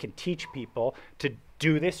shown we can teach people to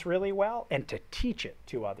do this really well and to teach it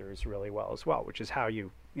to others really well as well, which is how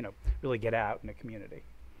you, really get out in the community.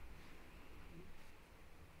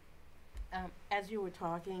 As you were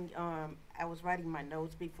talking, I was writing my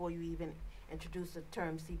notes before you even introduced the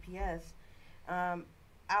term CPS.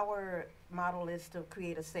 Our model is to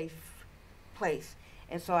create a safe place.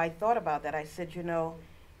 And so I thought about that. I said,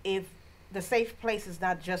 if the safe place is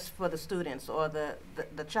not just for the students or the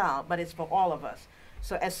child, but it's for all of us.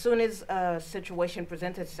 So as soon as a situation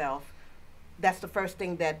presents itself, that's the first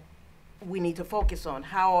thing that we need to focus on.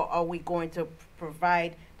 How are we going to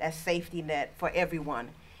provide that safety net for everyone?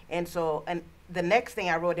 And so, and the next thing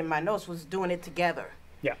I wrote in my notes was doing it together.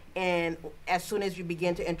 Yeah. And as soon as you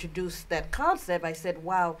begin to introduce that concept, I said,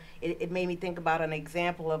 wow, it made me think about an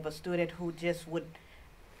example of a student who just would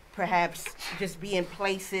perhaps just be in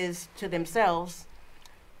places to themselves.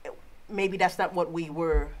 Maybe that's not what we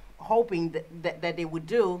were hoping that they would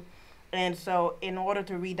do. And so in order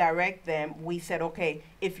to redirect them, we said, okay,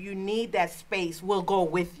 if you need that space, we'll go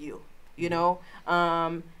with you,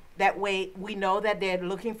 That way we know that they're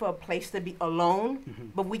looking for a place to be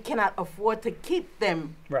alone, but we cannot afford to keep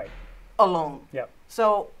them alone. Yep.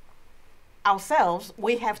 So ourselves,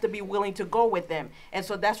 we have to be willing to go with them. And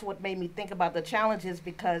so that's what made me think about the challenges,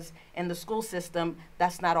 because in the school system,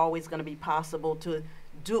 that's not always going to be possible to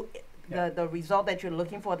do. The result that you're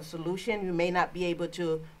looking for, the solution, you may not be able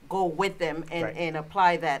to go with them and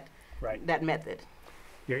apply that method.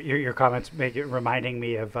 Your comments make it reminding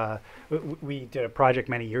me of, we did a project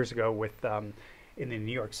many years ago with, in the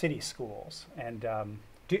New York City schools. And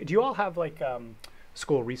do you all have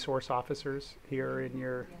school resource officers here in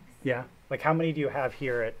your, Yes. Yeah? How many do you have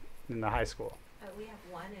here in the high school? We have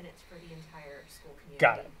one, and it's for the entire school community.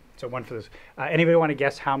 Got it. So one for this. Anybody want to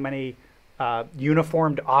guess how many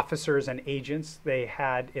uniformed officers and agents they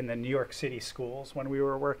had in the New York City schools when we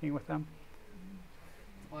were working with them?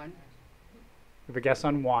 One. We have a guess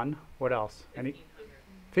on one. What else?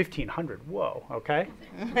 1,500. Whoa. Okay.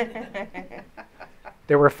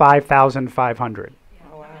 There were 5,500.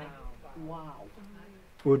 Wow.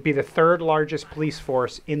 It would be the third largest police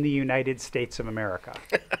force in the United States of America.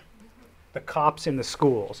 The cops in the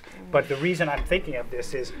schools. But the reason I'm thinking of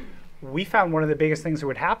this is we found one of the biggest things that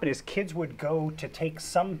would happen is kids would go to take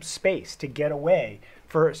some space to get away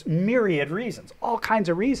for myriad reasons, all kinds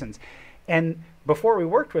of reasons. And before we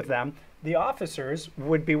worked with them, the officers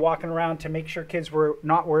would be walking around to make sure kids were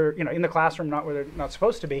not in the classroom, not where they're not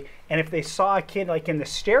supposed to be. And if they saw a kid in the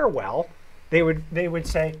stairwell, they would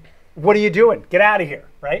say, "What are you doing? Get out of here,"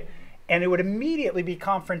 right? And it would immediately be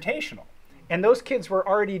confrontational. And those kids were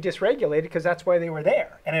already dysregulated because that's why they were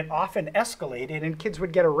there. And it often escalated, and kids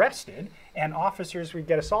would get arrested and officers would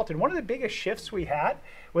get assaulted. One of the biggest shifts we had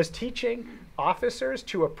was teaching officers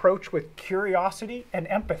to approach with curiosity and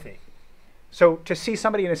empathy. So to see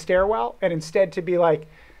somebody in a stairwell and instead to be like,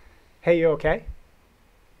 "Hey, you okay?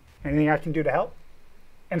 Anything I can do to help?"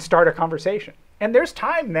 And start a conversation. And there's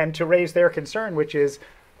time then to raise their concern, which is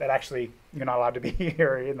that actually you're not allowed to be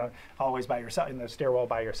here in the hallways by yourself, in the stairwell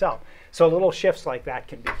by yourself. So little shifts like that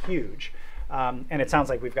can be huge. And it sounds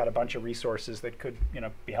like we've got a bunch of resources that could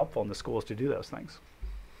be helpful in the schools to do those things.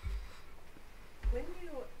 When you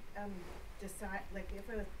decide, if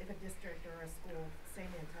a district or a school, say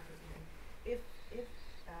Nantucket, if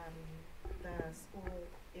the school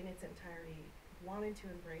in its entirety wanted to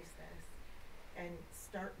embrace this and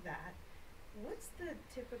start that, what's the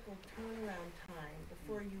typical turnaround time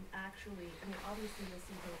before you actually, obviously you'll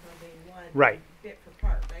see things on day one, bit for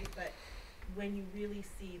part, right? But when you really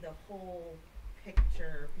see the whole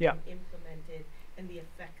picture being implemented and the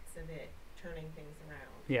effects of it turning things around.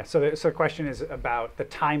 Yeah, so the question is about the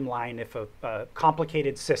timeline if a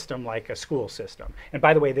complicated system like a school system. And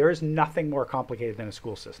by the way, there is nothing more complicated than a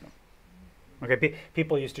school system. Okay,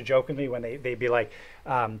 people used to joke with me when they'd be like,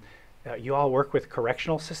 "You all work with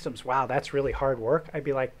correctional systems? Wow, that's really hard work." I'd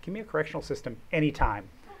be like, "Give me a correctional system anytime.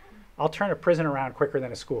 I'll turn a prison around quicker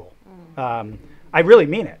than a school." I really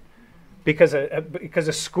mean it. Because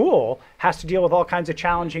a school has to deal with all kinds of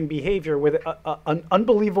challenging behavior with an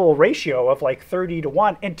unbelievable ratio of 30 to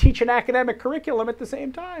 1 and teach an academic curriculum at the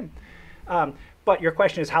same time. But your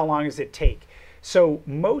question is, how long does it take? So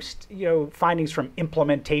most findings from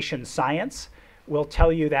implementation science will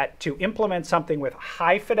tell you that to implement something with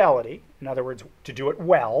high fidelity in other words, to do it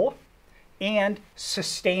well, and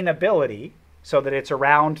sustainability, so that it's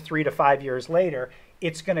around 3 to 5 years later,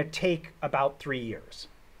 it's going to take about 3 years.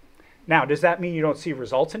 Now, does that mean you don't see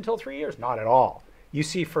results until 3 years? Not at all. You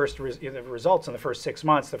see the results in the first 6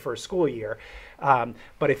 months, the first school year.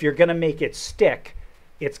 But if you're going to make it stick,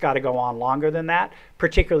 it's got to go on longer than that,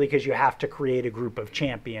 particularly because you have to create a group of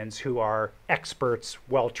champions who are experts,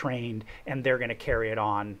 well-trained, and they're going to carry it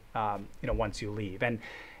on, once you leave. And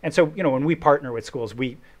so, when we partner with schools,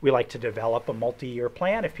 we like to develop a multi-year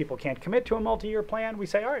plan. If people can't commit to a multi-year plan, we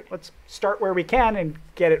say, all right, let's start where we can and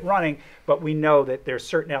get it running. But we know that there's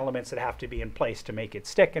certain elements that have to be in place to make it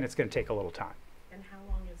stick, and it's going to take a little time. And how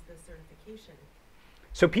long is the certification?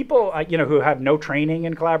 So people, who have no training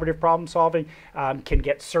in collaborative problem solving can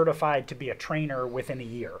get certified to be a trainer within a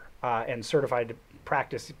year and certified to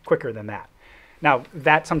practice quicker than that. Now,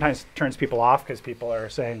 that sometimes turns people off because people are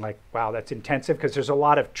saying like, wow, that's intensive, because there's a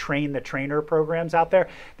lot of train the trainer programs out there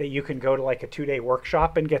that you can go to like a 2-day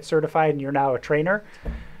workshop and get certified and you're now a trainer.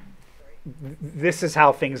 This is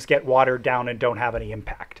how things get watered down and don't have any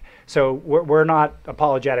impact. So we're not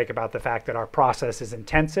apologetic about the fact that our process is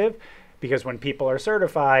intensive, because when people are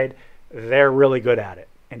certified, they're really good at it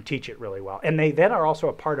and teach it really well. And they then are also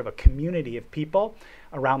a part of a community of people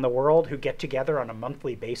around the world who get together on a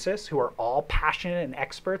monthly basis, who are all passionate and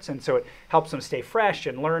experts. And so it helps them stay fresh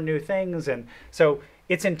and learn new things. And so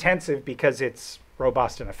it's intensive because it's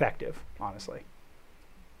robust and effective, honestly.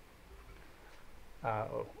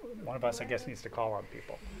 One of us, I guess, needs to call on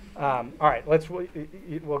people. All right,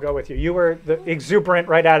 we'll go with you. You were the exuberant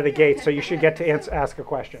right out of the gate, so you should get to ask a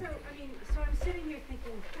question. So I'm sitting here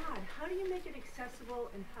thinking, God, how do you make it accessible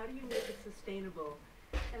and how do you make it sustainable?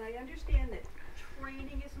 And I understand that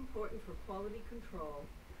training is important for quality control,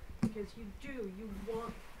 because you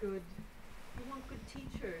want good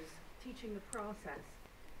teachers teaching the process.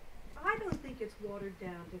 I don't think it's watered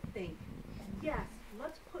down to think, yes,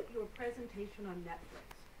 let's put your presentation on Netflix.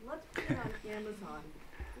 Let's put it on Amazon.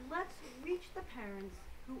 Let's reach the parents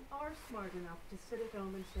who are smart enough to sit at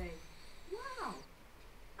home and say, wow,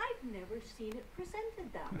 I've never seen it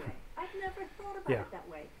presented that way. I've never thought about it that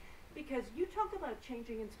way. Because you talk about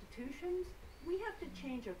changing institutions, we have to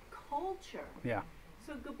change a culture. Yeah.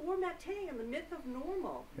 So Gabor Mate and the myth of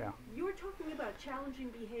normal. Yeah. You're talking about challenging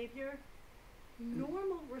behavior.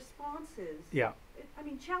 Normal responses. Yeah.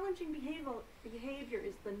 Challenging behavior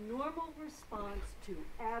is the normal response to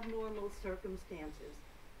abnormal circumstances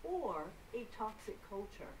or a toxic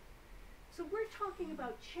culture. So we're talking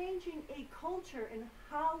about changing a culture in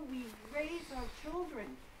how we raise our children,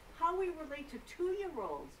 how we relate to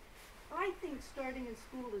 2-year-olds. I think starting in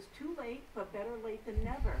school is too late, but better late than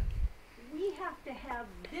never. We have to have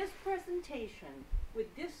this presentation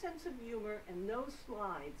with this sense of humor and those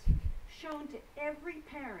slides shown to every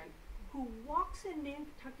parent who walks in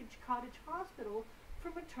Nantucket Cottage Hospital for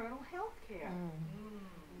maternal health care.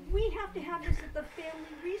 We have to have this at the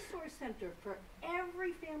Family Resource Center for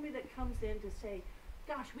every family that comes in to say,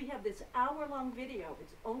 gosh, we have this hour-long video.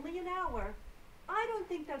 It's only an hour. I don't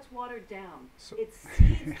think that's watered down. It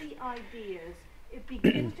seeds the ideas. It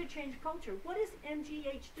begins to change culture. What is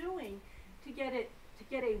MGH doing to get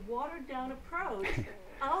a watered-down approach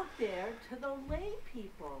out there to the lay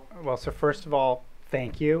people? Well, so first of all,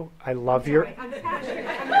 thank you. I love I'm passionate.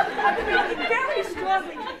 I'm feeling very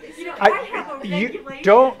strongly. I have a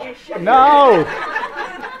regulation issue. No.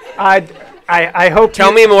 I hope.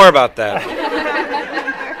 Tell me more about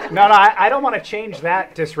that. No, I don't want to change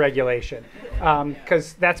that dysregulation,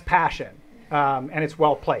 because that's passion, and it's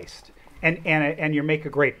well placed. And you make a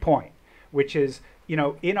great point, which is,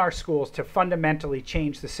 in our schools, to fundamentally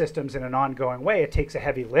change the systems in an ongoing way, it takes a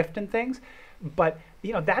heavy lift and things. But,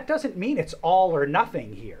 that doesn't mean it's all or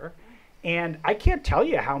nothing here. And I can't tell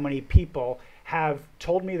you how many people have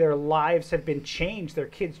told me their lives have been changed, their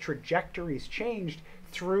kids' trajectories changed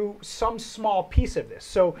through some small piece of this.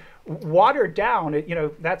 So watered down,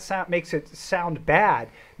 that makes it sound bad.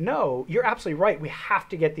 No, you're absolutely right. We have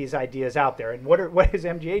to get these ideas out there. And what is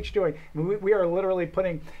MGH doing? We are literally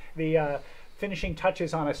putting the finishing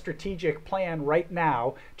touches on a strategic plan right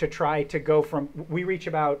now to try to go from, we reach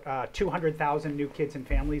about 200,000 new kids and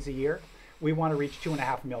families a year. We want to reach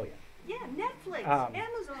 2.5 million. Yeah, Netflix,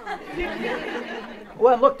 Amazon.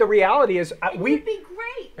 Well, look, the reality is you'd be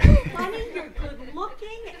great. You're funny, you're good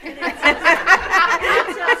looking, and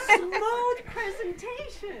it's a smooth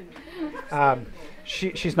presentation.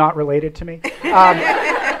 She's not related to me.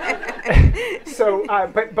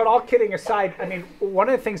 But all kidding aside, one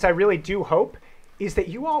of the things I really do hope is that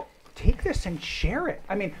you all take this and share it.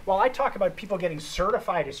 While I talk about people getting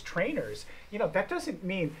certified as trainers, that doesn't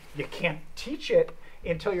mean you can't teach it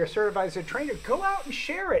until you're certified as a trainer, go out and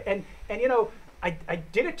share it. And you know, I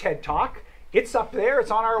did a TED Talk. It's up there.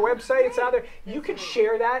 It's on our website. It's out there. You can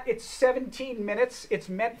share that. It's 17 minutes. It's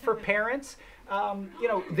meant for parents. You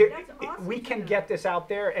know, we can get this out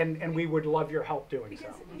there, and we would love your help doing so.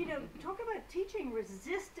 Because, you know, talk about teaching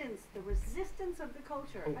resistance, the resistance of the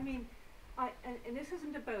culture. I mean, and this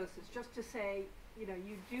isn't a boast, it's just to say, you know,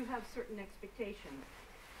 you do have certain expectations.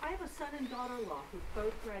 I have a son and daughter-in-law who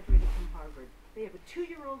both graduated from Harvard. They have a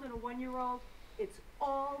 2-year-old and a 1-year-old. It's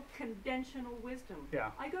all conventional wisdom. Yeah.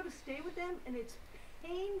 I go to stay with them, and it's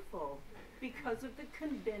painful because of the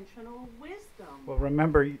conventional wisdom. Well,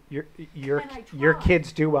 remember, your And I your try.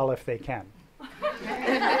 kids do well if they can.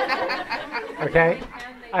 Okay?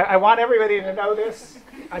 I want everybody to know this.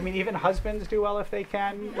 I mean, even husbands do well if they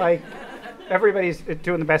can. Like, everybody's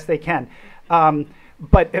doing the best they can.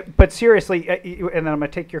 But seriously, and then I'm going to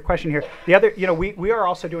take your question here. The other, you know, we are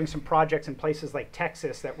also doing some projects in places like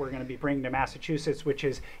Texas that we're going to be bringing to Massachusetts, which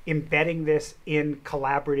is embedding this in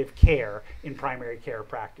collaborative care in primary care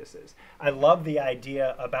practices. I love the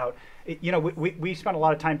idea about, you know, we spend a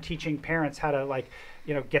lot of time teaching parents how to, like,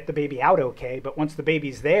 you know, get the baby out okay, but once the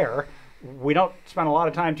baby's there, we don't spend a lot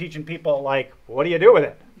of time teaching people, like, what do you do with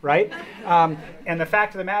it? Right? And the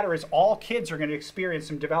fact of the matter is all kids are going to experience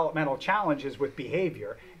some developmental challenges with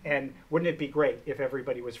behavior. And wouldn't it be great if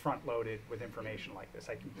everybody was front-loaded with information like this?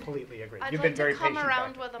 I completely agree. I'd You've like been very to come patient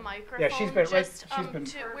around back. with a microphone. Yeah, she's been right. Just, She's been.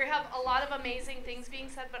 we have a lot of amazing things being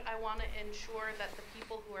said, but I want to ensure that the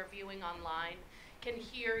people who are viewing online can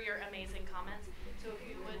hear your amazing comments. So if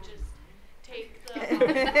you would just take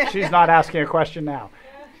the... She's not asking a question now.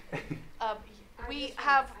 We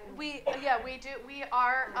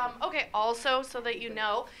are, okay, also, so that you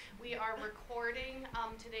know, we are recording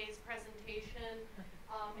today's presentation.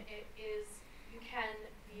 You can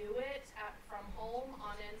view it from home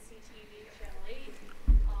on NCTV Channel 8,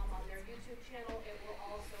 on their YouTube channel. It will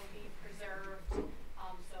also be preserved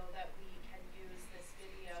so that we can use this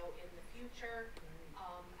video in the future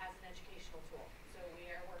as an educational tool. So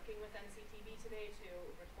we are working with NCTV today to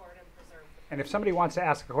record and preserve the And if somebody wants to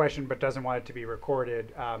ask a question but doesn't want it to be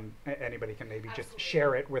recorded, anybody can maybe just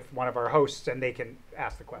share it with one of our hosts and they can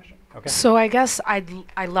ask the question. Okay. So I guess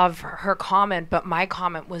I love her comment, but my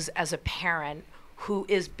comment was as a parent who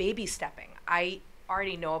is baby stepping. I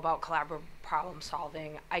already know about collaborative problem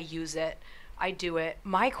solving. I use it. I do it.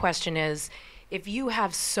 My question is, if you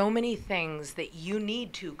have so many things that you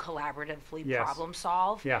need to collaboratively Yes. problem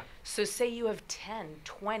solve, Yeah. so say you have 10,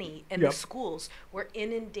 20 in Yep. the schools, we're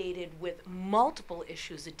inundated with multiple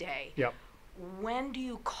issues a day. Yep. When do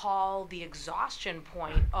you call the exhaustion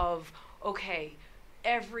point of, okay,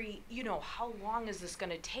 how long is this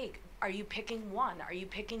going to take? Are you picking one? Are you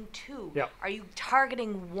picking two? Yep. Are you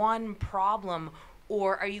targeting one problem,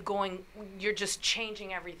 or are you're just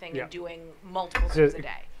changing everything Yep. and doing multiple So, things a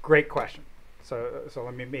day? great question. So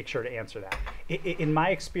let me make sure to answer that. In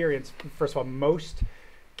my experience, first of all, most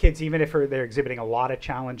kids, even if they're exhibiting a lot of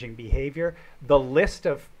challenging behavior, the list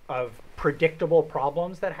of predictable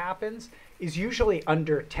problems that happens is usually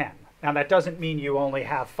under 10. Now, that doesn't mean you only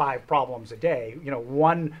have 5 problems a day. You know,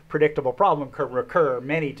 one predictable problem could recur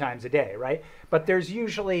many times a day, right? But there's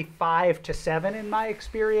usually 5 to 7, in my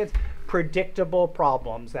experience, predictable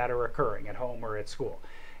problems that are occurring at home or at school.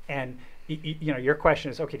 And you know, your question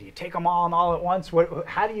is, okay, do you take them all at once?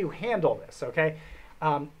 How do you handle this, okay?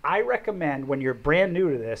 I recommend when you're brand new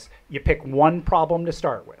to this, you pick one problem to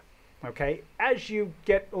start with, okay? As you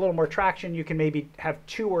get a little more traction, you can maybe have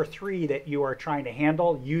 2 or 3 that you are trying to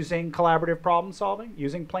handle using collaborative problem solving,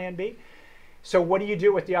 using Plan B. So what do you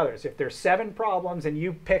do with the others? If there's 7 problems and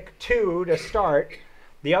you pick 2 to start,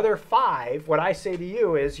 the other 5, what I say to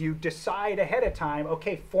you is you decide ahead of time,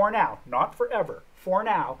 okay, for now, not forever, for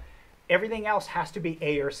now, everything else has to be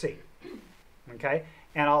A or C, okay?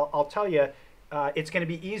 And I'll tell you, it's going to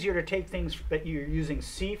be easier to take things that you're using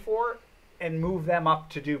C for and move them up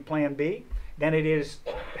to do Plan B than it is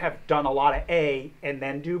have done a lot of A and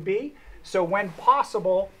then do B. So when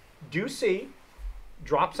possible, do C,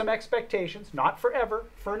 drop some expectations, not forever,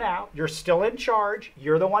 for now. You're still in charge.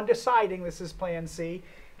 You're the one deciding this is Plan C,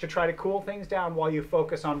 to try to cool things down while you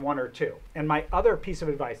focus on 1 or 2. And my other piece of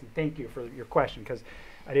advice, and thank you for your question because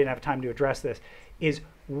I didn't have time to address this, is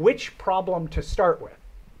which problem to start with,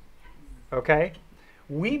 okay?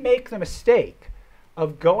 We make the mistake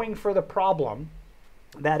of going for the problem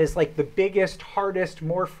that is like the biggest, hardest,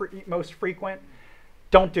 most frequent.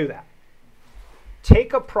 Don't do that.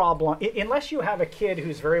 Take a problem, unless you have a kid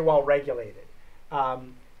who's very well regulated,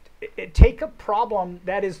 take a problem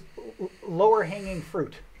that is lower hanging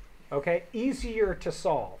fruit, okay? Easier to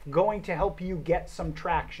solve, going to help you get some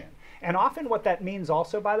traction. And often what that means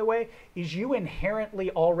also, by the way, is you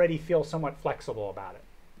inherently already feel somewhat flexible about it.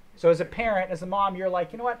 So as a parent, as a mom, you're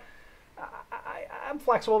like, you know what, I'm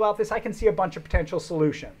flexible about this. I can see a bunch of potential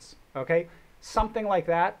solutions, okay? Something like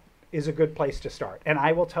that is a good place to start. And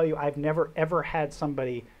I will tell you, I've never, ever had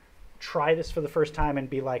somebody try this for the first time and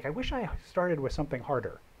be like, I wish I started with something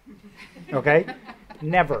harder, okay?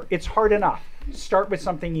 Never. It's hard enough. Start with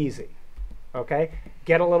something easy, okay?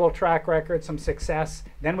 Get a little track record, some success.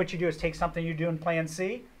 Then what you do is take something you do in plan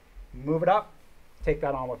C, move it up, take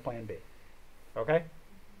that on with plan B, okay?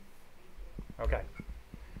 Okay.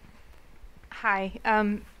 Hi.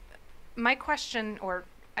 My question, or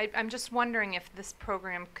I'm just wondering if this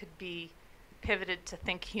program could be pivoted to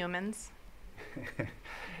Think Humans.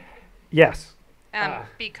 Yes.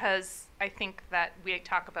 Because I think that we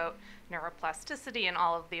talk about neuroplasticity and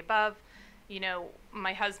all of the above. You know,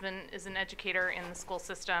 my husband is an educator in the school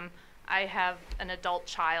system. I have an adult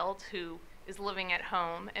child who is living at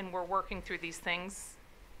home, and we're working through these things.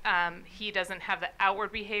 He doesn't have the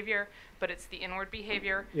outward behavior, but it's the inward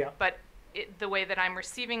behavior. Yeah. But the way that I'm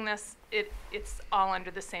receiving this, it's all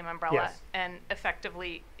under the same umbrella. Yes. And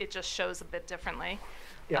effectively, it just shows a bit differently.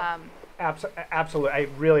 Yeah, absolutely. I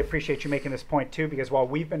really appreciate you making this point too, because while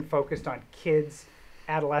we've been focused on kids,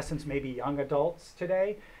 adolescents, maybe young adults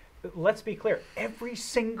today, let's be clear, every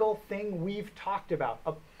single thing we've talked about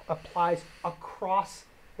applies across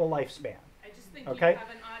the lifespan. I just think okay? you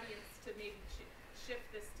have an audience to maybe shift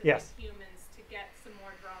this to yes. Think Humans to get some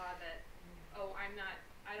more draw that, oh,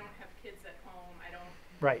 I don't have kids at home, I don't,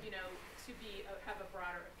 right. you know, to have a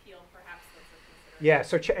broader appeal, perhaps that's a consideration. Yeah,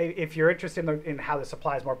 so if you're interested in how this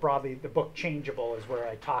applies more broadly, the book Changeable is where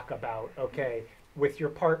I talk about, okay, with your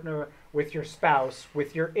partner, with your spouse,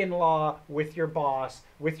 with your in-law, with your boss,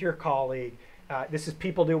 with your colleague. This is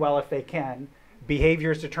people do well if they can.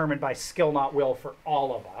 Behavior is determined by skill, not will, for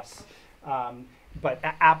all of us. But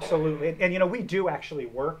absolutely, and you know, we do actually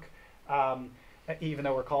work, even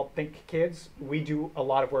though we're called Think Kids, we do a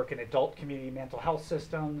lot of work in adult community mental health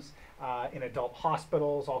systems, in adult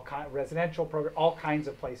hospitals, residential programs, all kinds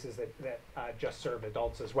of places that just serve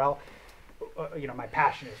adults as well. You know, my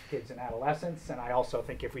passion is kids and adolescents, and I also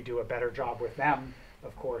think if we do a better job with them,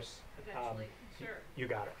 of course, Eventually, sure. You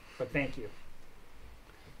got it. But thank you.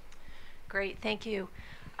 Great, thank you.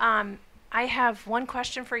 I have one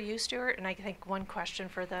question for you, Stuart, and I think one question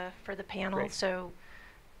for the panel. Great. So,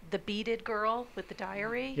 the beaded girl with the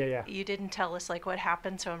diary. Yeah. You didn't tell us like what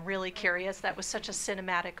happened, so I'm really curious. That was such a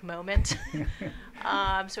cinematic moment.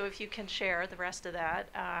 So if you can share the rest of that,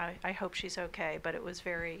 I hope she's okay. But it was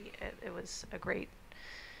it was a great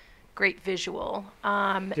visual.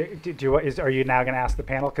 Are you now going to ask the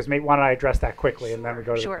panel? Because maybe why don't I address that quickly, sure, and then we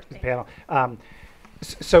go to sure, the panel.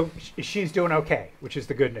 So she's doing okay, which is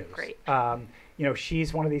the good news. Great. You know,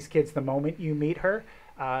 she's one of these kids. The moment you meet her,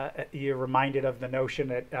 you're reminded of the notion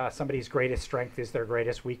that somebody's greatest strength is their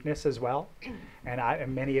greatest weakness as well.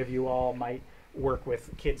 And many of you all might work with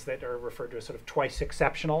kids that are referred to as sort of twice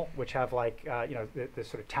exceptional, which have like, you know, the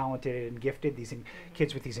sort of talented and gifted, these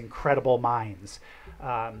kids with these incredible minds.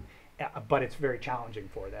 But it's very challenging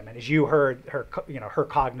for them. And as you heard, her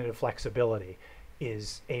cognitive flexibility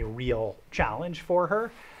is a real challenge for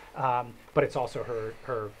her. But it's also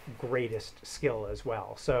her greatest skill as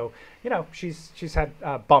well. So, you know, she's had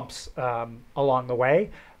bumps along the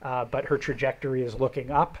way, but her trajectory is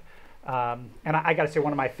looking up. And I got to say,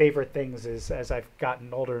 one of my favorite things is, as I've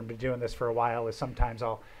gotten older and been doing this for a while, is sometimes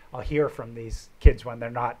I'll hear from these kids when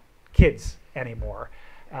they're not kids anymore,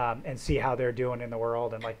 and see how they're doing in the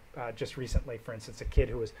world. And like just recently, for instance, a kid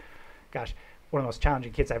who was, gosh, one of the most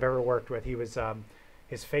challenging kids I've ever worked with. He was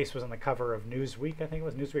his face was on the cover of Newsweek, I think it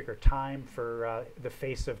was Newsweek or Time, for the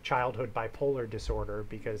face of childhood bipolar disorder,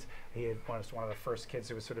 because he was one of the first kids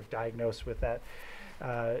who was sort of diagnosed with that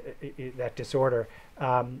that disorder.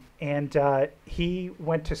 And he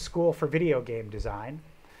went to school for video game design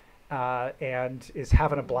and is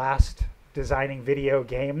having a blast designing video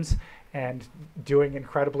games and doing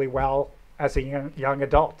incredibly well as a young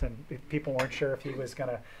adult. And people weren't sure if he was going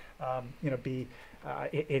to, be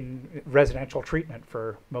in residential treatment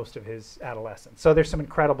for most of his adolescence. So there's some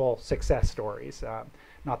incredible success stories.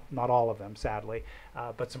 Not all of them, sadly,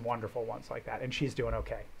 but some wonderful ones like that. And she's doing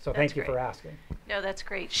okay. So thank you for asking. No, that's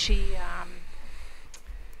great. She,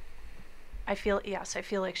 I feel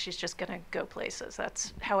like she's just going to go places.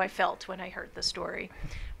 That's how I felt when I heard the story.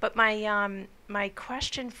 But my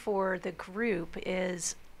question for the group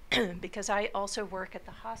is, because I also work at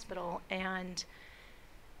the hospital and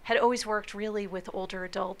had always worked really with older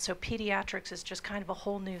adults, so pediatrics is just kind of a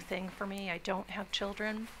whole new thing for me. I don't have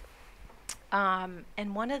children.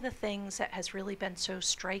 And one of the things that has really been so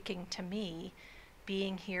striking to me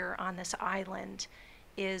being here on this island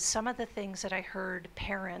is some of the things that I heard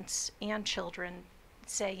parents and children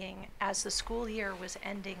saying as the school year was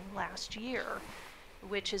ending last year,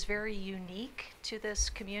 which is very unique to this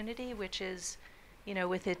community, which is, you know,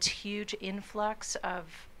 with its huge influx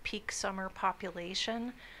of peak summer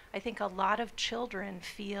population. I think a lot of children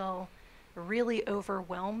feel really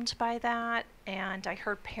overwhelmed by that, and I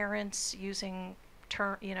heard parents using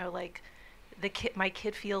you know, like my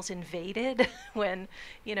kid feels invaded when,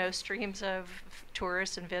 you know, streams of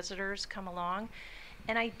tourists and visitors come along.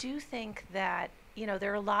 And I do think that, you know,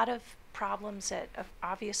 there are a lot of problems that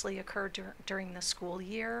obviously occur during the school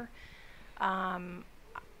year.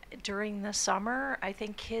 During the summer, I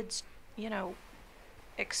think kids, you know,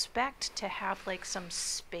 expect to have like some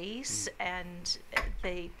space and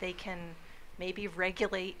they can maybe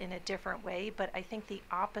regulate in a different way, but I think the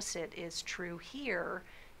opposite is true here,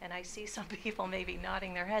 and I see some people maybe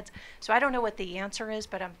nodding their heads. So I don't know what the answer is,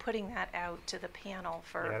 but I'm putting that out to the panel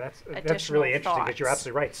for that's really interesting, because you're thoughts.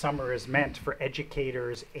 absolutely right. Summer is meant for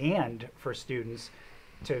educators and for students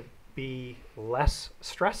to be less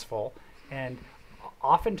stressful, and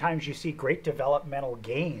oftentimes you see great developmental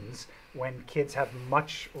gains when kids have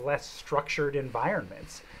much less structured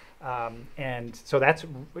environments. And so that's,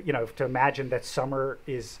 you know, to imagine that summer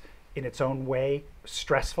is in its own way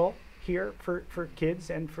stressful here for kids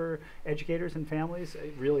and for educators and families,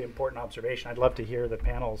 a really important observation. I'd love to hear the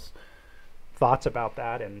panel's thoughts about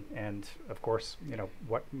that, and of course, you know,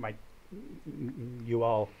 what might we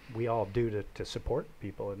all do to support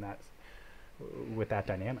people in that, with that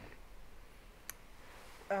dynamic.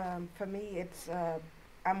 For me, it's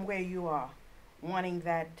I'm where you are, wanting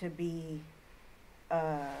that to be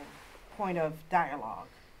a point of dialogue,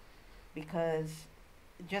 because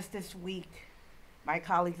just this week, my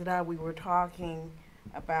colleagues and I, we were talking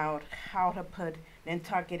about how to put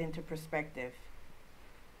Nantucket into perspective,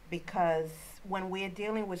 because when we're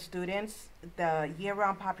dealing with students, the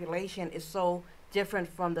year-round population is so different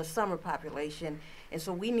from the summer population, and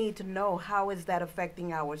so we need to know how is that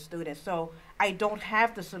affecting our students. So I don't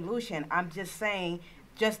have the solution. I'm just saying,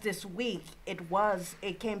 just this week,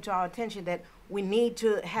 it came to our attention that we need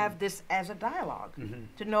to have this as a dialogue,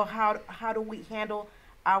 to know how do we handle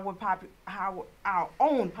our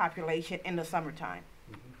own population in the summertime.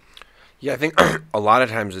 Yeah, I think a lot of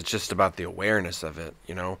times it's just about the awareness of it,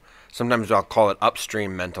 you know. Sometimes I'll call it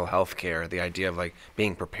upstream mental health care, the idea of like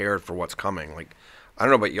being prepared for what's coming. Like, I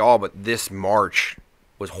don't know about y'all, but this March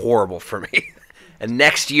was horrible for me. And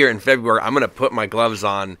next year in February, I'm going to put my gloves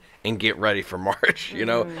on and get ready for March, you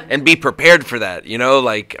know, and be prepared for that, you know,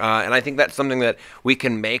 like, and I think that's something that we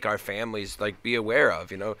can make our families, like, be aware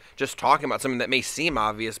of, you know, just talking about something that may seem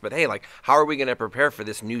obvious, but hey, like, how are we going to prepare for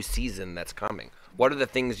this new season that's coming? What are the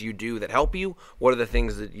things you do that help you? What are the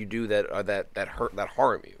things that you do that hurt, that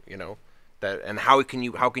harm you, you know? That, and how can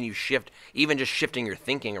you shift, even just shifting your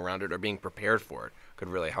thinking around it or being prepared for it could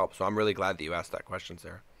really help. So I'm really glad that you asked that question,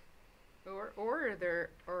 Sarah. Or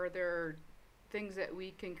are there things that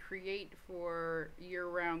we can create for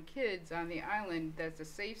year-round kids on the island that's a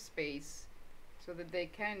safe space so that they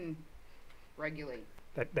can regulate?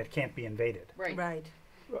 That can't be invaded. Right. Right.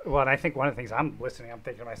 Well, and I think one of the things I'm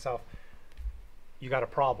thinking to myself, you got a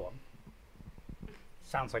problem.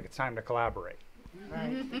 Sounds like it's time to collaborate.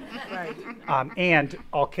 Right. Right. And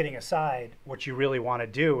all kidding aside, what you really want to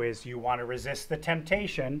do is you want to resist the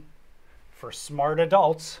temptation for smart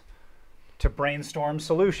adults to brainstorm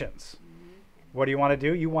solutions. What do you want to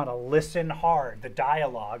do? You want to listen hard, the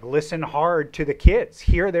dialogue, listen hard to the kids,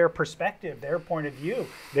 hear their perspective, their point of view,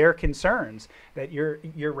 their concerns that you're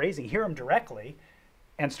raising, hear them directly,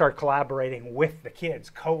 and start collaborating with the kids,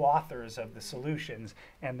 co-authors of the solutions,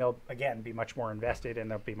 and they'll, again, be much more invested and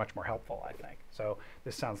they'll be much more helpful, I think. So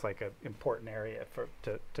this sounds like an important area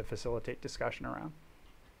to facilitate discussion around.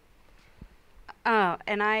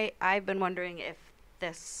 And I've been wondering if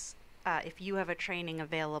this, if you have a training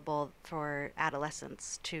available for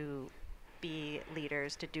adolescents to be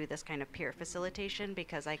leaders, to do this kind of peer facilitation,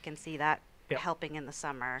 because I can see that helping in the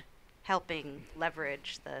summer, helping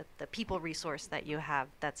leverage the people resource that you have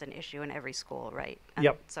that's an issue in every school, right?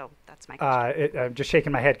 Yep. So that's my question. I'm just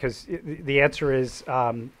shaking my head because the answer is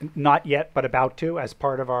not yet, but about to. As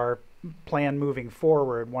part of our plan moving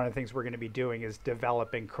forward, one of the things we're going to be doing is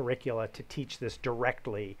developing curricula to teach this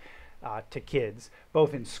directly to kids,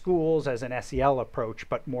 both in schools as an SEL approach,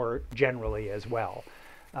 but more generally as well.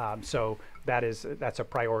 So that's a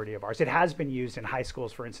priority of ours. It has been used in high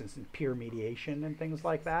schools, for instance, in peer mediation and things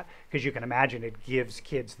like that, because you can imagine it gives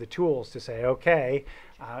kids the tools to say, okay,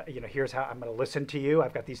 here's how I'm going to listen to you.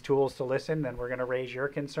 I've got these tools to listen, then we're going to raise your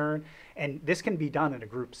concern. And this can be done in a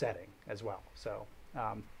group setting as well. So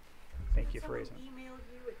thank you for raising it. Someone emailed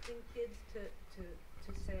you at Think Kids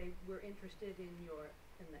to say we're interested in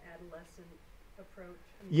the adolescent approach?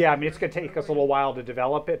 Yeah, I mean, it's going to take us a little while to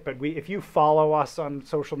develop it, but if you follow us on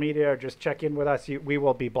social media or just check in with us, we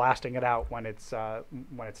will be blasting it out when it's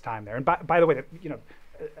time there. And by the way,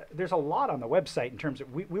 there's a lot on the website in terms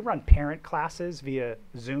of we run parent classes via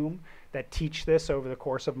Zoom that teach this over the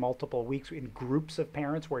course of multiple weeks in groups of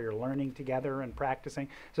parents where you're learning together and practicing.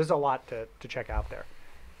 So there's a lot to check out there.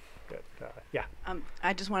 Yeah.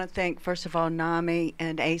 I just want to thank, first of all, NAMI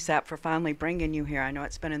and ASAP for finally bringing you here. I know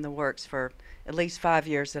it's been in the works for at least 5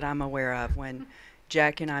 years that I'm aware of, when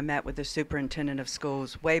Jack and I met with the superintendent of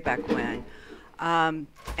schools way back when.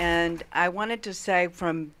 And I wanted to say,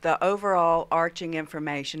 from the overall arching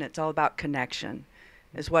information, it's all about connection,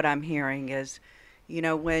 is what I'm hearing. Is,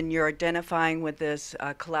 when you're identifying with this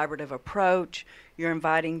collaborative approach, you're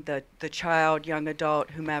inviting the child, young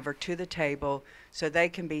adult, whomever, to the table so they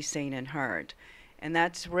can be seen and heard. And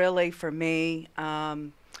that's really, for me,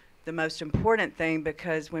 the most important thing,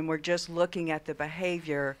 because when we're just looking at the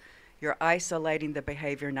behavior, you're isolating the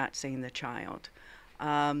behavior, not seeing the child.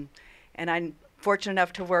 And I'm fortunate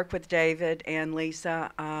enough to work with David and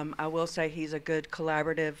Lisa. I will say he's a good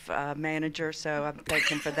collaborative manager, so I thank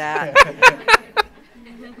him for that.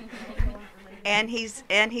 and he's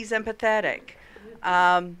empathetic.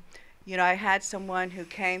 I had someone who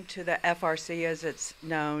came to the FRC, as it's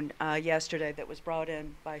known, yesterday, that was brought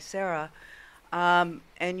in by Sarah. And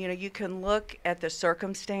you can look at the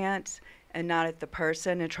circumstance and not at the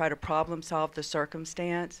person and try to problem solve the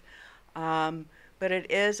circumstance. But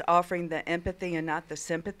it is offering the empathy and not the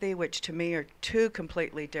sympathy, which to me are two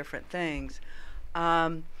completely different things.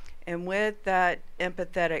 And with that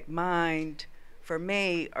empathetic mind, for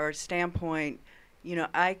me, or standpoint,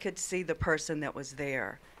 I could see the person that was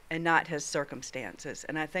there and not his circumstances.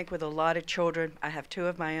 And I think with a lot of children, I have two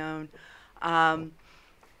of my own,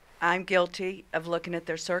 I'm guilty of looking at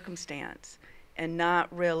their circumstance and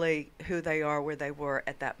not really who they are, where they were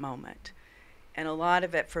at that moment. And a lot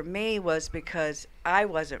of it for me was because I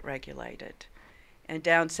wasn't regulated. And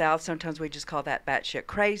down south, sometimes we just call that batshit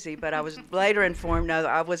crazy, but I was later informed, no,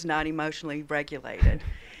 I was not emotionally regulated.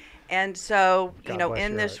 And so,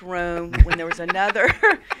 in this room, when there was another,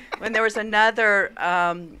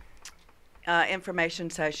 information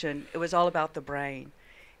session, it was all about the brain.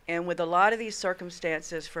 And with a lot of these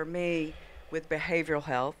circumstances, for me, with behavioral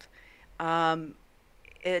health,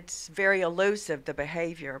 it's very elusive, the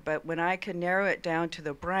behavior. But when I could narrow it down to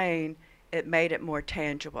the brain, it made it more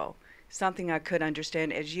tangible. Something I could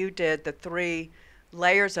understand, as you did, the 3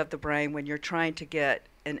 layers of the brain when you're trying to get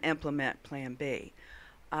and implement Plan B.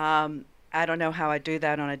 I don't know how I do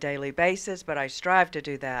that on a daily basis, but I strive to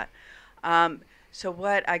do that. So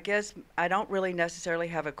what I guess I don't really necessarily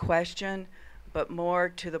have a question, but more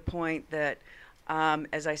to the point that,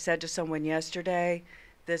 as I said to someone yesterday,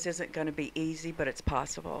 this isn't going to be easy, but it's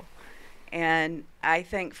possible. And I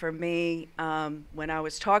think for me, when I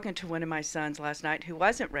was talking to one of my sons last night who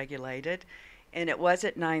wasn't regulated, and it was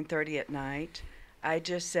at 9:30 at night, I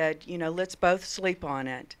just said, let's both sleep on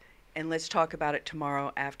it, and let's talk about it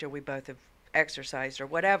tomorrow after we both have exercised or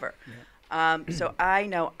whatever. Yeah. So I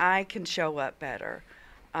know I can show up better.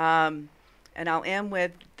 And I'll end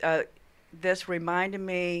with this reminded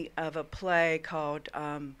me of a play called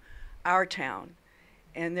Our Town.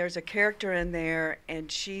 And there's a character in there,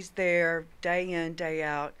 and she's there day in, day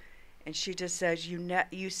out, and she just says,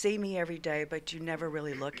 you see me every day, but you never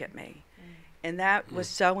really look at me. And that was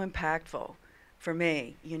so impactful for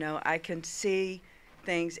me. I can see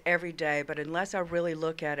things every day, but unless I really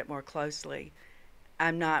look at it more closely,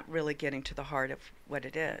 I'm not really getting to the heart of what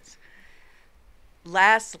it is.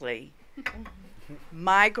 Lastly,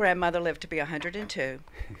 my grandmother lived to be 102.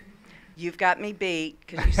 You've got me beat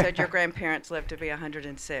because you said your grandparents lived to be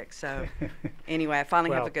 106. So anyway, I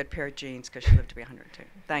finally have a good pair of genes because she lived to be 102.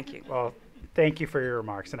 Thank you. Well, thank you for your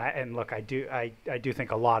remarks. And look, I do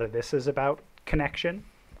think a lot of this is about connection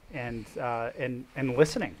and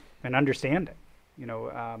listening and understanding.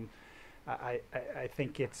 I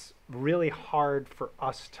think it's really hard for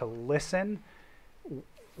us to listen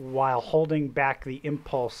while holding back the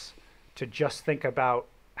impulse to just think about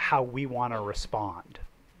how we want to respond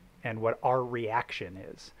and what our reaction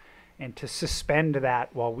is. And to suspend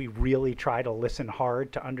that while we really try to listen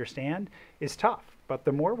hard to understand is tough. But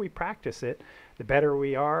the more we practice it, the better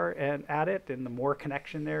we are at it, and the more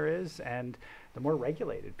connection there is, and the more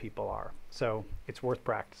regulated people are. So it's worth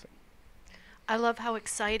practicing. I love how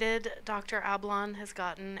excited Dr. Ablon has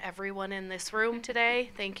gotten everyone in this room today.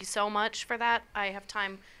 Thank you so much for that. We have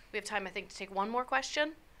time, I think, to take one more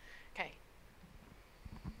question. Okay.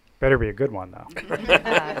 Better be a good one, though.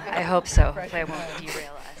 I hope so, if I won't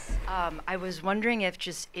derail us. I was wondering if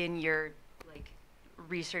just in your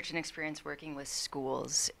research and experience working with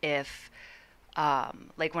schools, if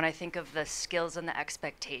when I think of the skills and the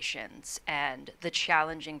expectations and the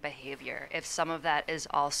challenging behavior, if some of that is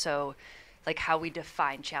also how we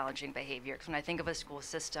define challenging behavior. Because when I think of a school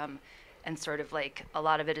system, and sort of a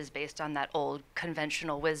lot of it is based on that old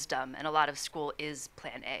conventional wisdom, and a lot of school is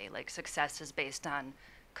plan A, success is based on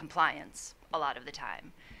compliance a lot of the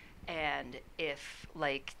time. And if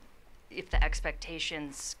the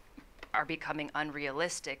expectations are becoming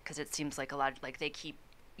unrealistic, because it seems like a lot of, they keep,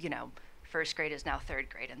 first grade is now third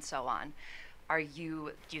grade and so on. Do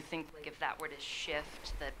you think if that were to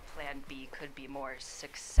shift, that plan B could be more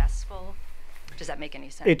successful? Does that make any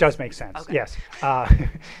sense? It does make sense, okay. Yes.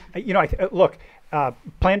 Look,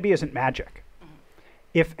 plan B isn't magic. Mm-hmm.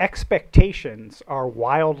 If expectations are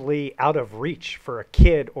wildly out of reach for a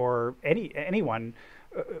kid or anyone,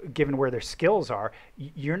 given where their skills are,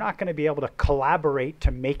 you're not going to be able to collaborate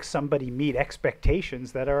to make somebody meet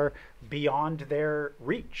expectations that are beyond their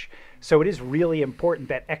reach. So it is really important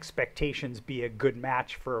that expectations be a good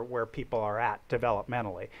match for where people are at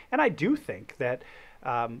developmentally. And I do think that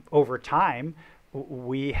over time,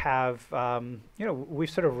 we have, we've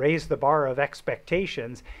sort of raised the bar of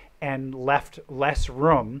expectations and left less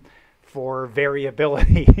room for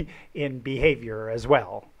variability in behavior as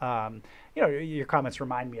well. Your comments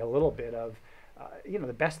remind me a little bit of,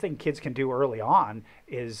 the best thing kids can do early on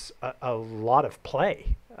is a lot of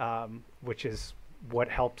play, which is what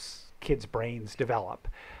helps kids' brains develop.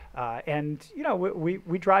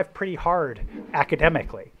 We drive pretty hard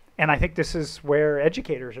academically. And I think this is where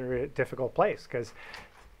educators are in a difficult place, because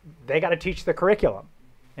they got to teach the curriculum,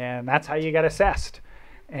 and that's how you get assessed.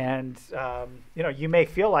 And you may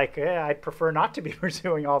feel like, I'd prefer not to be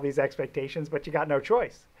pursuing all these expectations, but you got no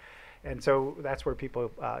choice. And so that's where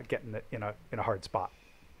people get in a hard spot.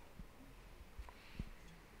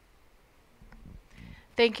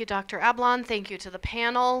 Thank you, Dr. Ablon. Thank you to the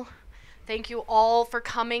panel. Thank you all for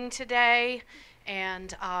coming today,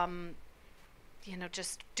 and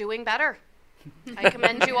just doing better. I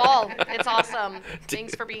commend you all. It's awesome.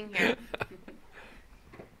 Thanks for being here.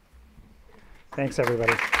 Thanks,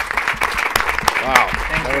 everybody. Wow,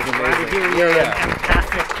 that was amazing.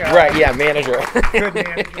 Yeah. Right, yeah, manager. Good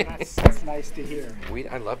manager. That's nice to hear.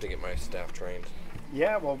 I'd love to get my staff trained.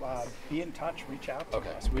 Yeah, well, be in touch. Reach out to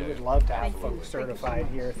us. We Yeah. would love to have folks certified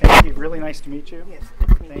here. Thank you. Really nice to meet you. Yes, good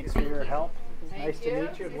to meet Thanks you. for your help. Thank Nice to you.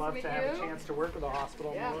 meet you. I'd love Nice to to have meet a you. chance to work with the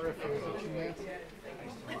hospital more if there's a chance.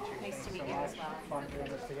 Nice to meet you as well. Fun doing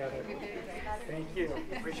this together. Thank you.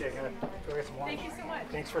 Appreciate it. Go get some lunch. Thank you so much.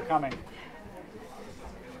 Thanks for coming.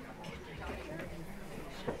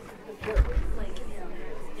 Sure.